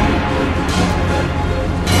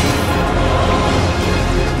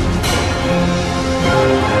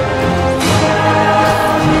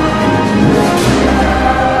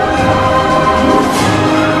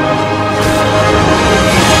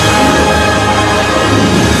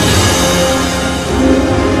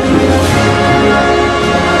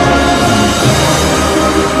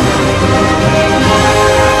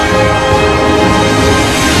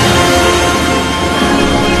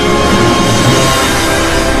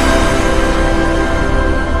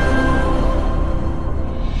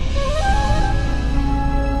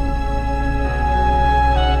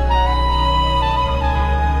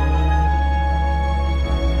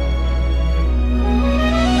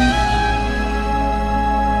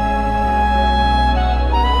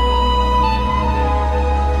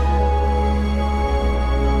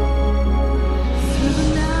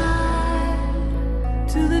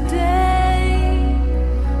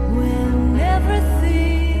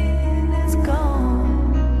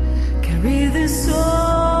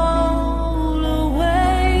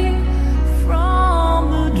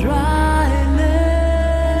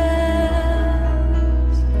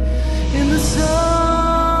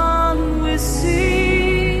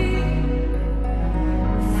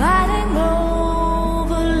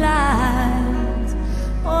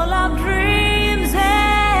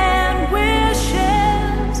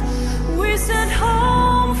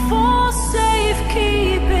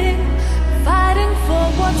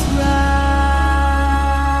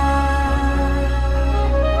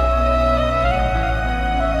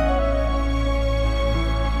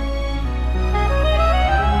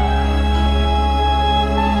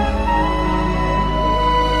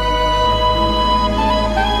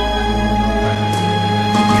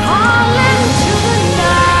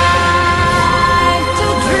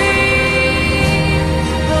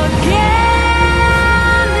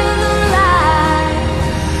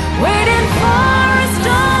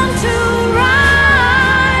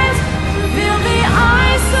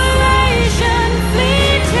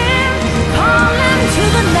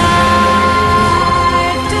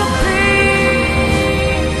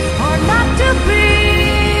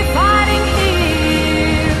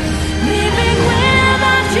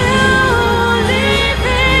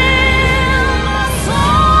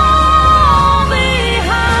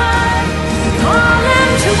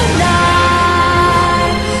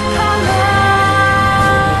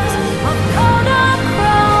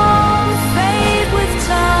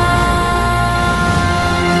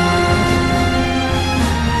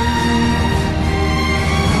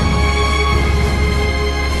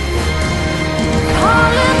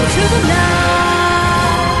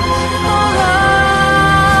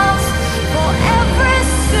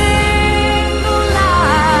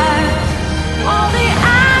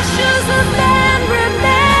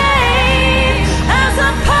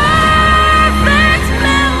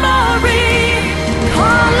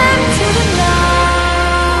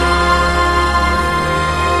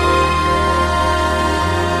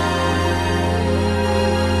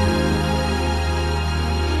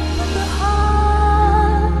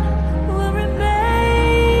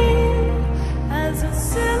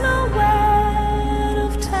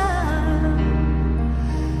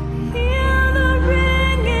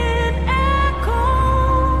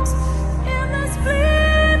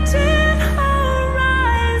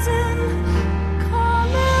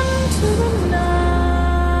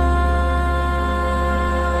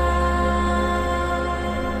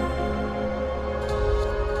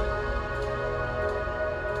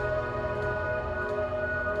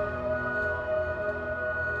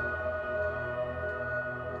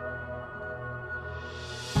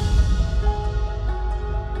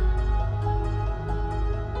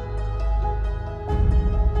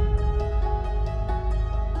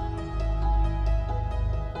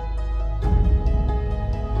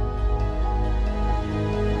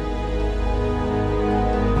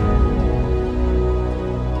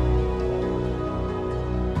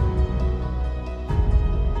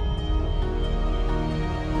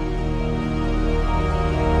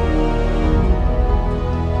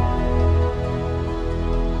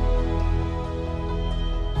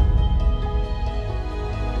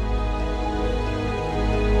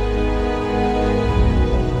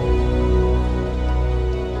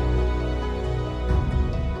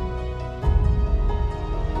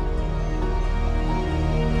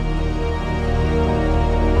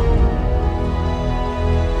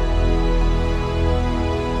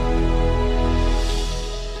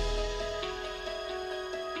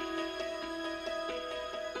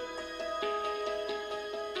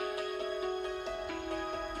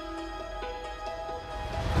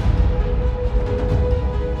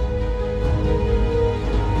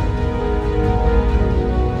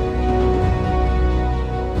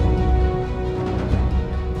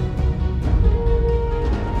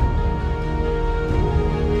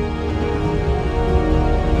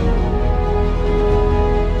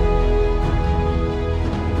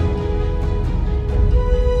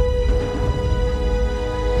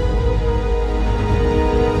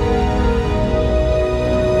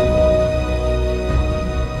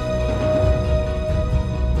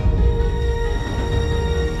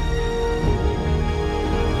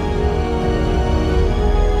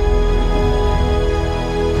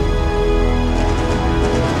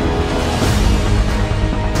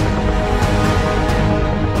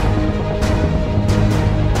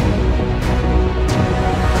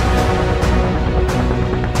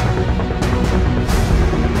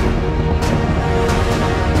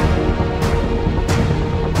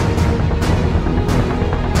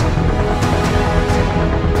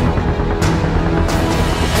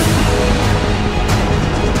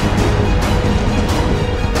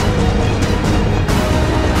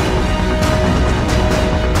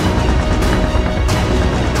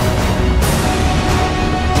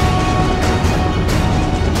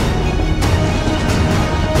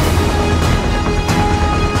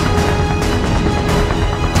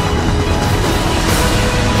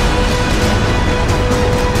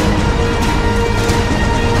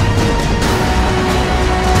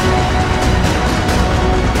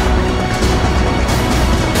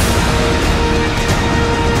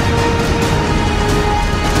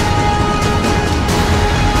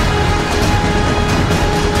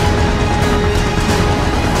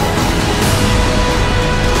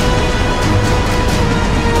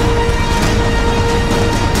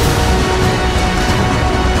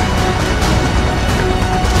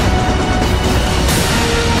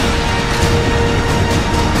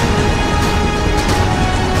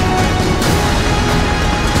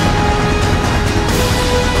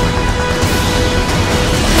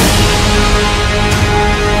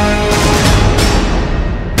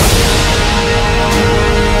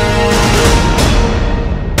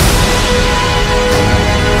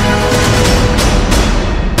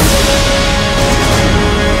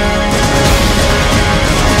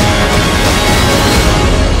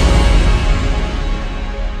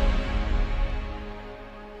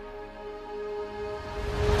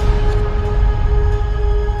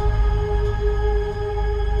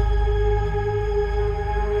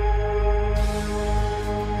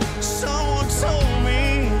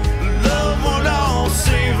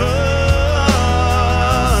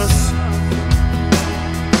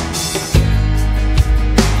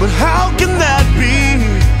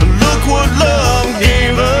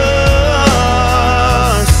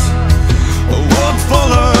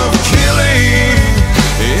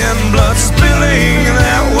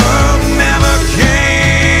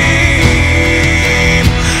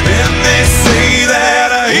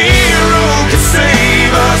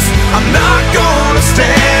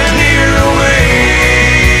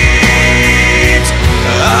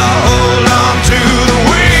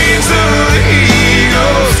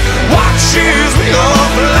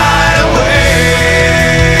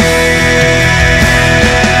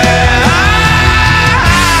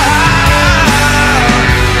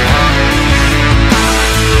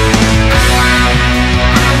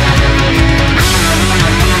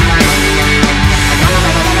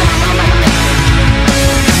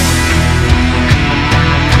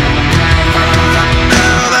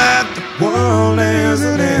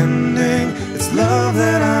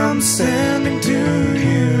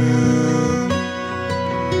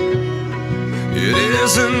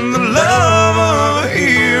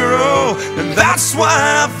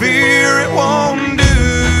 fear it won't do.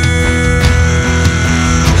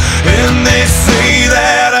 And they say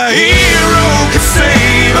that a hero can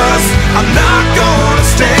save us. I'm not gonna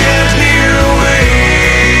stand here and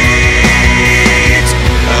wait.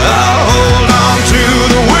 I'll hold on to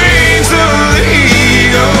the wings of the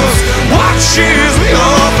eagles, watch as we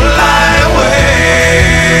all fly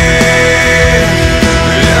away.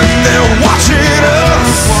 And they're watching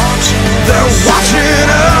us, they're watching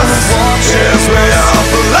us as we all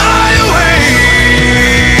fly away.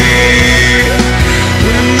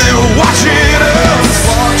 And they're watching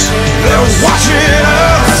us, they're watching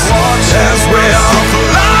us as we all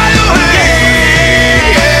fly away.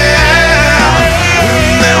 Yeah. And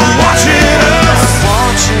they're watching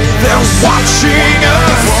us, they're watching